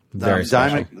 okay. Very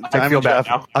special. I feel bad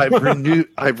now.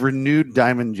 I've renewed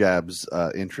Diamond Jab's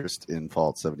interest in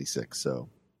Fallout 76. So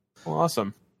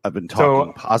awesome. I've been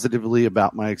talking positively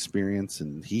about my experience,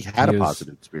 and he had a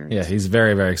positive experience. Yeah, he's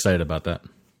very, very excited about that.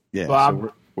 Yeah,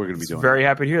 well, we're going to be doing very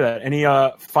happy to hear that. Any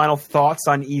final thoughts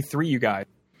on E3, you guys?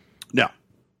 No.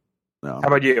 How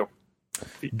about you?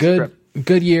 Good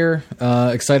year.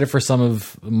 Excited for some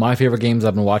of my favorite games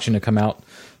I've been watching to come out.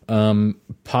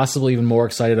 Possibly even more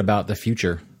excited about the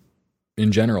future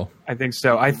in general. I think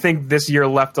so. I think this year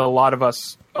left a lot of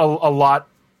us. A lot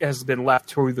has been left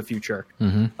to the future.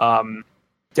 Mm-hmm.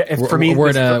 For me, we're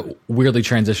in a weirdly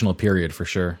transitional period for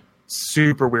sure.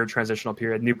 Super weird transitional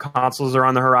period. New consoles are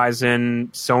on the horizon.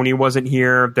 Sony wasn't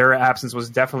here. Their absence was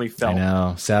definitely felt. I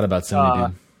know. Sad about Sony,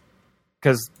 dude.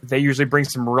 Because they usually bring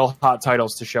some real hot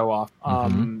titles to show off.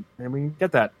 And we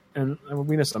get that. and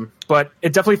we miss them. But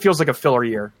it definitely feels like a filler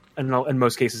year in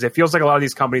most cases. It feels like a lot of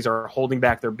these companies are holding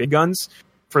back their big guns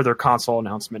for their console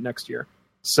announcement next year.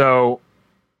 So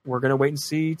we're going to wait and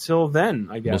see till then,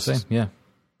 I guess. We'll see, yeah.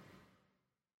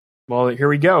 Well, here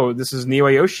we go. This is Neo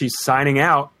Yoshi signing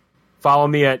out. Follow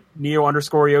me at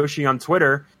Neo_Yoshi on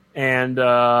Twitter and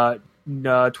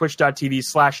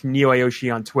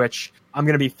twitch.tv/NeoYoshi on Twitch. I'm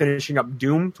going to be finishing up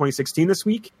Doom 2016 this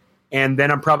week. And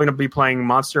then I'm probably going to be playing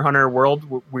Monster Hunter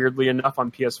World, weirdly enough, on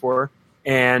PS4,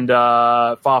 and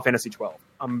Final Fantasy 12.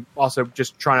 I'm also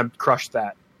just trying to crush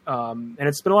that. And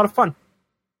it's been a lot of fun.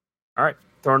 All right.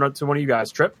 Throwing it to one of you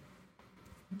guys. Trip?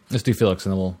 Let's do Felix,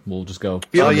 and then we'll just go.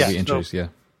 Intros, yeah.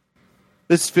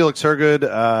 This is Felix Hergood.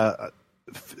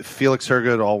 Felix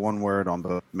Hergood, all one word, on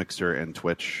both Mixer and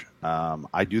Twitch.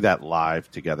 I do that live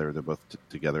together. They're both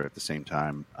together at the same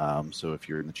time. So if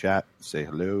you're in the chat, say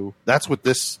hello. That's what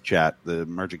this chat, the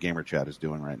Emergent Gamer chat, is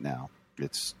doing right now.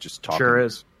 It's just talking. Sure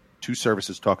is. Two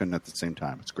services talking at the same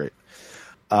time. It's great.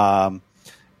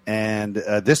 And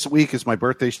this week is my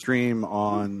birthday stream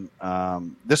on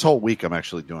this whole week. I'm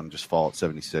actually doing just Fallout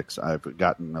 76. I've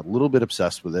gotten a little bit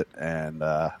obsessed with it, and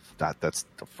that's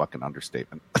a fucking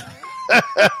understatement.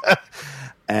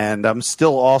 And I'm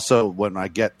still also, when I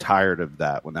get tired of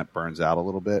that, when that burns out a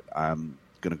little bit, I'm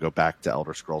going to go back to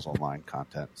Elder Scrolls Online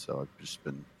content. So I've just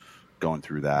been going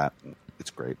through that. And it's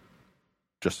great.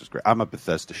 Just as great. I'm a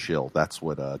Bethesda shill. That's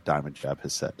what Diamond Jab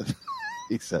has said.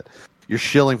 He said, "You're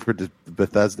shilling for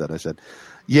Bethesda." And I said,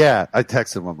 "Yeah." I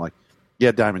texted him. I'm like,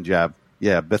 "Yeah, Diamond Jab.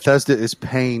 Yeah, Bethesda is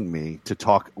paying me to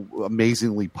talk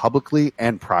amazingly publicly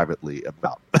and privately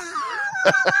about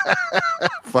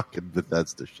fucking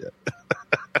Bethesda shit."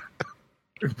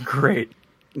 Great.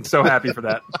 I'm so happy for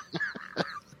that.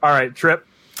 All right, Trip.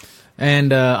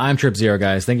 And I'm Trip Zero,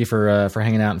 guys. Thank you for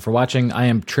hanging out and for watching. I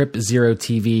am Trip Zero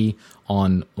TV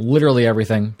on literally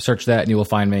everything. Search that and you will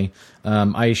find me.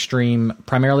 I stream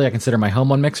primarily, I consider my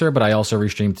home on Mixer, but I also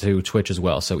restream to Twitch as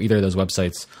well. So either of those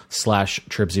websites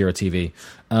 /Trip Zero TV.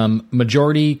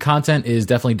 Majority content is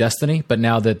definitely Destiny, but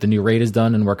now that the new raid is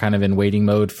done and we're kind of in waiting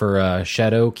mode for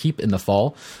Shadow Keep in the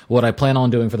fall, what I plan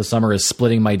on doing for the summer is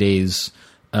splitting my days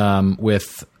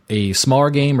with a smaller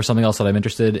game or something else that I'm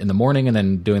interested in the morning, and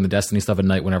then doing the Destiny stuff at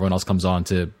night when everyone else comes on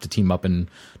to team up and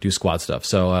do squad stuff.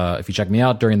 So if you check me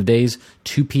out during the days,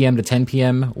 2 p.m. to 10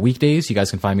 p.m. weekdays, you guys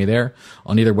can find me there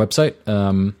on either website,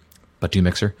 but do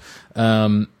Mixer.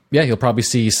 Yeah, you'll probably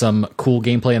see some cool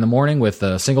gameplay in the morning with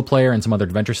single player and some other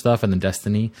adventure stuff, and then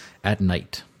Destiny at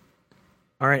night.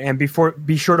 All right, and be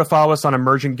sure to follow us on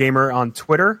Emergent Gamer on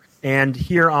Twitter and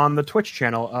here on the Twitch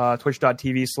channel,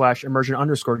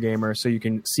 twitch.tv/Emergent_Gamer, so you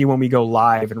can see when we go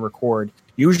live and record,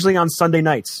 usually on Sunday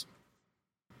nights.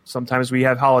 Sometimes we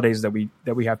have holidays that we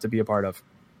have to be a part of.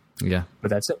 Yeah. But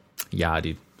that's it. Yeah,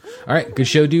 dude. All right, good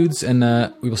show, dudes, and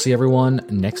we will see everyone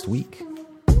next week.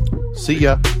 See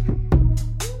ya.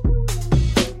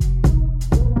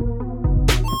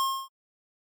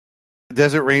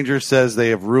 Desert Ranger says they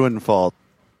have ruined Fallout.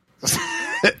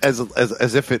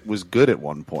 as if it was good at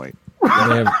one point.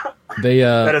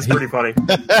 That is pretty funny.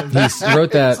 He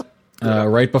wrote that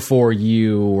right before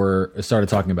you started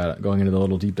talking about it, going into the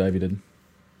little deep dive you did.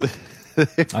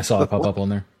 I saw it pop up on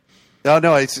there.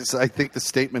 No, it's just, I think the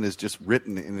statement is just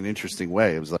written in an interesting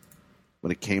way. It was like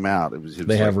when it came out, it was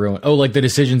they have ruined. Oh, like the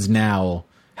decisions now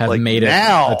have made it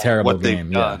a terrible what game.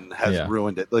 They've done has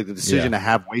ruined it. Like the decision to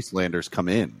have Wastelanders come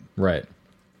in, right?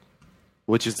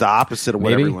 Which is the opposite of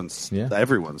what everyone's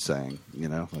saying. You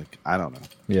know, like I don't know.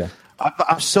 Yeah,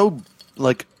 I'm so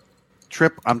like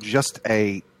Trip. I'm just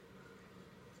a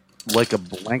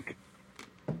blank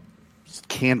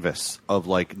canvas of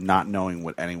like not knowing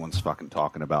what anyone's fucking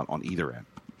talking about on either end.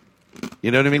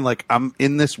 You know what I mean? Like I'm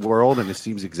in this world, and it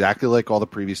seems exactly like all the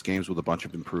previous games with a bunch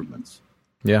of improvements.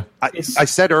 Yeah, I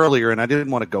said earlier, and I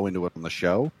didn't want to go into it on the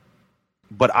show,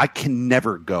 but I can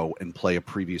never go and play a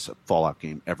previous Fallout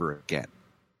game ever again.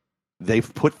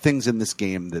 They've put things in this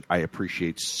game that I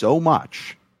appreciate so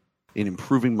much in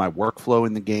improving my workflow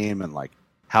in the game and like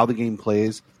how the game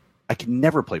plays. I can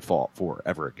never play Fallout 4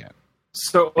 ever again.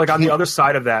 So, like on the other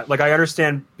side of that, like I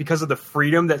understand because of the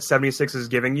freedom that 76 is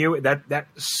giving you, that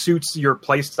suits your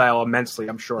play style immensely.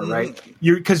 I'm sure, right?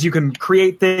 Because you can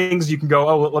create things, you can go,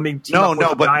 oh, let me team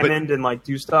up with Diamond and like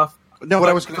do stuff. No, what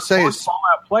I was going to say is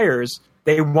Fallout players,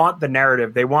 they want the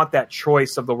narrative, they want that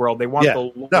choice of the world, they want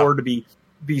the lore to be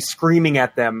screaming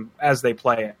at them as they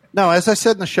play it. No, as I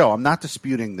said in the show, I'm not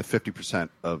disputing the 50%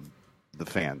 of the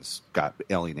fans got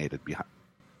alienated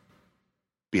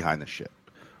behind the shit.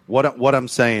 What I'm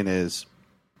saying is,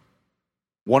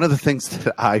 one of the things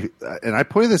that I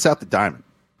pointed this out to Diamond,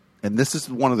 and this is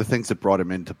one of the things that brought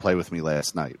him in to play with me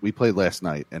last night. We played last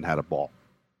night and had a ball.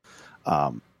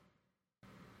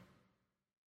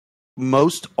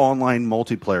 Most online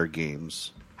multiplayer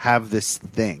games have this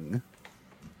thing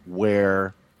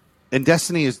where, and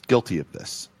Destiny is guilty of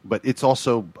this, but it's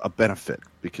also a benefit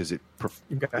because it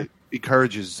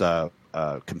encourages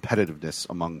competitiveness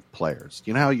among players.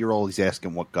 You know how you're always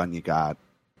asking what gun you got,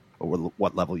 or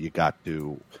what level you got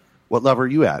to, what level are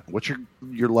you at? What's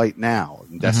your light now?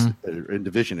 In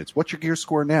Division, it's what's your gear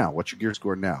score now? What's your gear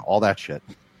score now? All that shit.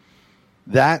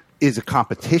 That is a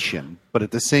competition, but at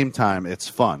the same time, it's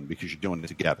fun because you're doing it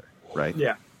together, right?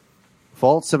 Yeah.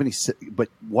 Fallout 76, but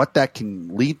what that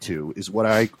can lead to is what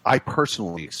I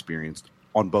personally experienced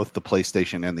on both the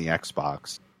PlayStation and the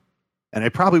Xbox. And I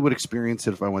probably would experience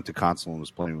it if I went to console and was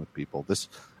playing with people.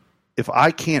 If I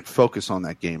can't focus on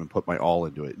that game and put my all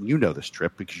into it, and you know this,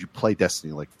 Trip, because you play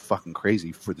Destiny like fucking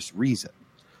crazy for this reason.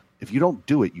 If you don't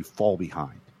do it, you fall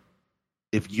behind.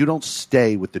 If you don't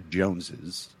stay with the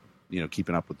Joneses,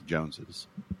 keeping up with the Joneses,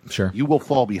 sure, you will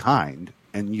fall behind,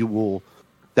 and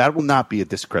that will not be a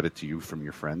discredit to you from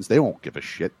your friends. They won't give a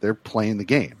shit. They're playing the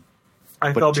game.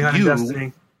 I fell behind in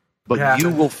Destiny. But you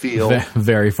will feel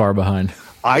very far behind.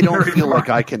 I don't feel like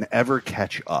I can ever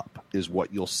catch up, is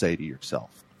what you'll say to yourself.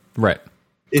 Right.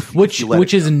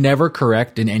 Which is never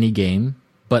correct in any game.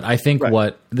 But I think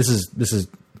this is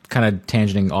kind of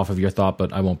tangenting off of your thought,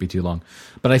 but I won't be too long.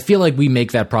 But I feel like we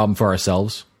make that problem for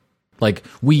ourselves. Like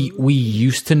we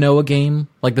used to know a game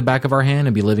like the back of our hand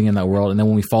and be living in that world, and then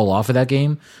when we fall off of that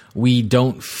game, we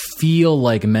don't feel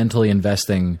like mentally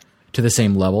investing to the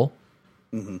same level,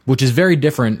 which is very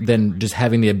different than just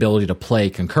having the ability to play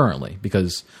concurrently.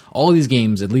 Because all of these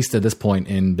games, at least at this point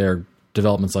in their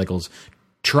development cycles,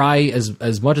 try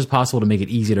as much as possible to make it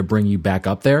easy to bring you back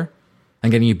up there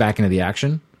and getting you back into the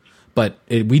action. But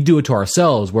we do it to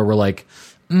ourselves where we're like,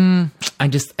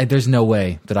 there's no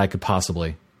way that I could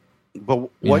possibly. But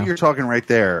what you're talking right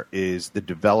there is the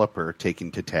developer taking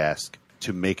to task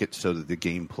to make it so that the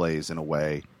game plays in a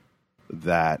way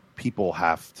that people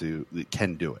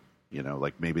can do it.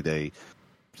 Like maybe they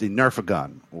nerf a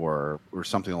gun or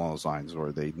something along those lines,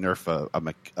 or they nerf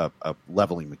a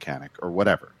leveling mechanic or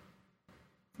whatever.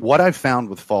 What I've found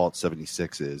with Fallout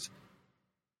 76 is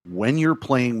when you're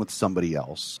playing with somebody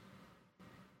else,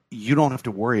 you don't have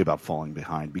to worry about falling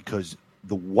behind, because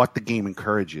what the game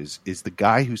encourages is the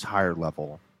guy who's higher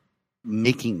level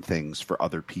making things for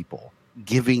other people,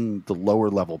 giving the lower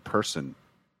level person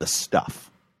the stuff.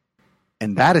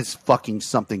 And that is fucking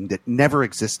something that never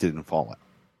existed in Fallout.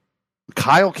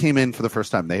 Kyle came in for the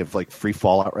first time. They have like free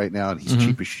Fallout right now, and he's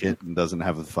cheap as shit and doesn't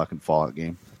have the fucking Fallout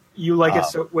game. You like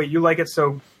it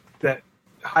so that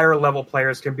higher level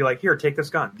players can be like, here, take this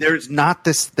gun. There's not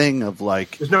this thing of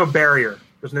like, there's no barrier.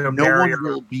 There's no barrier. One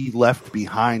will be left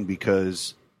behind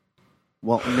because,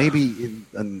 well, maybe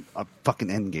in a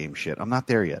fucking end game shit. I'm not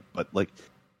there yet, but like,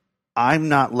 I'm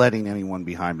not letting anyone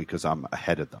behind because I'm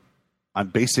ahead of them. I'm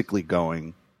basically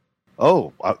going,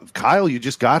 Kyle, you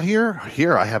just got here?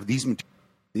 Here, I have these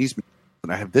materials,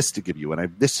 and I have this to give you, and I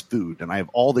have this food, and I have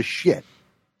all this shit.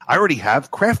 I already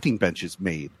have crafting benches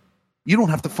made. You don't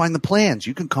have to find the plans.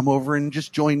 You can come over and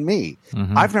just join me.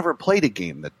 I've never played a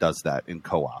game that does that in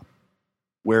co-op,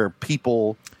 where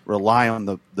people rely on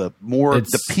the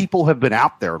people have been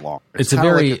out there long. It's a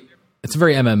very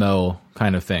MMO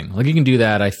kind of thing. Like you can do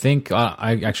that. I think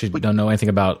I actually don't know anything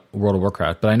about World of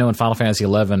Warcraft, but I know in Final Fantasy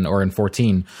 11 or in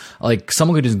 14, like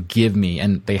someone could just give me,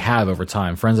 and they have over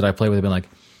time. Friends that I play with have been like,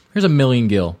 "Here's 1,000,000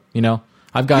 gil.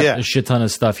 I've got a shit ton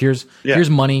of stuff. Here's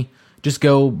money. Just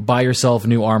go buy yourself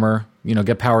new armor.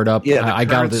 Get powered up. I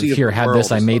got it here. Had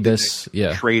this. I made this.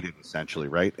 Yeah, traded essentially,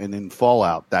 right? And in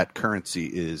Fallout, that currency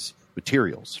is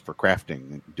materials for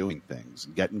crafting and doing things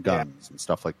and getting guns and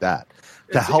stuff like that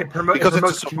it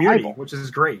promotes community, which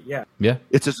is great. Yeah,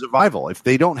 it's a survival. If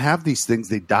they don't have these things,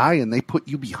 they die and they put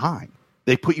you behind.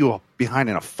 They put you behind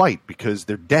in a fight because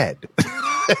they're dead.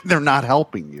 They're not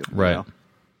helping you, right?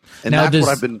 And now that's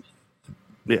what I've been.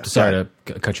 Yeah, sorry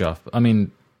to cut you off. I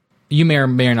mean, you may or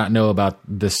not know about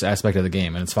this aspect of the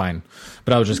game, and it's fine.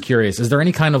 But I was just curious: is there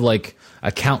any kind of like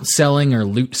account selling or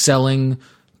loot selling,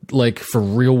 like for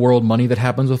real world money, that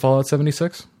happens with Fallout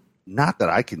 76? Not that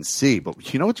I can see,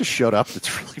 but you know what just showed up?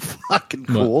 That's really fucking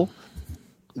cool.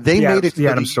 They made it the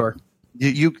item store.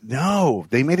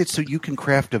 They made it so you can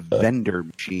craft a vendor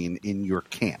machine in your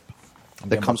camp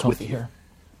that comes with you here,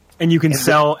 and you can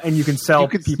sell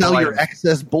your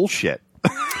excess bullshit.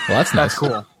 Well, that's nice. That's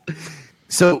cool.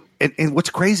 So, and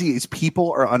what's crazy is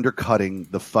people are undercutting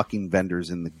the fucking vendors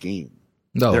in the game.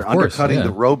 No, they're undercutting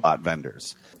the robot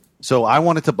vendors. So I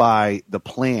wanted to buy the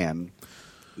plan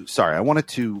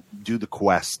to do the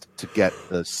quest to get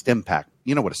the stim pack.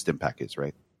 You know what a stim pack is,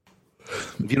 right?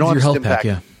 If you know what a stim pack,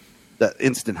 the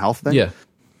instant health thing. Yeah.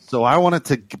 So I wanted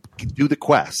to do the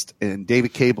quest, and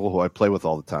David Cable, who I play with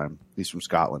all the time, he's from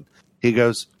Scotland. He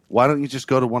goes, "Why don't you just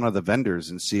go to one of the vendors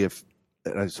and see if?"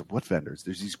 And I said, "What vendors?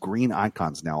 There's these green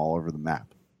icons now all over the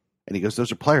map." And he goes,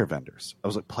 "Those are player vendors." I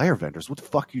was like, "Player vendors? What the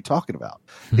fuck are you talking about?"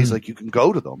 Mm-hmm. He's like, "You can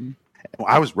go to them." And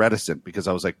I was reticent because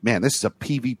I was like, "Man, this is a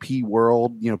PvP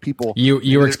world. You know, people."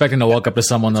 You were expecting to walk up to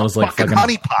someone that was like fucking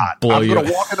honeypot. I'm going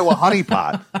to walk into a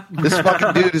honeypot. This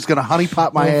fucking dude is going to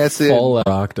honeypot my ass in. Fall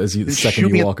rocked as the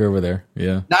second you walk over there.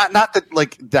 Yeah. Not that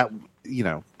like that. You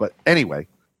know, but anyway.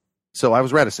 So I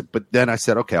was reticent, but then I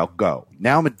said, "Okay, I'll go."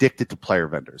 Now I'm addicted to player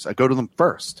vendors. I go to them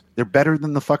first. They're better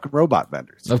than the fucking robot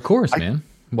vendors. Of course, man.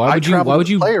 Why would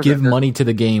you give money to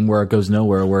the game where it goes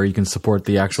nowhere, where you can support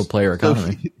the actual player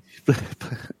economy?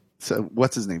 So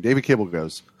what's his name? David Cable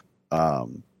goes,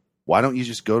 "Why don't you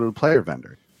just go to the player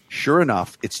vendor?" Sure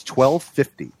enough, it's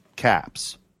 $12.50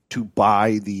 caps to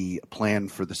buy the plan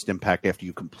for the stim pack after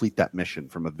you complete that mission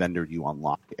from a vendor you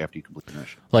unlock after you complete the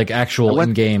mission. Like actual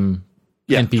in-game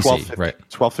NPC, right?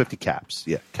 $12.50 caps.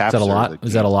 Yeah, caps. Is that a lot?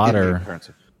 Is that a lot or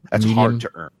currency? That's medium? Hard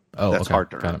to earn. Oh, that's okay.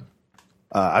 hard to Got earn.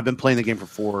 I've been playing the game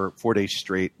for four days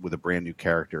straight with a brand new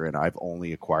character, and I've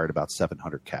only acquired about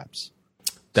 700 caps.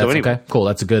 That's okay. Cool.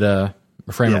 That's a good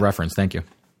frame of reference. Thank you.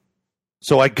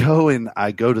 So I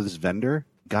go to this vendor.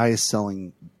 Guy is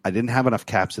selling. I didn't have enough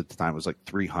caps at the time. It was like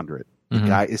 300. The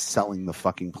guy is selling the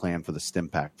fucking plan for the stim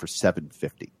pack for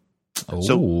 $750. Oh.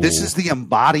 So this is the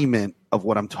embodiment of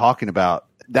what I'm talking about.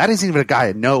 That isn't even a guy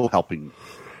I know helping.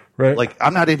 Right. Like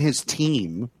I'm not in his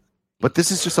team, but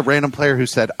this is just a random player who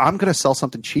said, "I'm going to sell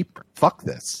something cheaper. Fuck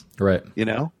this." Right. You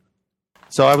know.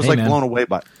 So I was blown away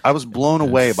by. I was blown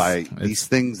away by these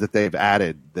things that they've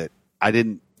added that I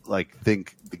didn't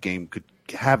think the game could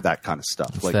have that kind of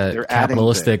stuff. Like that they're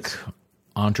capitalistic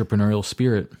entrepreneurial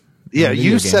spirit. Yeah,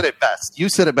 you said it best. You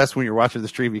said it best when you were watching the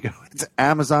stream. You go, "It's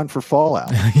Amazon for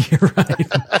Fallout." You're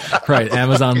right. Right.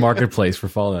 Amazon Marketplace for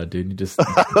Fallout, dude. You just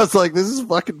I was like, this is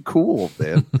fucking cool,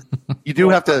 man. You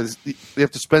have to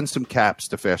spend some caps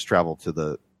to fast travel to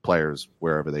the players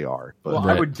wherever they are. But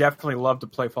I would definitely love to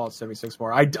play Fallout 76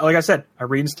 more. Like I said, I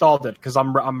reinstalled it because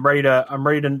I'm ready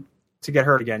to get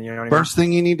hurt again. You know what I mean? First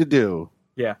thing you need to do.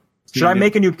 Yeah. Should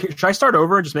I start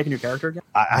over and just make a new character again?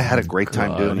 I had a great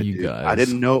time doing it. Dude. I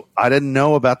didn't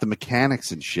know about the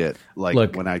mechanics and shit. Like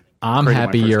look, when I'm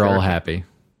happy you're all happy.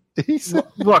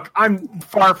 Look, I'm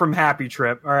far from happy,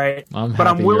 Trip. All right,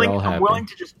 I'm willing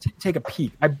to just take a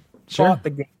peek. I bought the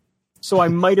game, so I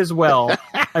might as well.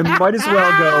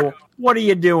 Go. What are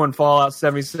you doing, Fallout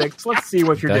 76? Let's see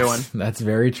what you're doing. That's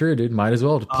very true, dude. Might as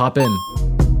well pop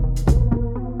in.